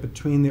relationship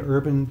between the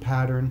urban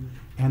pattern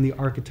and the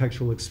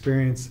architectural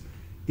experience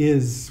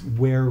is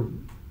where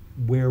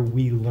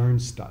we learn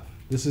stuff.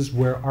 This is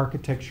where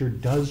architecture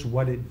does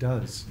what it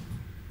does.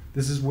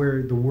 This is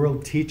where the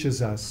world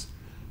teaches us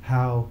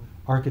how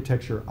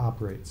architecture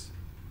operates.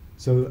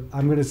 So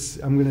I'm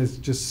gonna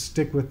just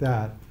stick with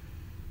that.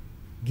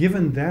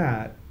 Given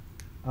that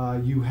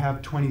you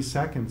have 20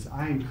 seconds,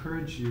 I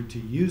encourage you to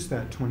use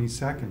that 20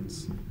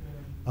 seconds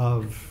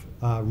of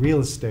real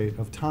estate,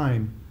 of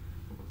time,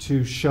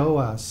 to show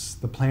us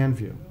the plan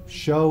view,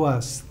 show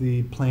us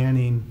the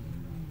planning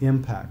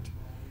impact.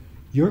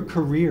 Your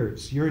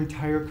careers, your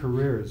entire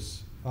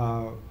careers,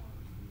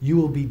 you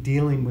will be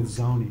dealing with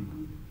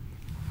zoning.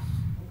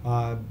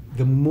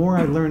 The more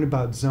I learn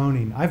about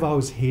zoning, I've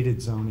always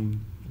hated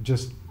zoning,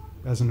 just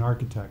as an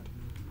architect.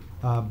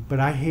 But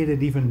I hate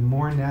it even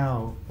more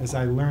now as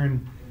I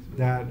learn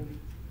that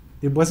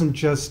it wasn't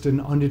just an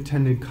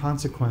unintended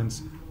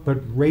consequence, but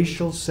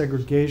racial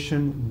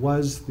segregation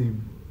was the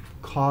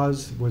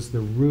cause, was the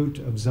root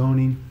of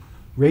zoning.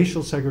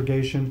 Racial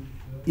segregation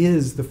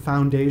is the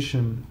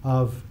foundation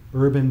of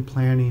urban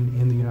planning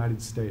in the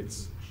United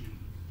States.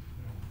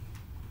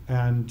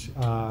 And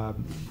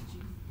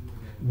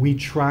we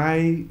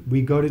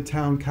go to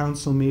town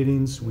council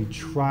meetings, we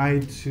try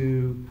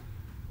to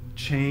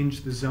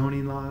change the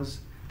zoning laws.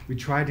 We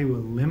try to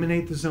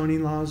eliminate the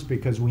zoning laws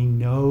because we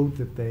know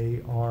that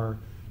they are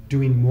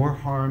doing more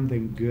harm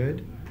than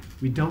good.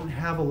 We don't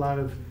have a lot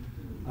of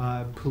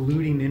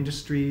polluting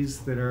industries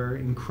that are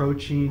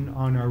encroaching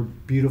on our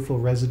beautiful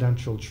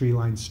residential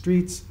tree-lined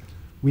streets.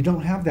 We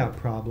don't have that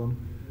problem.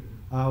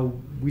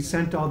 We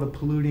sent all the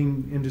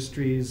polluting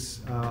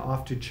industries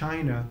off to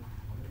China,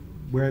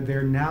 where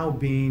they're now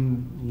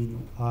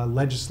being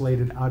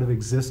legislated out of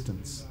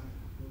existence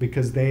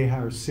because they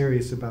are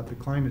serious about the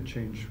climate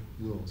change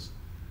rules,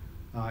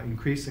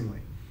 increasingly.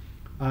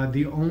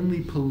 The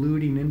only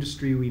polluting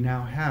industry we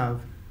now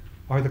have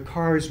are the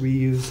cars we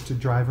use to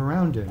drive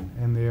around in,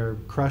 and they're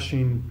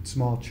crushing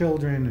small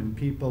children and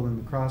people in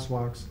the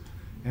crosswalks,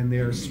 and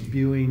they're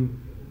spewing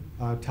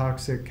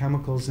toxic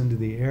chemicals into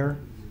the air.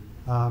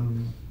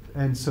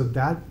 And so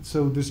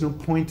there's no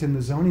point in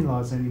the zoning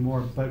laws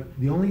anymore, but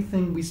the only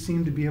thing we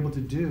seem to be able to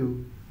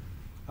do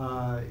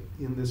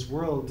in this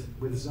world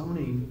with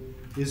zoning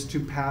is to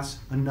pass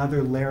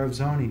another layer of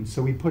zoning.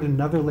 So we put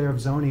another layer of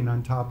zoning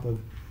on top of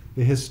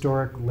the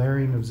historic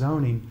layering of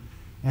zoning,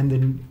 and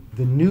then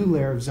the new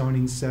layer of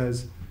zoning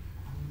says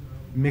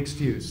mixed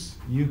use.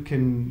 You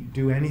can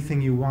do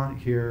anything you want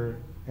here,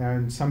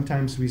 and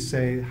sometimes we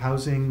say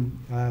housing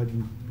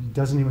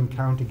doesn't even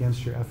count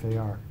against your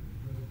FAR,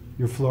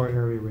 your floor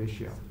area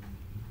ratio.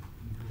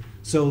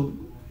 So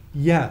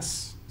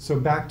yes, so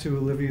back to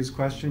Olivia's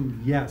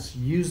question, yes,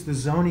 use the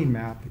zoning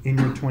map in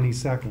your 20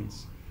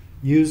 seconds.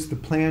 Use the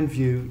plan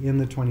view in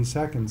the 20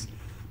 seconds,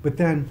 but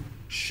then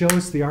show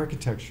us the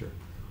architecture.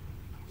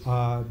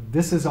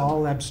 This is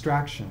all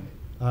abstraction.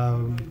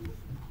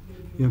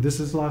 This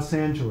is Los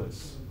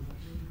Angeles.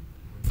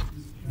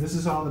 This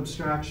is all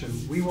abstraction.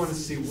 We want to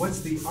see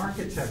what's the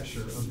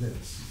architecture of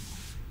this.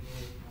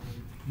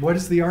 What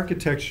is the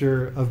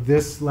architecture of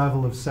this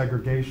level of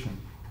segregation?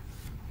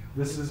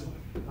 This is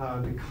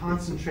the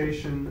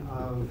concentration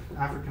of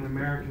African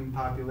American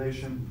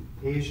population,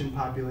 Asian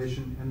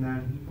population, and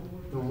then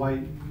the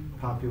white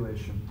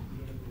population.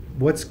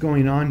 What's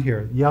going on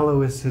here?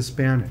 Yellow is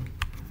Hispanic.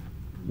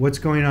 What's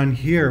going on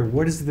here?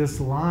 What is this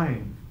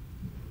line?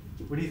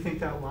 What do you think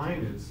that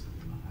line is?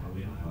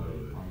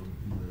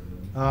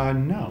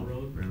 No.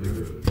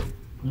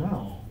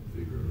 No.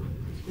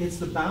 It's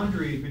the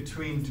boundary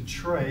between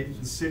Detroit,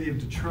 the city of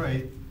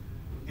Detroit,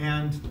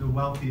 and the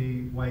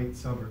wealthy white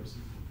suburbs.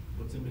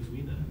 What's in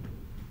between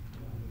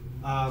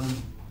that?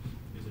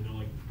 Is it no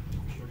like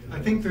construction? I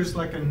think there's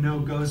like a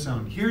no-go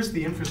zone. Here's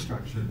the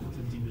infrastructure. It's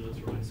a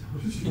demilitarized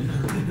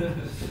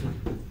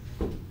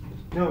zone.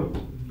 No,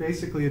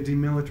 basically a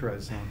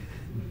demilitarized zone.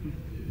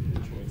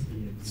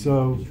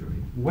 So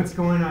what's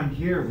going on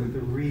here with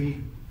the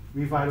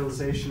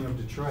revitalization of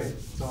Detroit?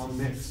 It's all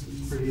mixed.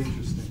 It's pretty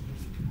interesting.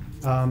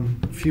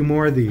 A few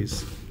more of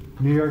these.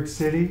 New York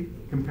City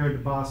compared to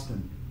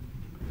Boston.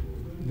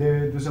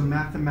 There's a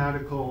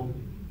mathematical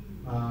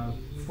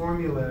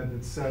formula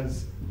that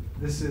says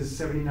this is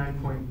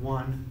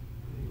 79.1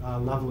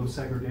 level of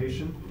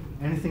segregation.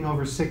 Anything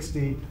over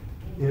 60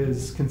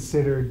 is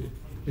considered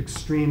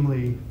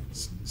extremely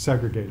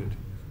segregated.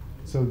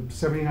 So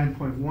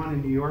 79.1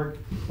 in New York,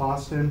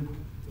 Boston,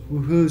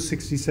 woohoo,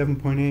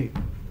 67.8.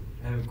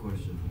 I have a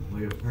question,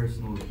 like a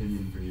personal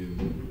opinion for you.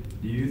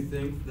 Do you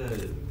think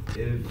that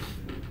if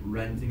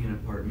renting an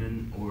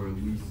apartment or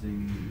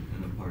leasing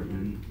an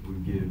apartment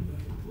would give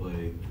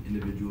like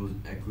individuals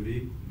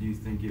equity, do you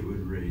think it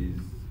would raise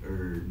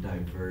or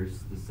diverse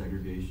the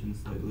segregation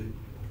slightly?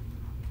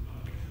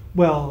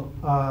 Well,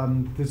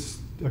 this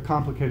is a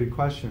complicated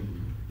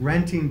question.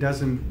 Renting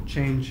doesn't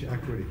change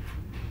equity.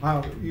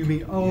 You mean,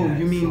 Yeah,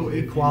 you mean so if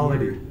you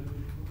equality. were-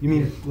 You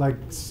mean like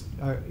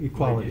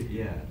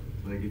equality.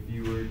 Like if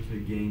you were to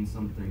gain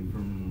something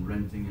from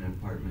renting an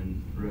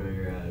apartment,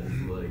 whereas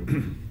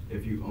like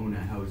if you own a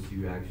house,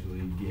 you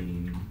actually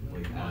gain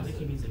like No, I assets. think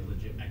he means like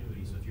legit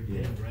equity, so if you're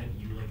paying rent,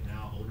 you like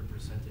now own a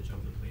percentage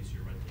of the place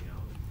you're renting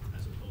out,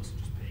 as opposed to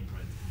just paying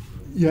rent.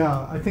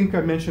 Yeah, I think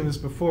I mentioned this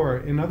before.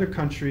 In other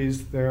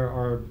countries, there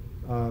are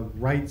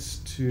rights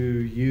to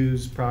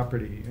use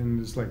property, and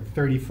there's like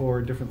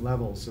 34 different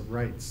levels of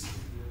rights.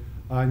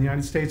 In the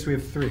United States, we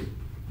have 3.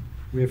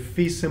 We have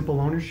fee simple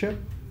ownership,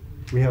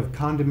 we have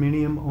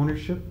condominium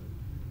ownership,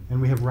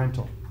 and we have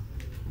rental.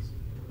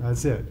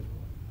 That's it.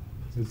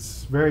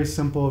 It's very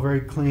simple, very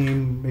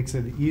clean, makes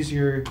it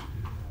easier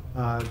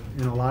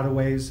in a lot of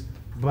ways,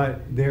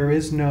 but there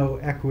is no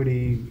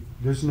equity,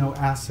 there's no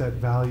asset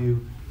value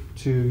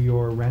to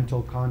your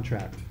rental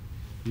contract.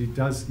 It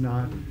does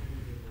not.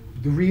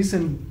 The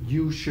reason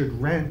you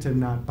should rent and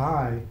not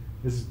buy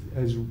is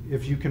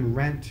if you can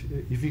rent,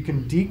 if you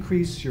can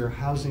decrease your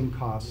housing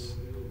costs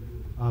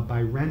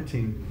by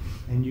renting,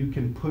 and you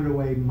can put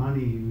away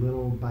money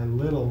little by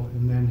little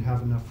and then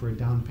have enough for a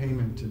down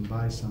payment and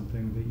buy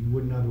something that you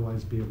wouldn't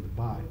otherwise be able to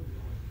buy.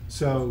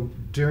 So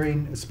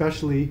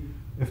especially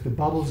if the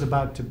bubble's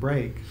about to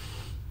break,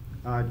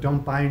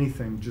 don't buy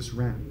anything, just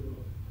rent.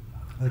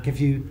 Like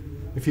if you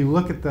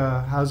look at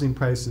the housing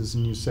prices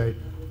and you say,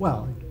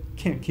 well, it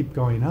can't keep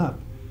going up,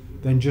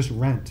 then just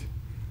rent.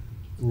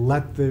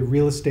 Let the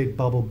real estate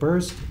bubble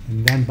burst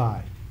and then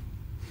buy.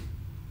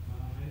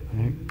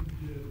 Okay?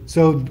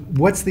 So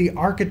what's the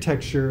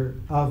architecture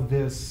of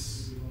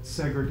this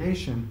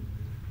segregation?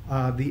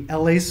 The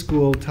LA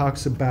school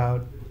talks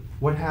about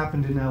what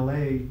happened in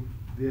LA.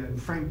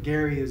 Frank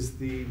Gehry is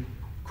the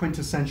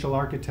quintessential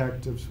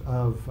architect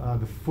of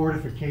the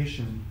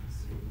fortification.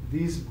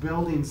 These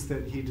buildings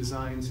that he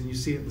designs, and you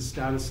see it in the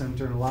Status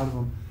Center and a lot of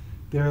them,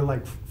 they're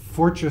like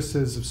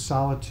fortresses of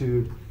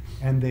solitude,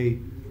 and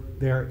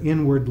they're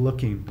inward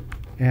looking.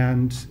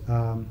 And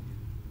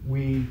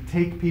we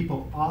take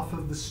people off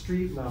of the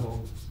street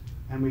level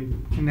and we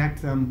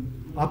connect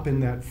them up in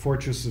that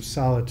fortress of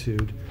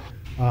solitude.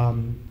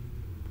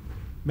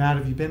 Matt,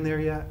 have you been there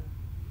yet?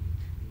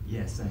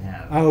 Yes, I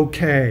have.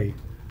 Okay.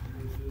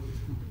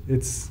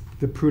 It's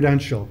the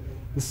Prudential.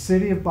 The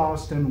city of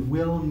Boston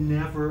will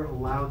never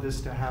allow this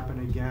to happen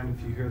again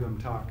if you hear them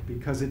talk,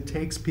 because it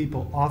takes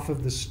people off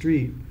of the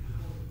street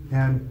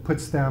and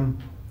puts them,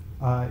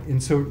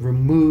 and so it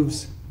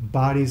removes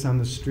bodies on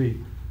the street.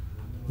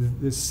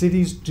 The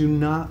cities do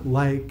not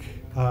like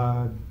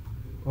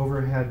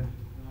overhead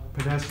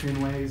pedestrian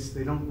ways.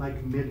 They don't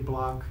like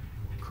mid-block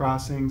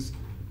crossings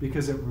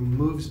because it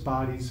removes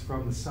bodies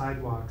from the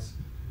sidewalks.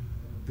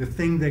 The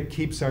thing that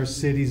keeps our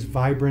cities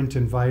vibrant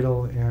and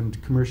vital and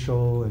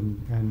commercial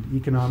and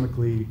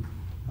economically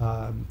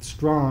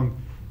strong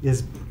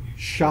is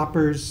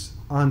shoppers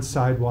on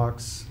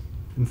sidewalks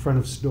in front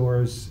of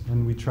stores,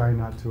 and we try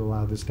not to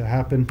allow this to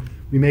happen.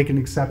 We make an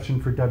exception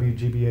for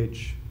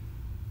WGBH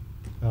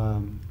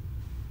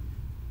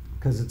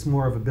because it's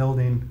more of a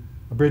building,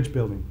 a bridge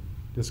building.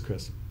 Yes,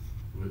 Chris. So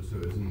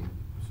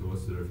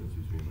what's the difference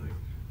between like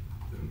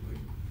them like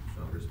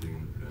shoppers being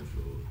in the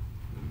Prudential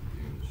and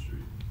being in the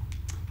street?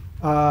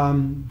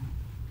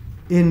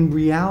 In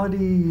reality,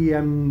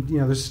 you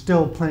know, there's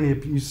still plenty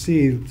of,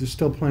 there's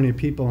still plenty of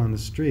people on the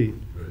street.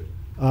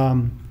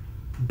 Right.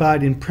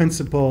 But in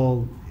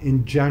principle,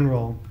 in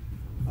general,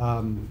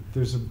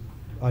 there's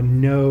a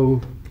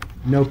no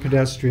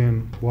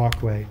pedestrian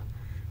walkway.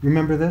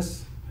 Remember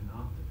this?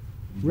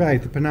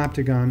 Right, the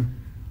panopticon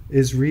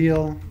is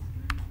real,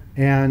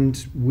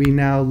 and we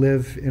now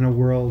live in a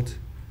world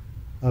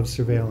of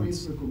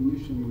surveillance. The face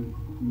recognition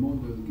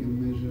model can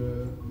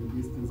measure the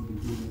distance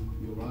between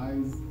your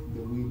eyes,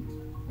 the width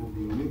of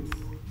your lips.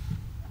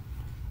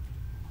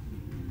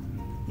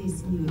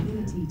 This new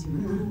ability to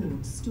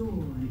record, store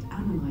and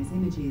analyze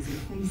images of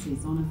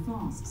faces on a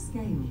vast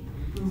scale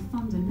will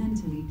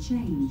fundamentally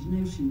change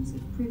notions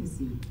of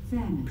privacy,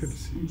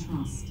 fairness and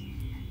trust.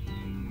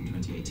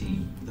 In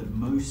 2018, that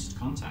most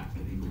contact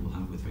that people will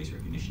have with face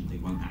recognition, they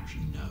won't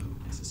actually know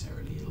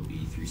necessarily. It'll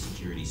be through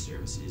security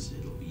services,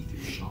 it'll be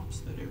through shops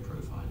that are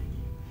profiling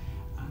you,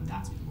 and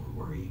that's the more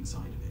worrying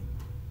side of it.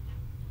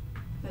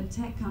 But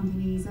tech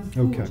companies are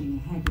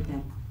forging ahead with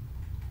their...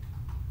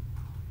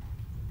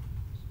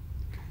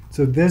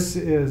 So this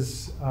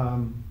is,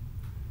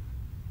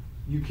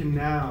 you can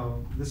now,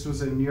 this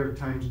was a New York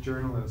Times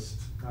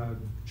journalist,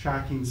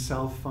 tracking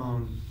cell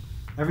phone.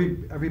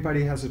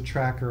 Everybody has a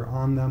tracker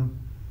on them.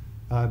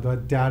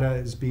 The data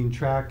is being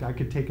tracked. I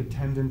could take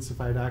attendance if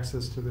I had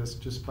access to this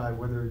just by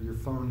whether your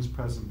phone is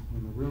present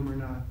in the room or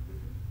not.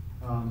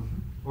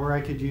 Or I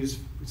could use,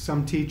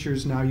 some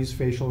teachers now use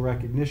facial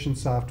recognition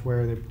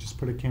software. They just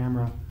put a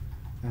camera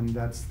and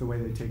that's the way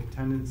they take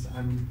attendance.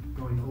 I'm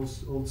going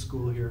old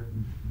school here.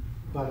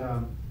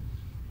 But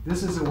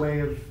this is a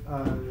way of,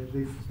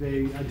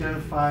 they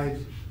identified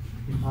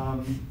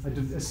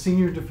a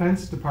senior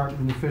Defense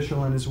Department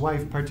official and his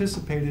wife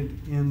participated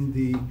in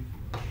the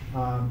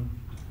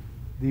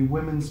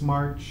Women's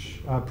March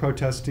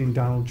protesting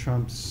Donald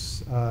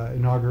Trump's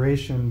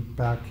inauguration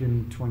back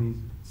in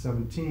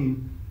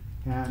 2017.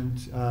 And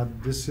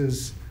this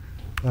is,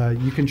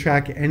 you can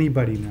track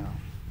anybody now.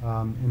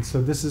 And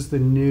so this is the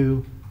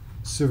new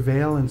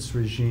surveillance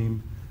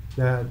regime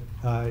that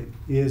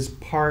is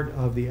part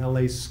of the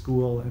LA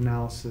school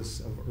analysis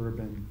of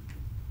urban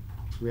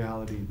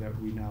reality that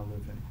we now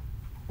live in.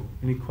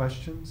 Any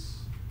questions?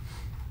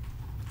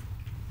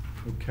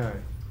 Okay.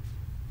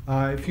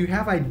 If you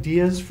have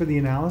ideas for the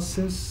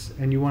analysis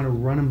and you want to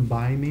run them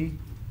by me,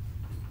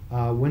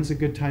 when's a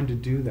good time to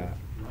do that?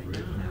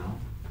 Right now.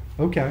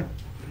 Okay.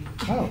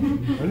 Oh, I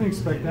didn't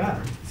expect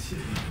that.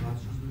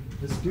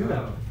 Let's do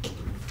that.